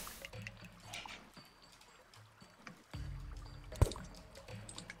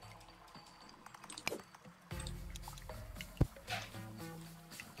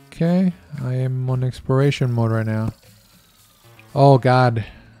 Okay, I am on exploration mode right now. Oh God.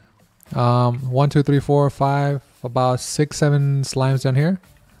 1, 2, 3, 4, 5, about 6, 7 slimes down here.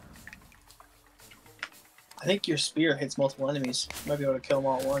 I think your spear hits multiple enemies. You might be able to kill them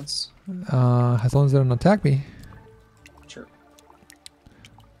all at once. As long as they don't attack me. Sure.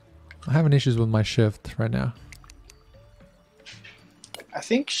 I'm having issues with my shift right now. I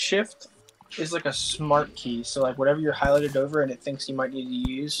think shift is like a smart key. So like whatever you're highlighted over and it thinks you might need to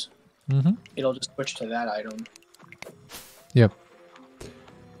use, it'll just switch to that item. Yep.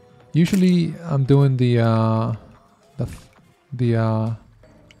 Usually I'm doing the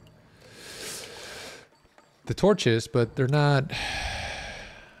torches, but they're not.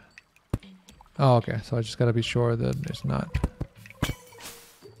 Oh, okay. So I just gotta be sure that it's not.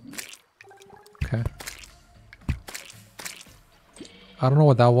 Okay. I don't know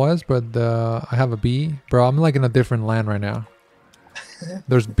what that was, but I have a bee. Bro, I'm like in a different land right now.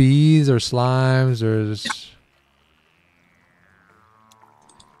 There's bees, there's slimes, there's...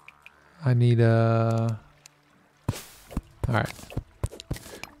 I need a... Alright.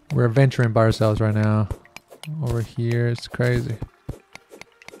 We're adventuring by ourselves right now. Over here, it's crazy.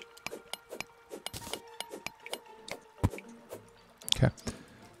 Okay.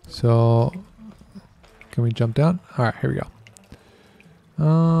 So... Can we jump down? Alright, here we go.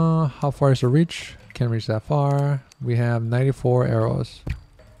 How far is the reach? Can't reach that far. We have 94 arrows.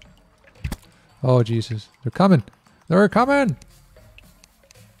 Oh Jesus, they're coming! They're coming!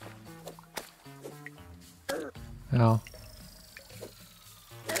 Ow.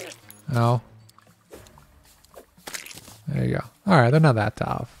 Ow. There you go. Alright, they're not that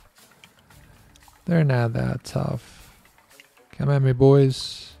tough. They're not that tough. Come at me,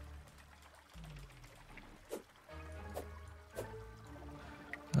 boys.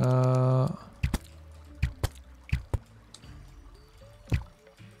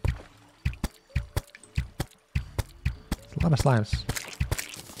 A lot of slimes.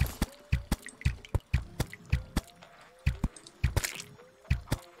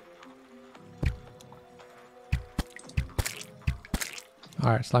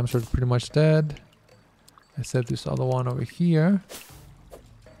 Alright, slimes are pretty much dead. Except this other one over here.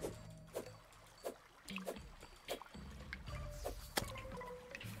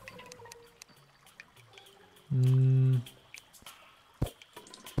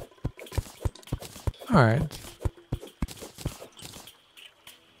 Alright.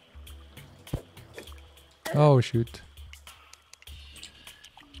 Oh shoot.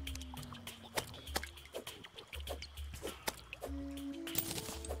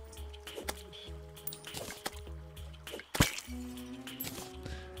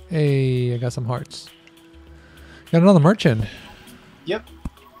 Hey, I got some hearts. Got another merchant. Yep.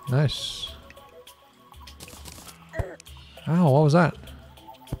 Nice. Ow, what was that?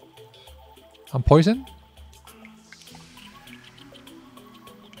 I'm poisoned?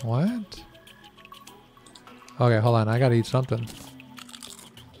 What? Okay, hold on. I gotta eat something.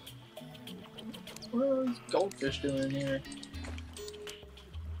 What are these goldfish doing here?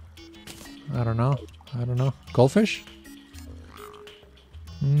 I don't know. I don't know. Goldfish?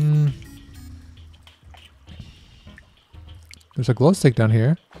 Hmm. There's a glow stick down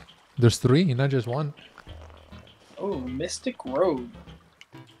here. There's 3, not just 1. Oh, Mystic Road.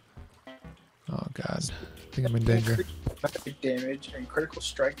 Oh god. I think I'm in danger. Magic damage and critical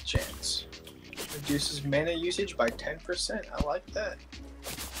strike chance. Reduces mana usage by 10%. I like that.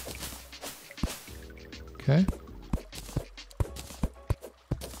 Okay.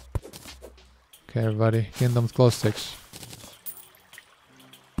 Okay, everybody. Getting them glow sticks.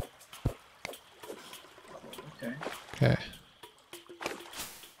 Okay. Okay.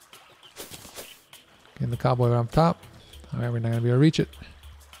 Getting the cowboy on top. Alright, we're not gonna be able to reach it.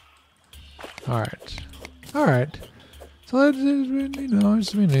 Alright. Alright. So that's, you know,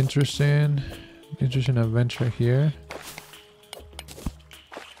 it's been interesting adventure here.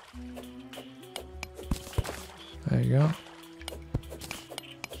 There you go.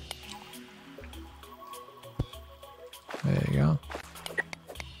 There you go.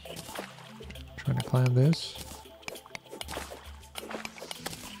 Trying to climb this.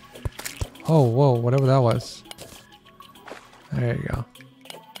 Oh, whoa, whatever that was. There you go.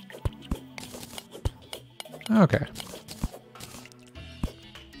 Okay.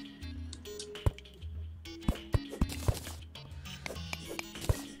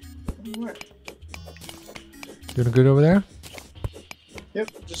 Doing good over there?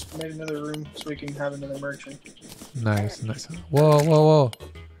 Yep, just made another room so we can have another merchant. Nice, nice. Whoa, whoa, whoa.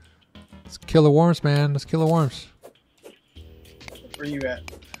 Let's kill the worms, man. Let's kill the worms. Where you at?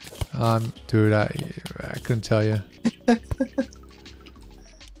 Dude, I couldn't tell you.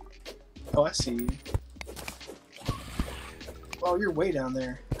 Oh, I see you. Oh, you're way down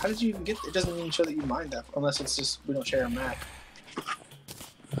there. How did you even get there? It doesn't even show that you mined that, unless it's just we don't share a map.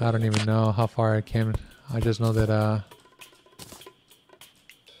 I don't even know how far I came. I just know that,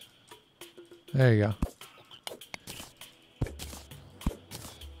 there you go.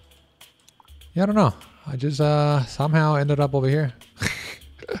 Yeah, I don't know. I just, somehow ended up over here.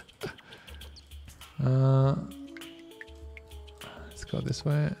 Let's go this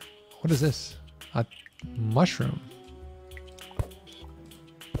way. What is this? A mushroom.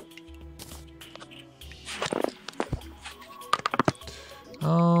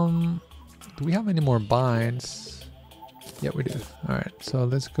 Do we have any more binds? Yeah, we do. Alright, so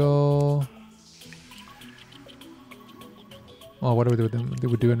let's go. Oh, what do we do with them?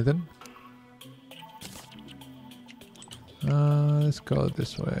 Did we do anything? Let's go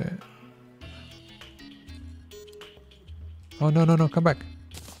this way. Oh, no, no, no, come back.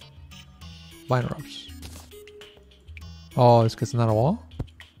 Vine ropes. Oh, it's because it's not a wall?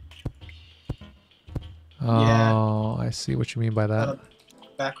 Oh, yeah. I see what you mean by that.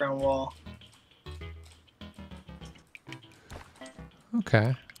 Background wall.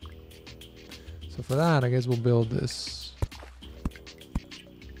 Okay. So for that, I guess we'll build this.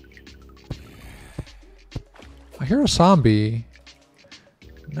 I hear a zombie.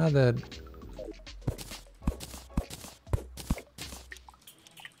 Now that...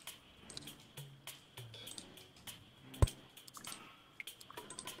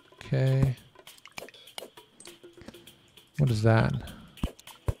 Okay. What is that?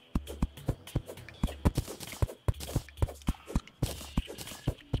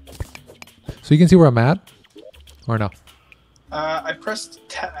 So you can see where I'm at? Or no? I pressed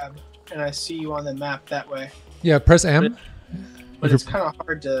tab and I see you on the map that way. Yeah, press M. But it's kind of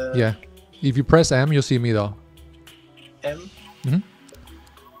hard to... Yeah. If you press M, you'll see me though. M? Mm-hmm. And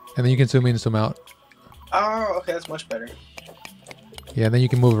then you can zoom in and zoom out. Oh, okay, that's much better. Yeah, and then you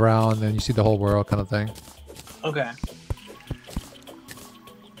can move around and you see the whole world kind of thing. Okay.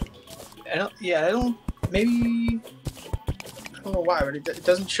 I don't, maybe... I don't know why, but it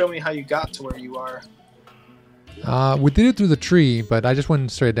doesn't show me how you got to where you are. We did it through the tree, but I just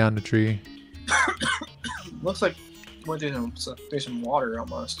went straight down the tree. Looks like we're doing some water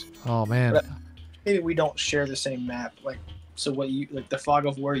almost. Oh man. But maybe we don't share the same map. Like, so what you like the fog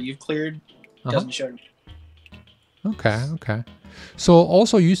of where you've cleared doesn't show. Okay, okay. So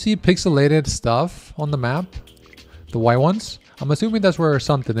also you see pixelated stuff on the map, the white ones. I'm assuming that's where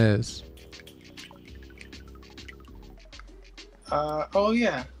something is. Oh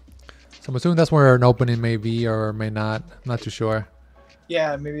yeah. So I'm assuming that's where an opening may be or may not. I'm not too sure.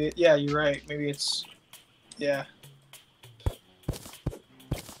 Yeah, maybe. Yeah, you're right. Maybe it's. Yeah.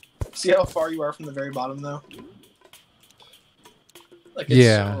 See how far you are from the very bottom, though? Like it's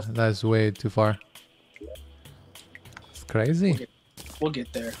Yeah, so... that's way too far. It's crazy. We'll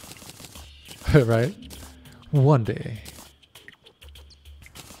get there. Right? One day.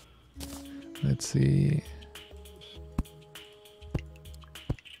 Let's see.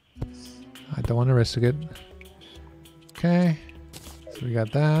 I don't want to risk it. Okay. So we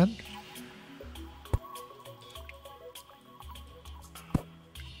got that.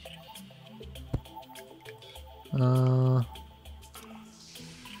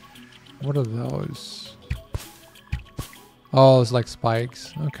 What are those? Oh, it's like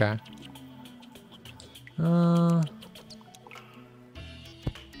spikes. Okay. Oh,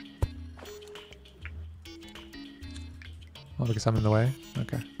 because I'm in the way?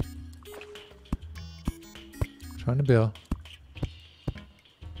 Okay. Trying to build.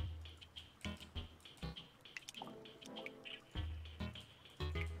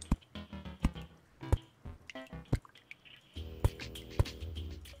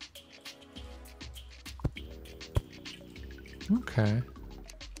 Okay.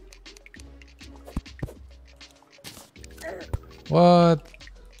 What?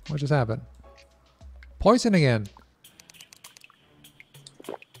 What just happened? Poison again.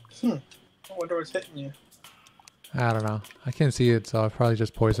 I wonder what's hitting you. I don't know. I can't see it, so I probably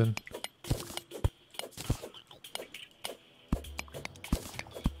just poison.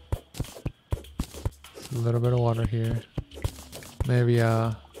 A little bit of water here. Maybe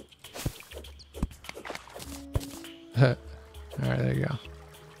Alright, there you go.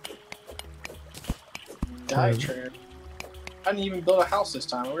 Diatribe. I didn't even build a house this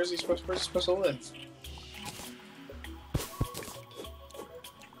time. Where's he supposed to live?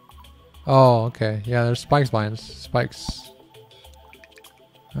 Oh, okay. Yeah, there's spikes vines. Spikes.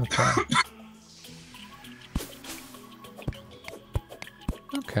 Okay.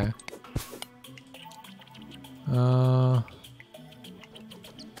 Okay.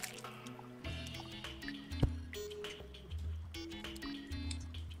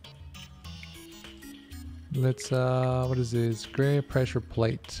 Let's what is this? Gray pressure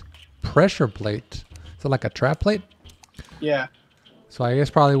plate. Pressure plate? Is it like a trap plate? Yeah. So I guess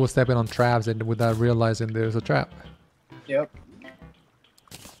probably we'll step in on traps and without realizing there's a trap. Yep.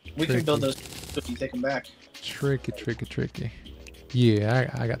 We Tricky. can build those if you take them back. Tricky, tricky, tricky.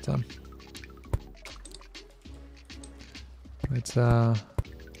 Yeah, I got some. Let's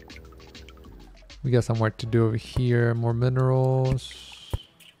we got some work to do over here. More minerals.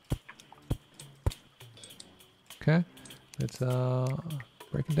 Okay. Let's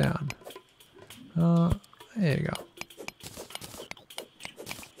break it down. There you go.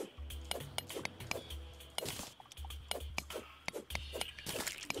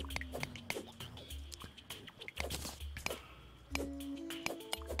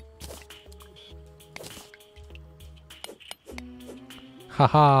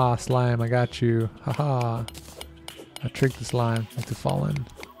 Haha, slime, I got you. Haha. I tricked the slime into falling.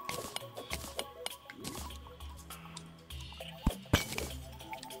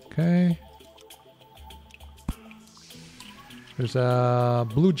 Okay. There's a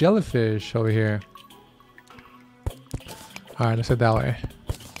blue jellyfish over here. Alright, let's head that way.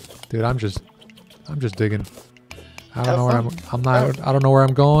 Dude, I'm just digging. I don't know where I don't know where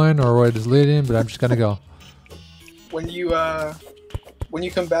I'm going or where it is leading, but I'm just gonna go. When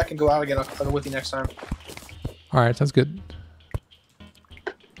you come back and go out again, I'll go with you next time. Alright, sounds good.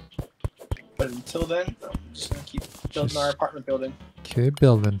 But until then, I'm just gonna keep building our apartment building. Keep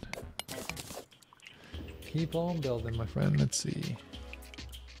building. Keep on building, my friend. Let's see.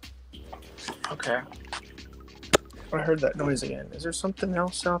 Okay. I heard that noise again. Is there something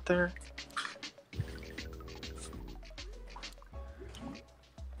else out there?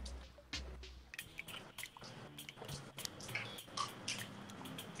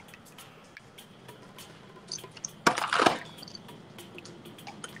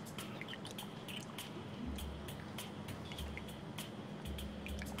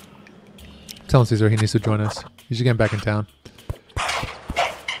 Tell Caesar he needs to join us. He's getting back in town.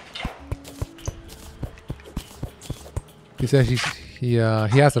 He says he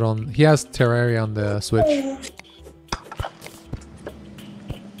has it on. He has Terraria on the Switch.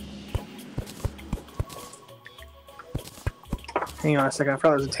 Hang on a second. I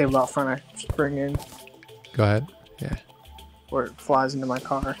forgot there's a table out front. I should bring in. Go ahead. Yeah. Or it flies into my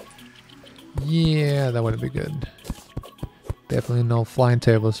car. Yeah, that would be good. Definitely no flying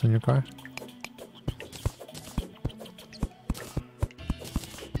tables in your car.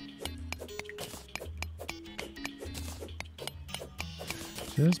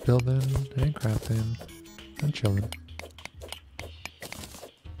 Just building and crafting and chilling.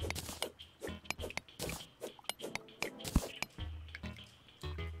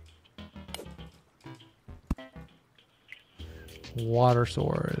 Water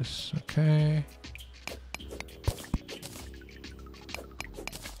source. Okay.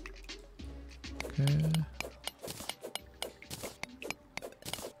 Okay.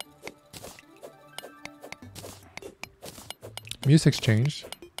 Music's changed.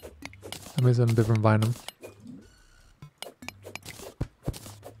 That means I'm a different Venom.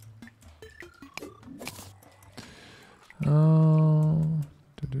 Oh.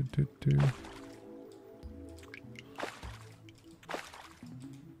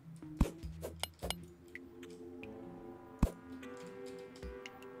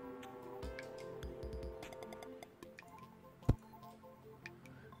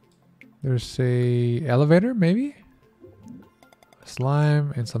 There's a elevator, maybe?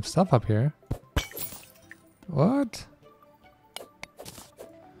 Slime and some stuff up here. What?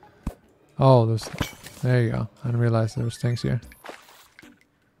 Oh, there you go. I didn't realize there was things here.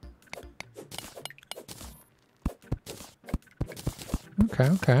 Okay,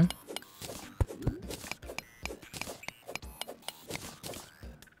 okay.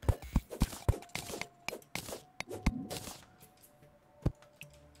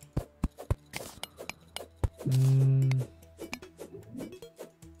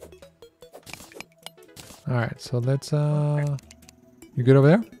 All right, so let's you good over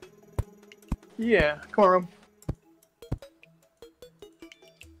there? Yeah, come on, Rome.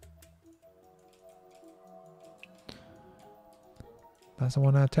 That's the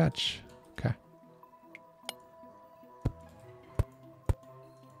one I attach. Okay.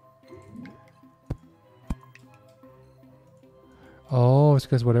 Oh, it's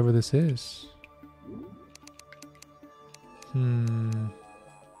because whatever this is.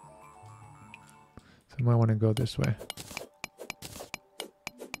 So I might want to go this way.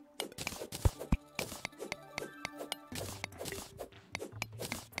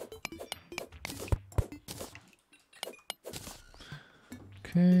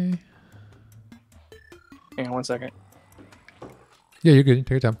 Okay. Hang on 1 second. Yeah, you're good. Take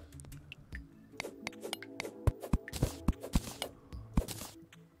your time.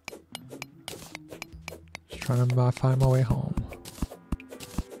 Just trying to find my way home.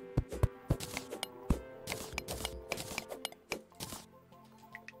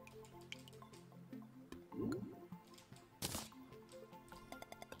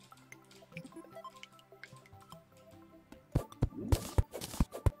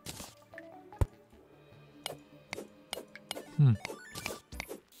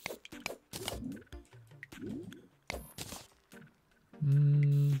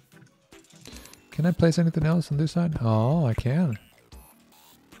 Can I place anything else on this side? Oh, I can.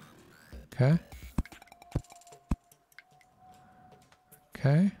 Okay.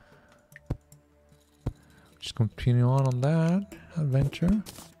 Okay. Just continue on that adventure.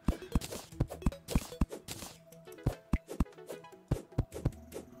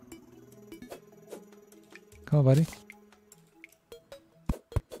 Come on, buddy.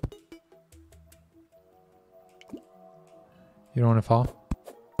 You don't want to fall?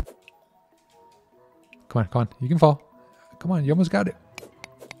 Come on, come on. You can fall. Come on, you almost got it.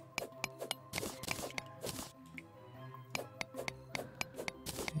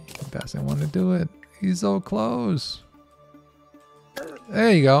 He doesn't want to do it. He's so close.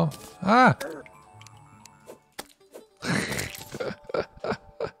 There you go. Ah!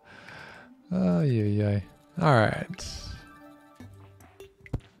 Oh, yeah. All right.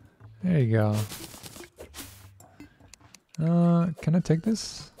 There you go. Can I take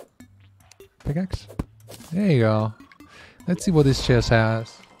this? Pickaxe? There you go. Let's see what this chest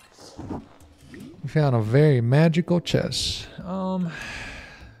has. We found a very magical chest.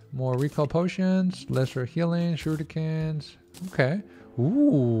 More recall potions, lesser healing, shurikens. Okay.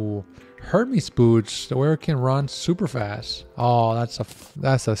 Ooh, Hermes boots. Where it can run super fast. Oh,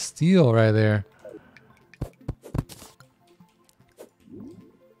 that's a steal right there.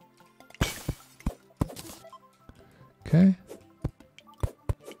 Okay.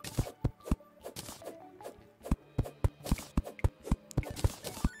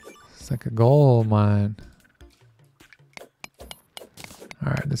 It's like a gold mine.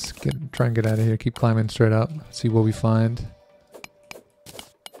 All right, let's try and get out of here. Keep climbing straight up. See what we find.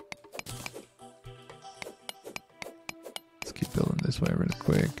 Let's keep building this way really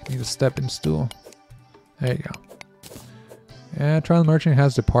quick. Need a stepping stool. There you go. Yeah, Trial Merchant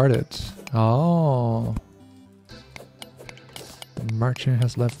has departed. Oh. The merchant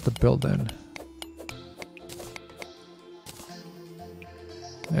has left the building.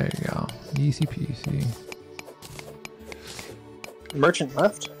 There you go. Easy peasy. Merchant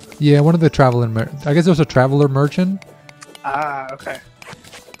left? Yeah, one of the traveler I guess there was a traveler merchant. Ah, okay.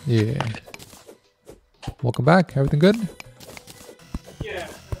 Yeah. Welcome back. Everything good?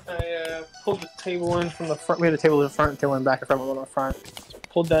 pulled the table in from the front. We had a table in the front, table in back, and front, one in the front.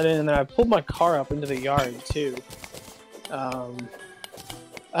 Pulled that in, and then I pulled my car up into the yard too.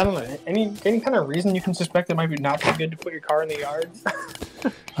 I don't know. Any kind of reason you can suspect it might be not be good to put your car in the yard?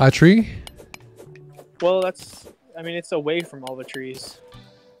 A tree? Well, I mean, it's away from all the trees.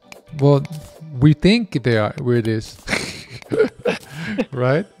 Well, we think they are where it is.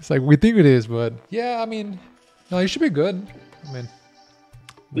 Right? It's like we think it is, but yeah, I mean, no, it should be good. I mean,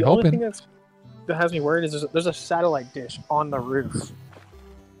 The only thing that has me worried is there's a satellite dish on the roof.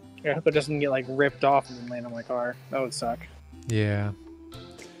 I hope it doesn't get like ripped off and then land on my car. That would suck. Yeah.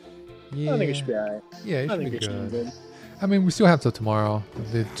 Yeah. I think it should be alright. Yeah, it I should think be it should be good. good. I mean, we still have till tomorrow.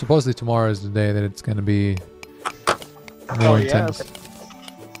 Supposedly tomorrow is the day that it's gonna be more intense. Okay.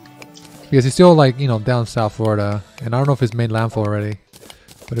 Because it's still like, you know, down South Florida, and I don't know if it's made landfall already,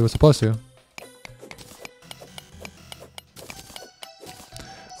 but it was supposed to.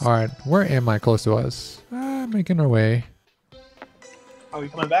 All right, where am I close to us? Making our way. Are we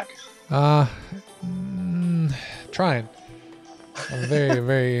coming back? Trying. I'm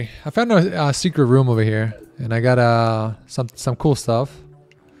very. I found a secret room over here, and I got some cool stuff.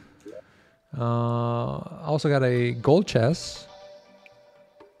 I also got a gold chest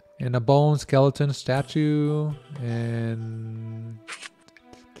and a bone skeleton statue, and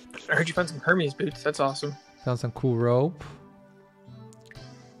I heard you found some Hermes boots. That's awesome. found some cool rope.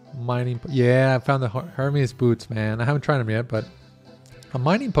 Yeah, I found the Hermes boots, man. I haven't tried them yet, but a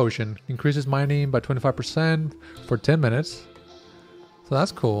mining potion increases mining by 25% for 10 minutes. So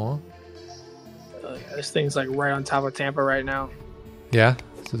that's cool. Yeah, this thing's like right on top of Tampa right now. Yeah,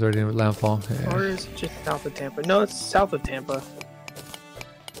 this is already in landfall. Yeah. Or is it just south of Tampa? No, it's south of Tampa.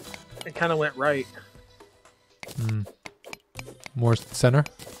 It kind of went right. More center?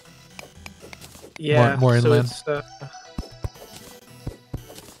 Yeah, more inland? So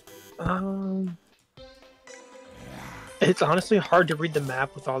it's honestly hard to read the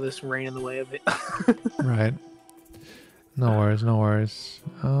map with all this rain in the way of it. Right. No worries, no worries.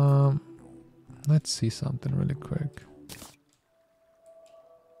 Let's see something really quick.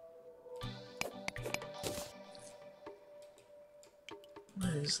 What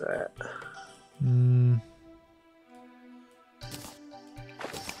is that?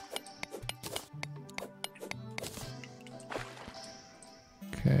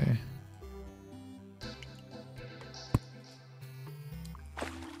 Okay.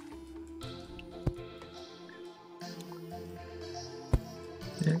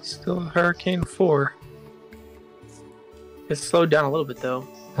 It's still Hurricane 4. It's slowed down a little bit though.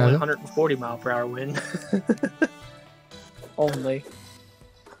 Has Only it? 140 mile per hour wind. Only.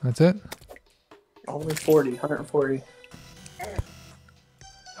 That's it? Only 140.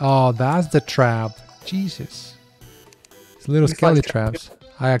 Oh, that's the trap. Jesus. It's little You skelly find- traps.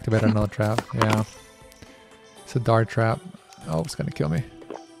 I activated another trap. Yeah. It's a dart trap. Oh, it's gonna kill me.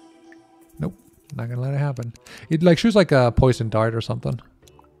 Nope. Not gonna let it happen. It like shoots like a poison dart or something.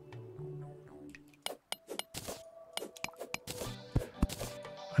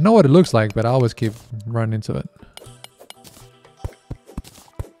 I know what it looks like, but I always keep running into it.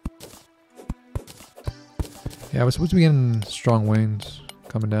 Yeah, we're supposed to be getting strong winds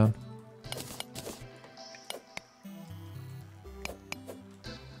coming down.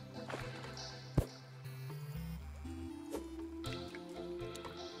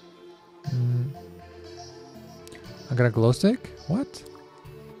 I got a glow stick? What?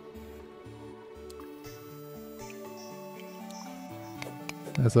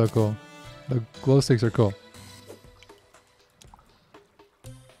 That's so cool. The glow sticks are cool.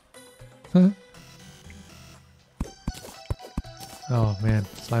 Huh? Oh man,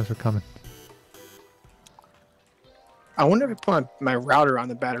 slimes are coming. I wonder if I put my router on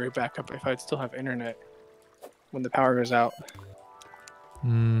the battery backup if I'd still have internet when the power goes out.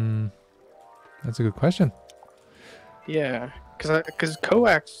 That's a good question. Yeah, because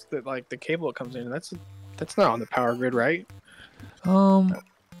coax, that like the cable it comes in, that's not on the power grid, right?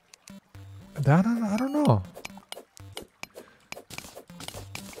 That I don't know.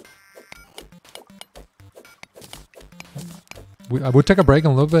 We'll take a break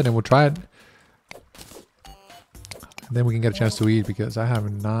in a little bit and we'll try it. And then we can get a chance to eat because I have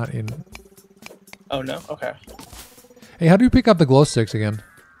not in. Oh no. Okay. Hey, how do you pick up the glow sticks again?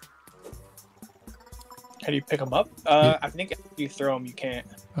 How do you pick them up? Yeah. I think if you throw them, you can't.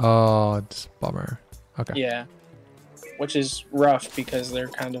 Oh, it's a bummer. Okay. Yeah. Which is rough because they're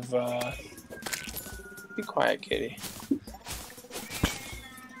kind of. Be quiet, kitty.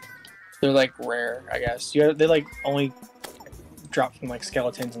 They're like rare, I guess. They like only drop from like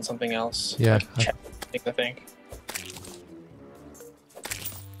skeletons and something else. Yeah. Like, I think.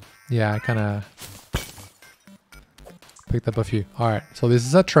 Yeah, I kind of picked up a few. All right, so this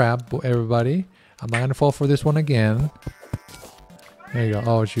is a trap, everybody. I'm not gonna fall for this one again. There you go.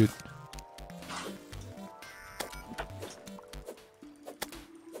 Oh shoot.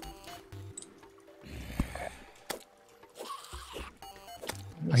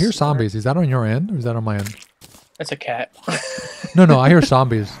 I hear zombies. Is that on your end or is that on my end? That's a cat. No, I hear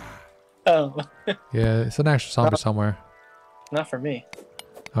zombies. Oh. Yeah, it's an actual zombie somewhere. Not for me.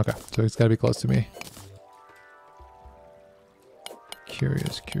 Okay, so it's gotta be close to me.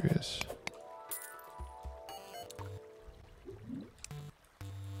 Curious.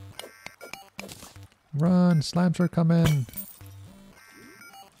 Run, slimes are coming.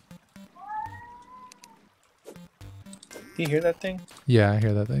 Do you hear that thing? Yeah, I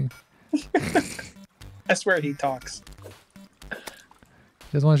hear that thing. I swear he talks.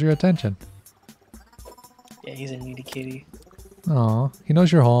 Just wants your attention. Yeah, he's a needy kitty. Aw, he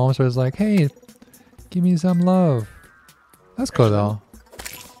knows you're home, so it's like, hey, give me some love. That's cool though.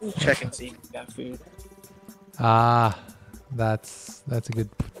 Check and see if you got food. Ah, that's a good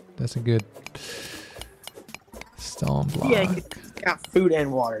stone block. Yeah, he got food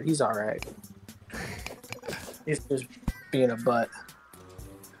and water. He's all right. He's just being a butt.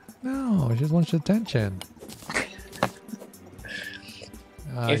 No, he just wants your attention.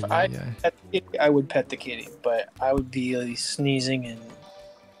 If I pet the kitty, I would pet the kitty, but I would be sneezing and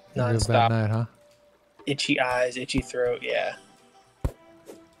nonstop. Bad night, huh? Itchy eyes, itchy throat, yeah.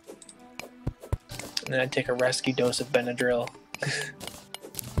 And then I'd take a rescue dose of Benadryl.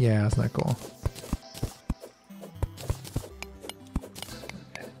 Yeah, that's not cool.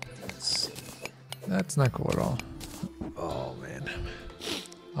 Let's see. That's not cool at all. Oh man.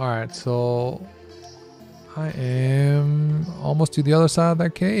 Alright, so I am almost to the other side of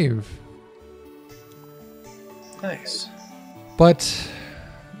that cave. Nice. But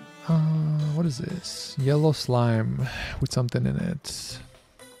what is this? Yellow slime with something in it.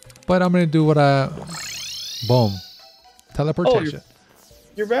 But I'm gonna do what boom. Teleportation. Oh,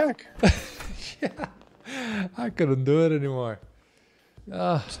 you're back. Yeah. I couldn't do it anymore.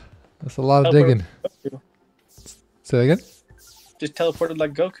 That's a lot of digging. Say that again? Just teleported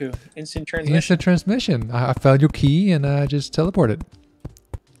like Goku. Instant transmission. Instant transmission. I found your key and I just teleported.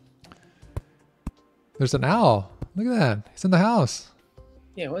 There's an owl. Look at that. He's in the house.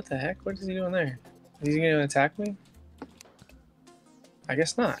 Yeah, what the heck? What is he doing there? Is he going to attack me? I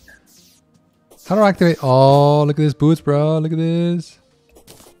guess not. How do I activate? Oh, look at this boots, bro. Look at this.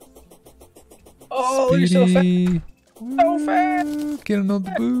 Oh, Speedy. you're so fast. So fast. Getting on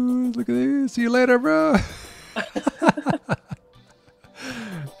the boots. Look at this. See you later, bro.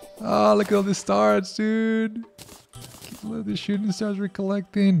 Oh, look at all the stars, dude. Look at the shooting stars we're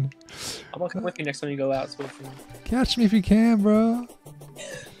collecting. I'm gonna come with you next time you go out. So Catch me if you can, bro.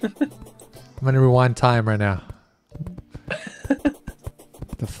 I'm gonna rewind time right now.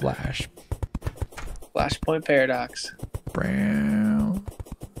 The Flash. Flashpoint paradox. Brown.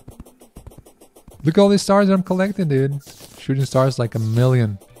 Look at all these stars that I'm collecting, dude. Shooting stars like a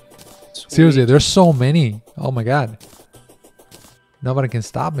million. Sweet. Seriously, there's so many. Oh my god. Nobody can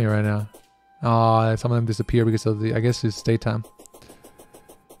stop me right now. Oh, some of them disappear because of I guess it's daytime.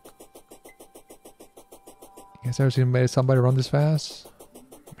 You guys ever seen somebody run this fast?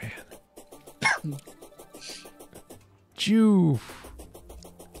 Man. Joof.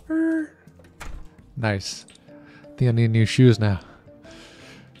 Nice. I think I need new shoes now.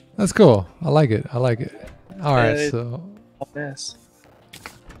 That's cool. I like it. Alright, so Yes.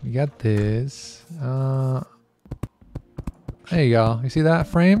 we got this. There you go. You see that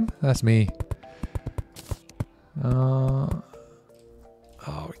frame? That's me. Oh,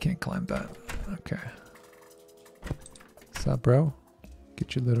 we can't climb that. Okay. What's up, bro?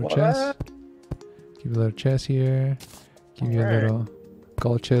 Get your little chest. Give you a little chest here. Give you a little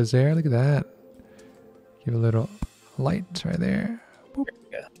gold chest there. Look at that. Give a little light right there. Boop.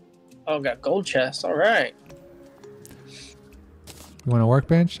 Oh, got gold chest. All right. You want a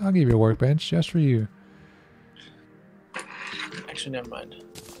workbench? I'll give you a workbench just for you. Actually, never mind.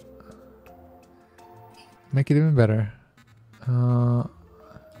 Make it even better.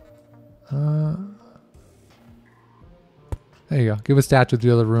 There you go. Give a statue to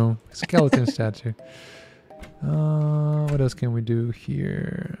the other room. Skeleton statue. What else can we do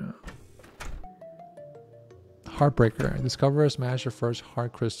here? Heartbreaker. Discover or smash your first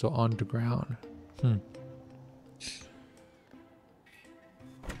heart crystal on the ground.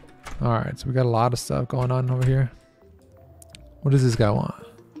 Alright, so we got a lot of stuff going on over here. What does this guy want?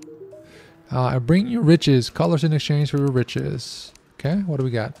 I bring you riches. Colors in exchange for your riches. Okay, what do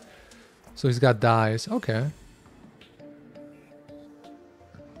we got? So he's got dyes. Okay.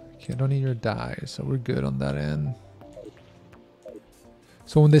 Okay, I don't need your dye, so we're good on that end.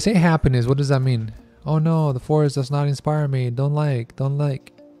 So when they say happiness, what does that mean? Oh no, the forest does not inspire me. Don't like.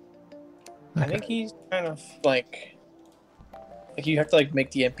 Okay. I think he's kind of like you have to like make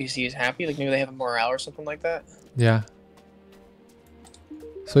the NPCs happy. Like maybe they have a morale or something like that. Yeah.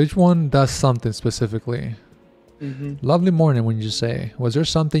 So each one does something specifically. Lovely morning, when you say, was there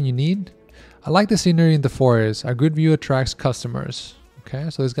something you need? I like the scenery in the forest. A good view attracts customers. Okay,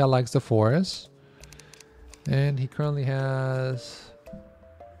 so this guy likes the forest. And he currently has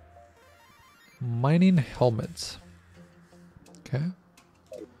mining helmets. Okay.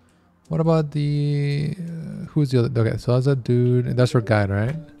 What about the... who's the other? Okay, so that's a dude. That's our guide,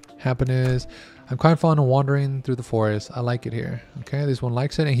 right? Happiness. I'm quite fond of wandering through the forest. I like it here. Okay, this one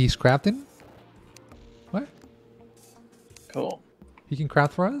likes it. And he's crafting? What? Cool. He can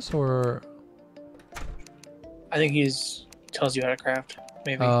craft for us, or... I think he's tells you how to craft,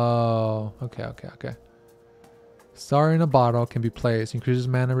 maybe. Oh, okay. Star in a bottle can be placed. Increases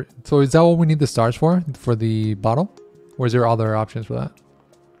mana. So is that what we need the stars for? For the bottle? Or is there other options for that?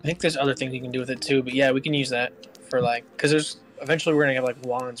 I think there's other things you can do with it too, but yeah, we can use that for like... Because there's... Eventually we're going to have like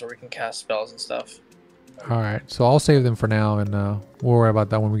wands where we can cast spells and stuff. Alright, so I'll save them for now, and we'll worry about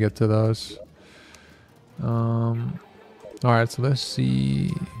that when we get to those. Alright, so let's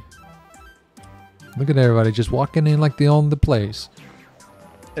see. Look at everybody just walking in like they own the place.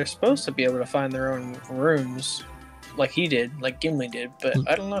 They're supposed to be able to find their own rooms like he did, like Gimli did, but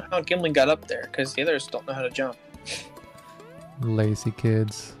I don't know how Gimli got up there because the others don't know how to jump. Lazy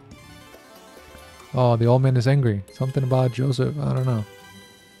kids. Oh, the old man is angry. Something about Joseph. I don't know.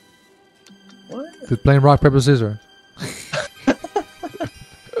 What? He's playing rock, paper, scissors.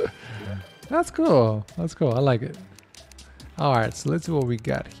 That's cool. That's cool. I like it. Alright, so let's see what we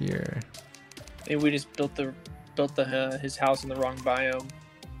got here. Maybe we just built his house in the wrong biome.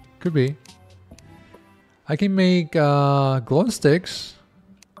 Could be. I can make glow sticks.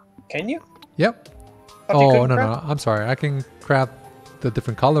 Can you? Yep. Oh, no. I'm sorry. I can craft the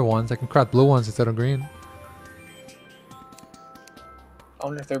different color ones. I can craft blue ones instead of green. I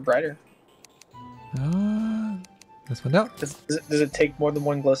wonder if they're brighter. Let's find out. Does it take more than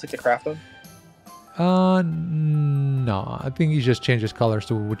one glow stick to craft them? No. I think you just change its colors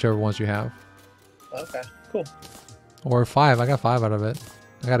to whichever ones you have. Okay, cool. Or 5. I got 5 out of it.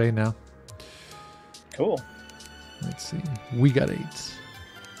 I got 8 now. Cool. Let's see. We got 8.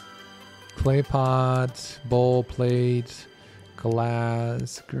 Clay pots, bowl plates,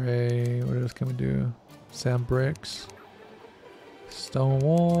 glass, gray. What else can we do? Sand bricks, stone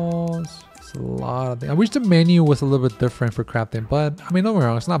walls. It's a lot of things. I wish the menu was a little bit different for crafting, but I mean, don't get me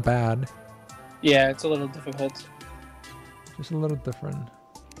wrong, it's not bad. Yeah, it's a little difficult. Just a little different.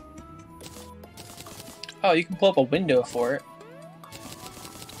 Oh, you can pull up a window for it.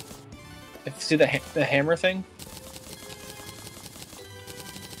 See the hammer thing?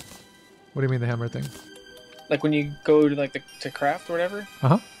 What do you mean the hammer thing? Like when you go to like to craft or whatever.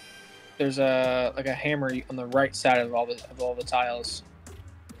 Uh-huh. There's a hammer on the right side of all the tiles.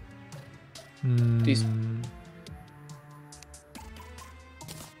 These,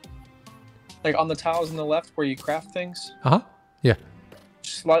 like on the tiles on the left where you craft things. Uh-huh. Yeah.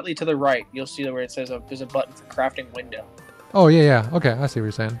 Slightly to the right, you'll see where it says there's a button for crafting window. Oh yeah. Okay, I see what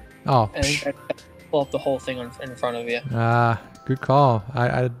you're saying. Oh. And you pull up the whole thing in front of you. Good call.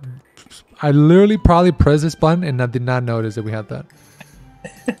 I literally probably pressed this button and I did not notice that we had that.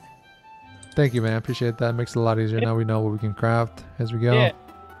 Thank you, man. I appreciate that. It makes it a lot easier. Now we know what we can craft as we go. Yeah.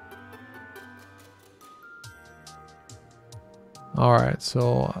 Alright,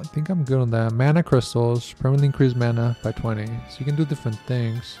 so I think I'm good on that. Mana crystals. Permanently increase mana by 20. So you can do different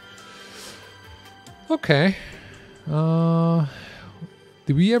things. Okay.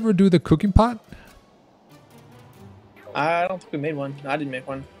 Did we ever do the cooking pot? I don't think we made one. I didn't make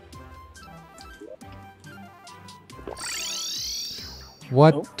one.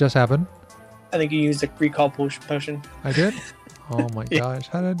 What just happened? I think you used a recall potion. I did? Oh my gosh.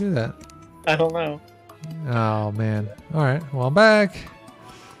 How did I do that? I don't know. Oh man. Alright, well I'm back.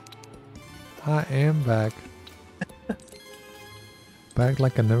 I am back. Back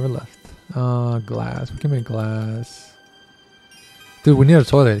like I never left. Glass. We can make glass. Dude, we need a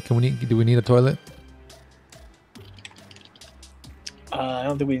toilet. Do we need a toilet? I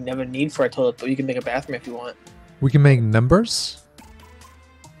don't think we have a need for a toilet, but you can make a bathroom if you want. We can make numbers.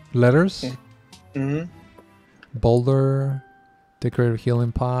 Letters. Mm-hmm. Boulder. Decorative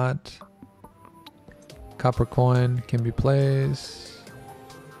healing pot. Copper coin can be placed.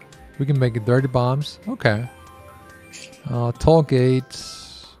 We can make dirty bombs. Okay. Toll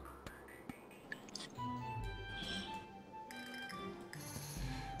gates.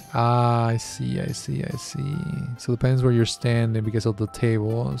 Ah, I see. So it depends where you're standing because of the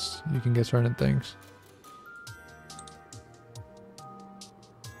tables. You can get certain things.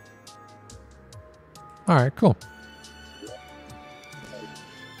 Alright, cool.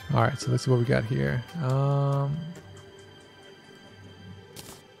 Alright, so let's see what we got here.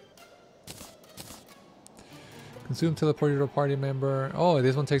 Consume teleporter to a party member. Oh,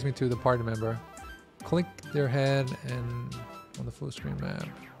 this one takes me to the party member. Click their head and on the full screen map.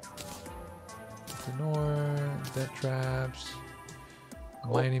 Ignore, death traps,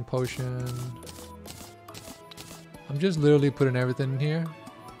 mining potion. I'm just literally putting everything in here.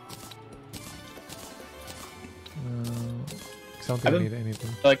 I don't think I need anything.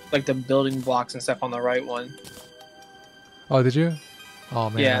 Like the building blocks and stuff on the right one. Oh, did you? Oh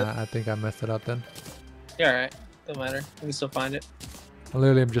man, yeah. I think I messed it up then. Yeah, alright. Don't matter. We can still find it. I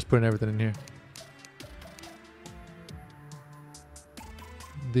literally am just putting everything in here.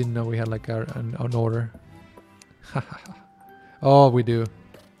 Didn't know we had like an order. Oh, we do.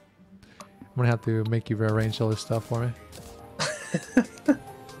 I'm gonna have to make you rearrange all this stuff for me.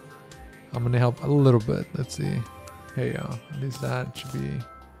 I'm gonna help a little bit. Let's see. Here you go. At least that should be.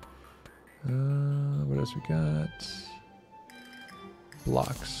 What else we got?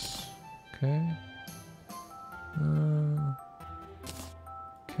 Blocks. Okay.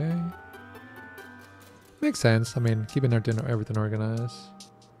 Okay. Makes sense. I mean, keeping everything organized.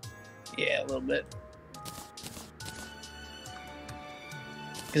 Yeah, a little bit.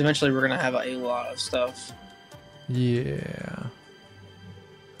 Because eventually we're going to have a lot of stuff. Yeah.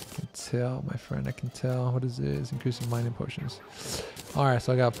 I can tell, my friend. I can tell. What is this? Increasing mining potions. Alright,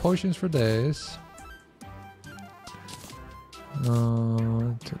 so I got potions for days.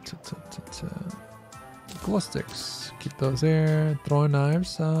 Glow sticks. Keep those there. Throwing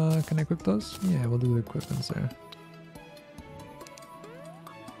knives. Can I equip those? Yeah, we'll do the equipments there.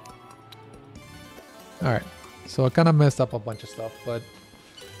 Alright. So I kind of messed up a bunch of stuff, but...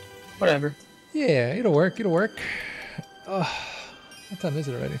 whatever. Yeah, it'll work. It'll work. Oh, what time is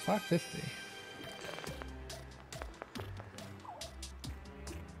it already? 5:50.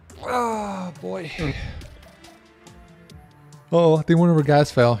 Oh, boy. Oh, I think one of our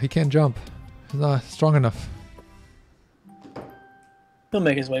guys fell. He can't jump. He's not strong enough. He'll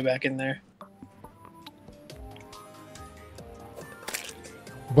make his way back in there.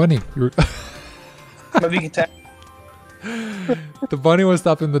 Bunny, you were... Maybe you can tap. The bunny was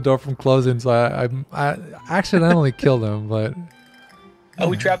stopping the door from closing, so I accidentally killed him, but... Oh,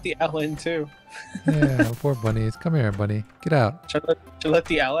 we trapped the owl in too. Yeah, poor bunnies. Come here, bunny. Get out. Should I let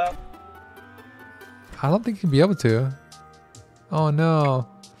the owl out? I don't think you'll be able to. Oh, no.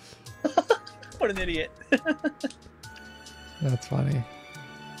 What an idiot. That's funny.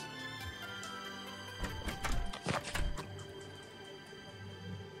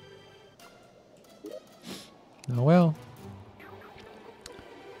 Oh, well.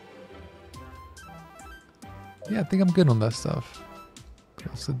 Yeah, I think I'm good on that stuff.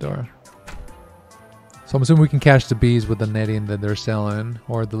 Close the door. So I'm assuming we can catch the bees with the netting that they're selling,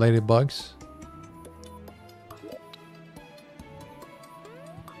 or the ladybugs.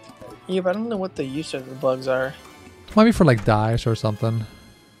 Yeah, but I don't know what the use of the bugs are. Might be for like dyes or something.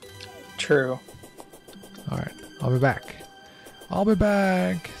 True. Alright, I'll be back. I'll be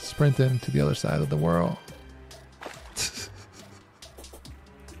back. Sprinting to the other side of the world.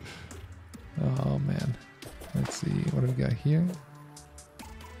 Oh man. Let's see, what do we got here?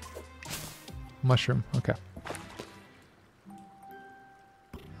 Mushroom, okay.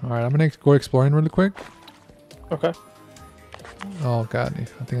 Alright, I'm gonna go exploring really quick. Okay. Oh god,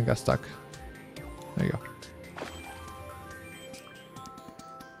 I think I got stuck. There you go.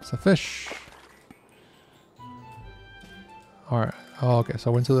 It's a fish. Alright, oh okay,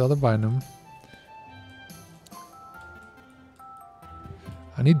 so I went to the other biome.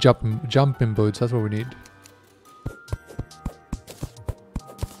 I need jumping boots, that's what we need.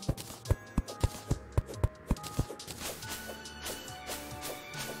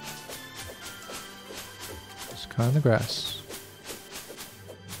 Just cut in the grass.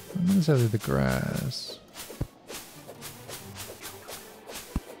 I'm gonna say the grass.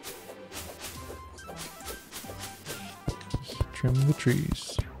 Just trim the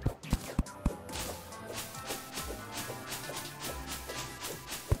trees.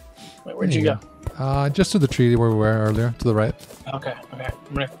 Wait, where'd you go? Just to the tree where we were earlier, to the right. Okay, okay.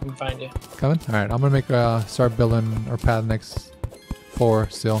 I'm gonna find you. Coming? Alright, I'm gonna make start building our path next floor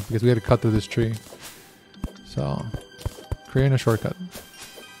still, because we had to cut through this tree. So, creating a shortcut.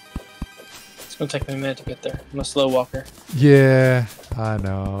 It's gonna take me a minute to get there. I'm a slow walker. Yeah, I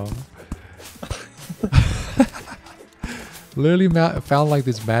know. Literally found like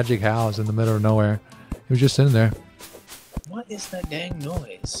this magic house in the middle of nowhere. It was just sitting there. What is that dang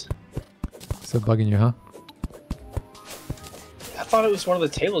noise? Still bugging you, huh? I thought it was one of the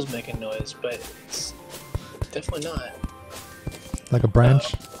tables making noise, but it's definitely not. Like a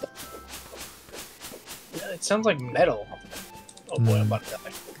branch? Yeah, it sounds like metal. Oh boy, I'm about to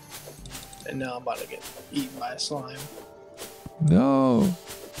die. And now I'm about to get eaten by a slime. No.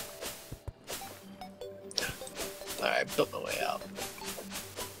 Alright, built my way out.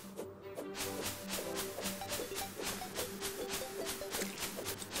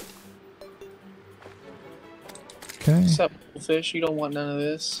 Okay. What's up, fish? You don't want none of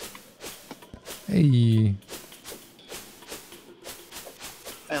this. Hey.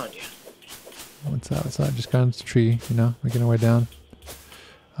 Found you. What's up? What's up? Just got into the tree, you know, making our way down.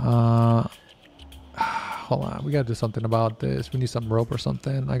 Hold on. We gotta do something about this. We need some rope or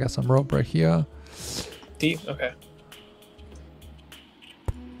something. I got some rope right here. Deep? Okay.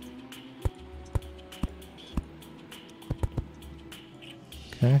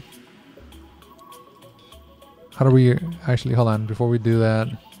 Okay. How do we actually, hold on, before we do that,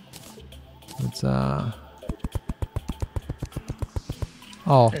 let's oh,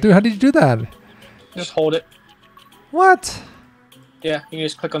 dude, how did you do that? Just hold it. What? Yeah, you can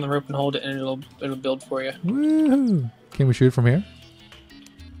just click on the rope and hold it, and it'll build for you. Woohoo! Can we shoot from here?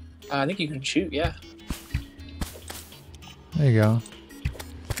 I think you can shoot. Yeah. There you go.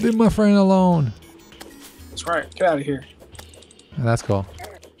 Leave my friend alone. That's right. Get out of here. That's cool.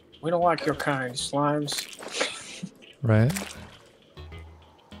 We don't like your kind, slimes. Right.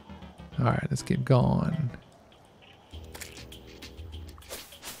 All right, let's keep going.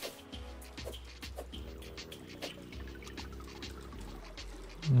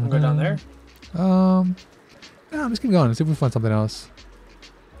 Go down there. No, let's keep going. See if we find something else.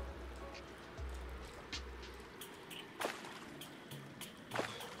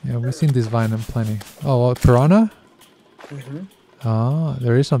 Yeah, we've seen this vine in plenty. Oh, well, piranha? Mm-hmm. Oh,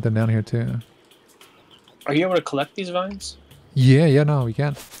 there is something down here too. Are you able to collect these vines? Yeah, no, we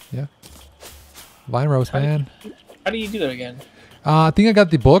can. Yeah. Vine roast, man. How do you do that again? I think I got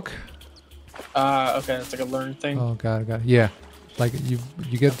the book. Okay, it's like a learn thing. Oh, got it. Yeah. Like you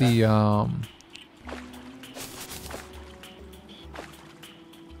get the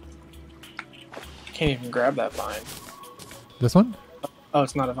Can't even grab that vine. this one? Oh,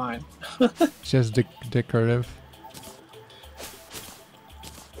 it's not a vine. Just decorative.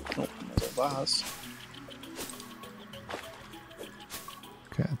 Oh, there's a vase.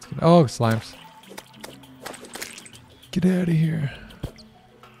 Okay, that's good. Oh, slimes. Get out of here.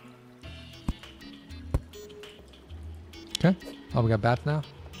 Okay. Oh, we got bats now.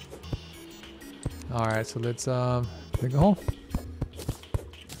 All right, so let's dig a hole.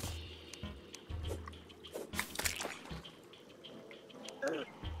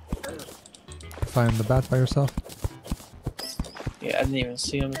 Find the bats by yourself. Yeah, I didn't even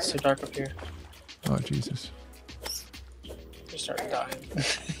see them. It's so dark up here. Oh Jesus. Just started dying.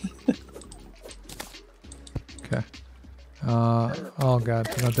 Okay. Oh God,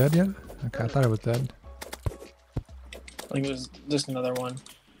 it's not dead yet? Okay, I thought it was dead. I think it was just another one.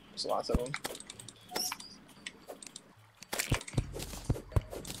 There's lots of them.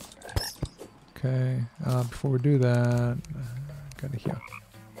 Okay. Before we do that, gotta heal.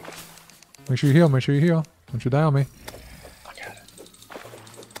 Make sure you heal. Make sure you heal. Don't you die on me. I got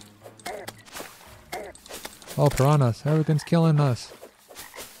it. Oh, piranhas. Everything's killing us.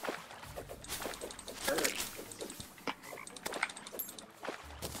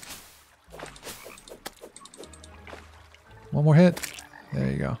 One more hit.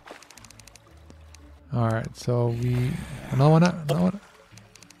 There you go. Alright, so we... Another one out. Another one.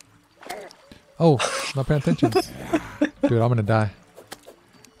 Oh, not paying attention. Dude, I'm gonna die.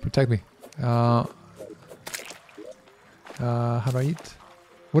 Protect me. How do I eat?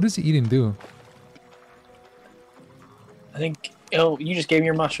 What does eating do? I think. Oh, you just gave me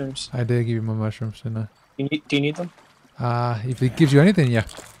your mushrooms. I did give you my mushrooms, didn't I? Do you need them? If it gives you anything, yeah.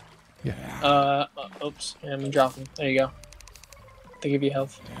 Yeah. Oops. Yeah, I'm gonna drop them. There you go. They give you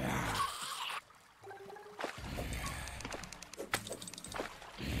health.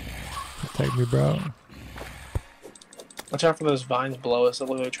 Protect me, bro. Watch out for those vines below us. They're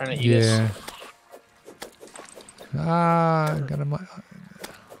literally trying to eat us. Ah, got a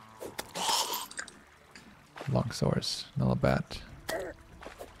long swords, not a bat.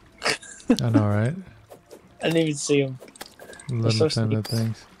 I know, right? I didn't even see them. Little tender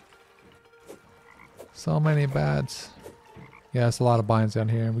things. So many bats. Yeah, it's a lot of binds down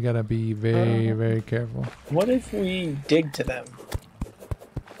here. We gotta be very, very careful. What if we dig to them?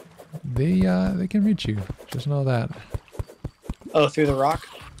 They can reach you. Just know that. Oh, through the rock?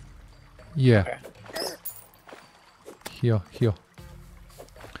 Yeah. Okay. Heal, heal.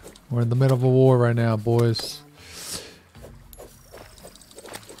 We're in the middle of a war right now, boys.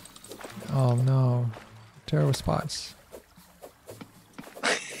 Oh no. Terrible spots.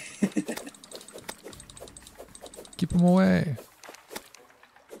 Keep them away.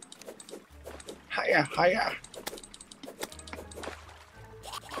 Hiya, hiya.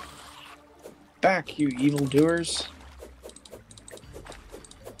 Back, you evildoers.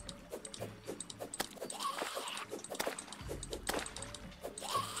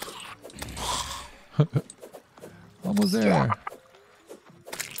 Almost there.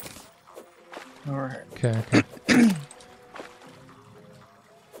 Alright. Okay, okay.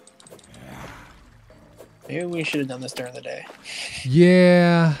 Maybe we should have done this during the day.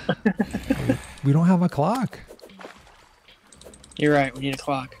 Yeah. We don't have a clock. You're right, we need a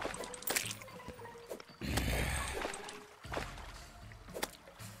clock.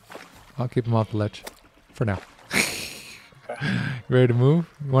 I'll keep him off the ledge for now. Okay. You ready to move?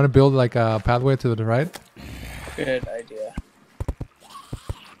 You want to build like a pathway to the right? Good idea.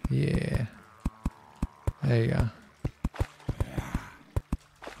 Yeah. There you go.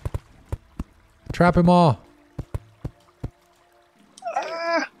 Trap him all.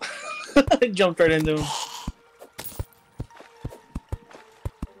 Ah! I jumped right into him.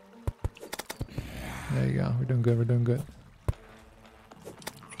 There you go. We're doing good. We're doing good.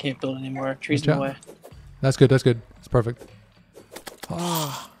 I can't build anymore. Trees Watch in out. the way. That's good. That's good. It's perfect.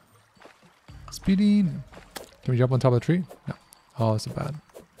 Ah. Speeding. Can we jump on top of the tree? No. Oh, it's so bad.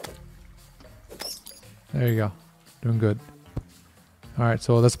 There you go. Doing good. All right.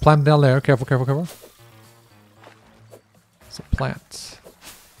 So let's plant down there. Careful, careful, careful. So plants.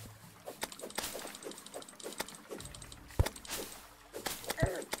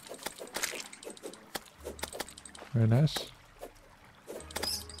 Very nice.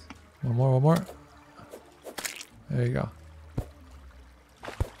 One more, one more. There you go.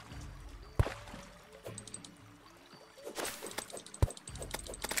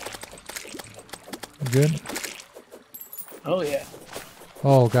 Good. Oh yeah.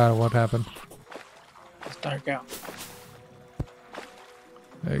 Oh god, what happened? It's dark out.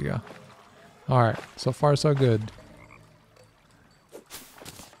 There you go. Alright, so far so good.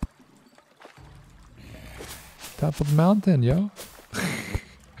 Top of the mountain, yo.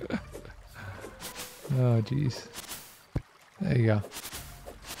 Oh jeez. There you go.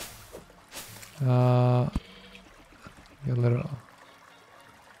 Get a little.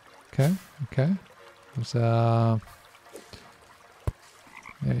 Okay, okay. There's there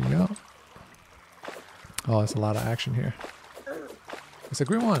you go. Oh, there's a lot of action here. It's a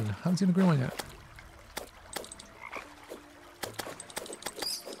green one. Haven't seen a green one yet.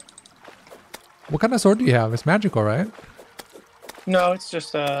 What kind of sword do you have? It's magical, right? No, it's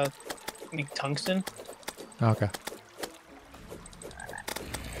just I think tungsten. Okay.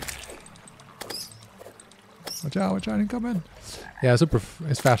 Watch out, he come in. Yeah,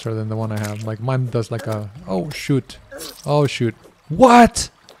 it's faster than the one I have. Like mine does like a oh shoot. Oh shoot. What?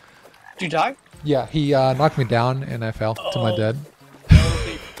 Did you die? Yeah, he knocked me down and I fell to my dead.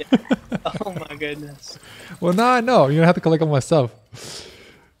 Oh my goodness. Well now I know. You're gonna have to collect all my stuff.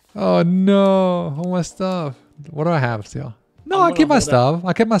 Oh no, all my stuff. What do I have still? No, I keep my stuff.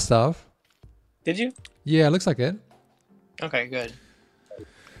 I kept my stuff. Did you? Yeah, it looks like it. Okay, good.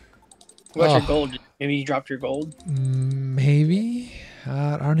 What's your gold? Maybe you dropped your gold? Maybe.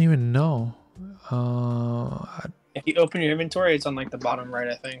 I don't even know. If you open your inventory, it's on like the bottom right,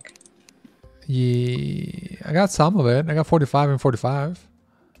 I think. Yeah, I got some of it. I got 45 and 45.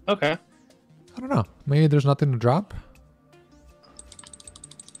 Okay. I don't know. Maybe there's nothing to drop.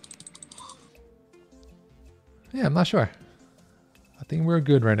 Yeah, I'm not sure. I think we're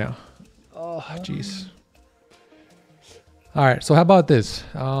good right now. Oh, jeez. All right, so how about this?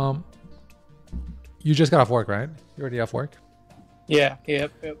 You just got off work, right? You already off work? Yeah,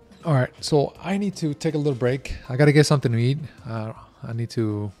 yep. All right, so I need to take a little break. I got to get something to eat. I need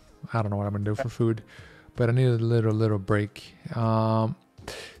to, I don't know what I'm going to do for food, but I need a little break.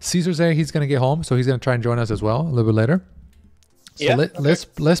 Caesar's there. He's going to get home, so he's going to try and join us as well a little bit later. So yeah,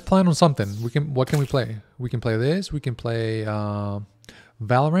 let's plan on something. What can we play? We can play this. We can play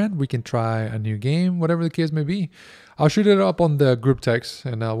Valorant. We can try a new game, whatever the case may be. I'll shoot it up on the group text,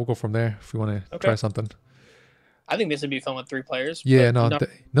 and we'll go from there if we want to try something. I think this would be fun with 3 players. Yeah,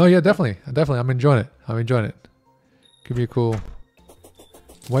 yeah, definitely. I'm enjoying it. Could be cool.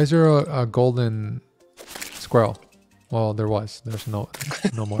 Why is there a golden squirrel? Well, there was. There's no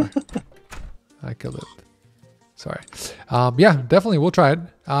more. I killed it. Sorry. Yeah, definitely. We'll try it.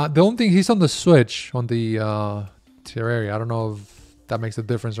 The only thing, he's on the Switch, on the Terraria. I don't know if that makes a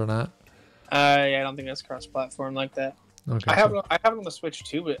difference or not. Yeah, I don't think that's cross-platform like that. Okay. I have it on the Switch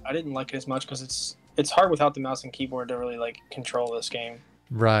too, but I didn't like it as much because it's hard without the mouse and keyboard to really like control this game.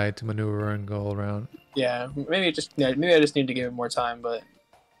 Right, to maneuver and go around. Yeah, maybe I just need to give it more time, but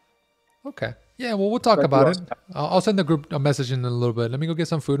okay. Yeah, well, we'll talk about it. I'll send the group a message in a little bit. Let me go get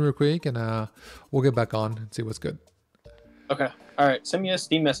some food real quick, and we'll get back on and see what's good. Okay. All right. Send me a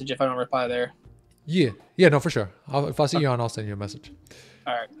Steam message if I don't reply there. Yeah, no, for sure. If I see you on, I'll send you a message.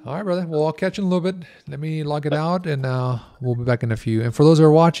 All right, brother. Well, I'll catch you in a little bit. Let me log it out, and we'll be back in a few. And for those who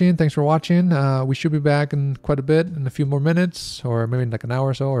are watching, thanks for watching. We should be back in quite a bit, in a few more minutes, or maybe in like an hour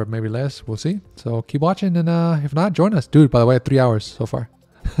or so, or maybe less. We'll see. So keep watching, and if not, join us. Dude, by the way, 3 hours so far.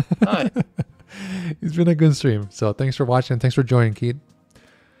 Hi. It's been a good stream. So thanks for watching. Thanks for joining, Keith.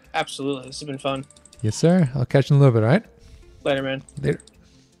 Absolutely. This has been fun. Yes, sir. I'll catch you in a little bit, all right? Later, man. Later.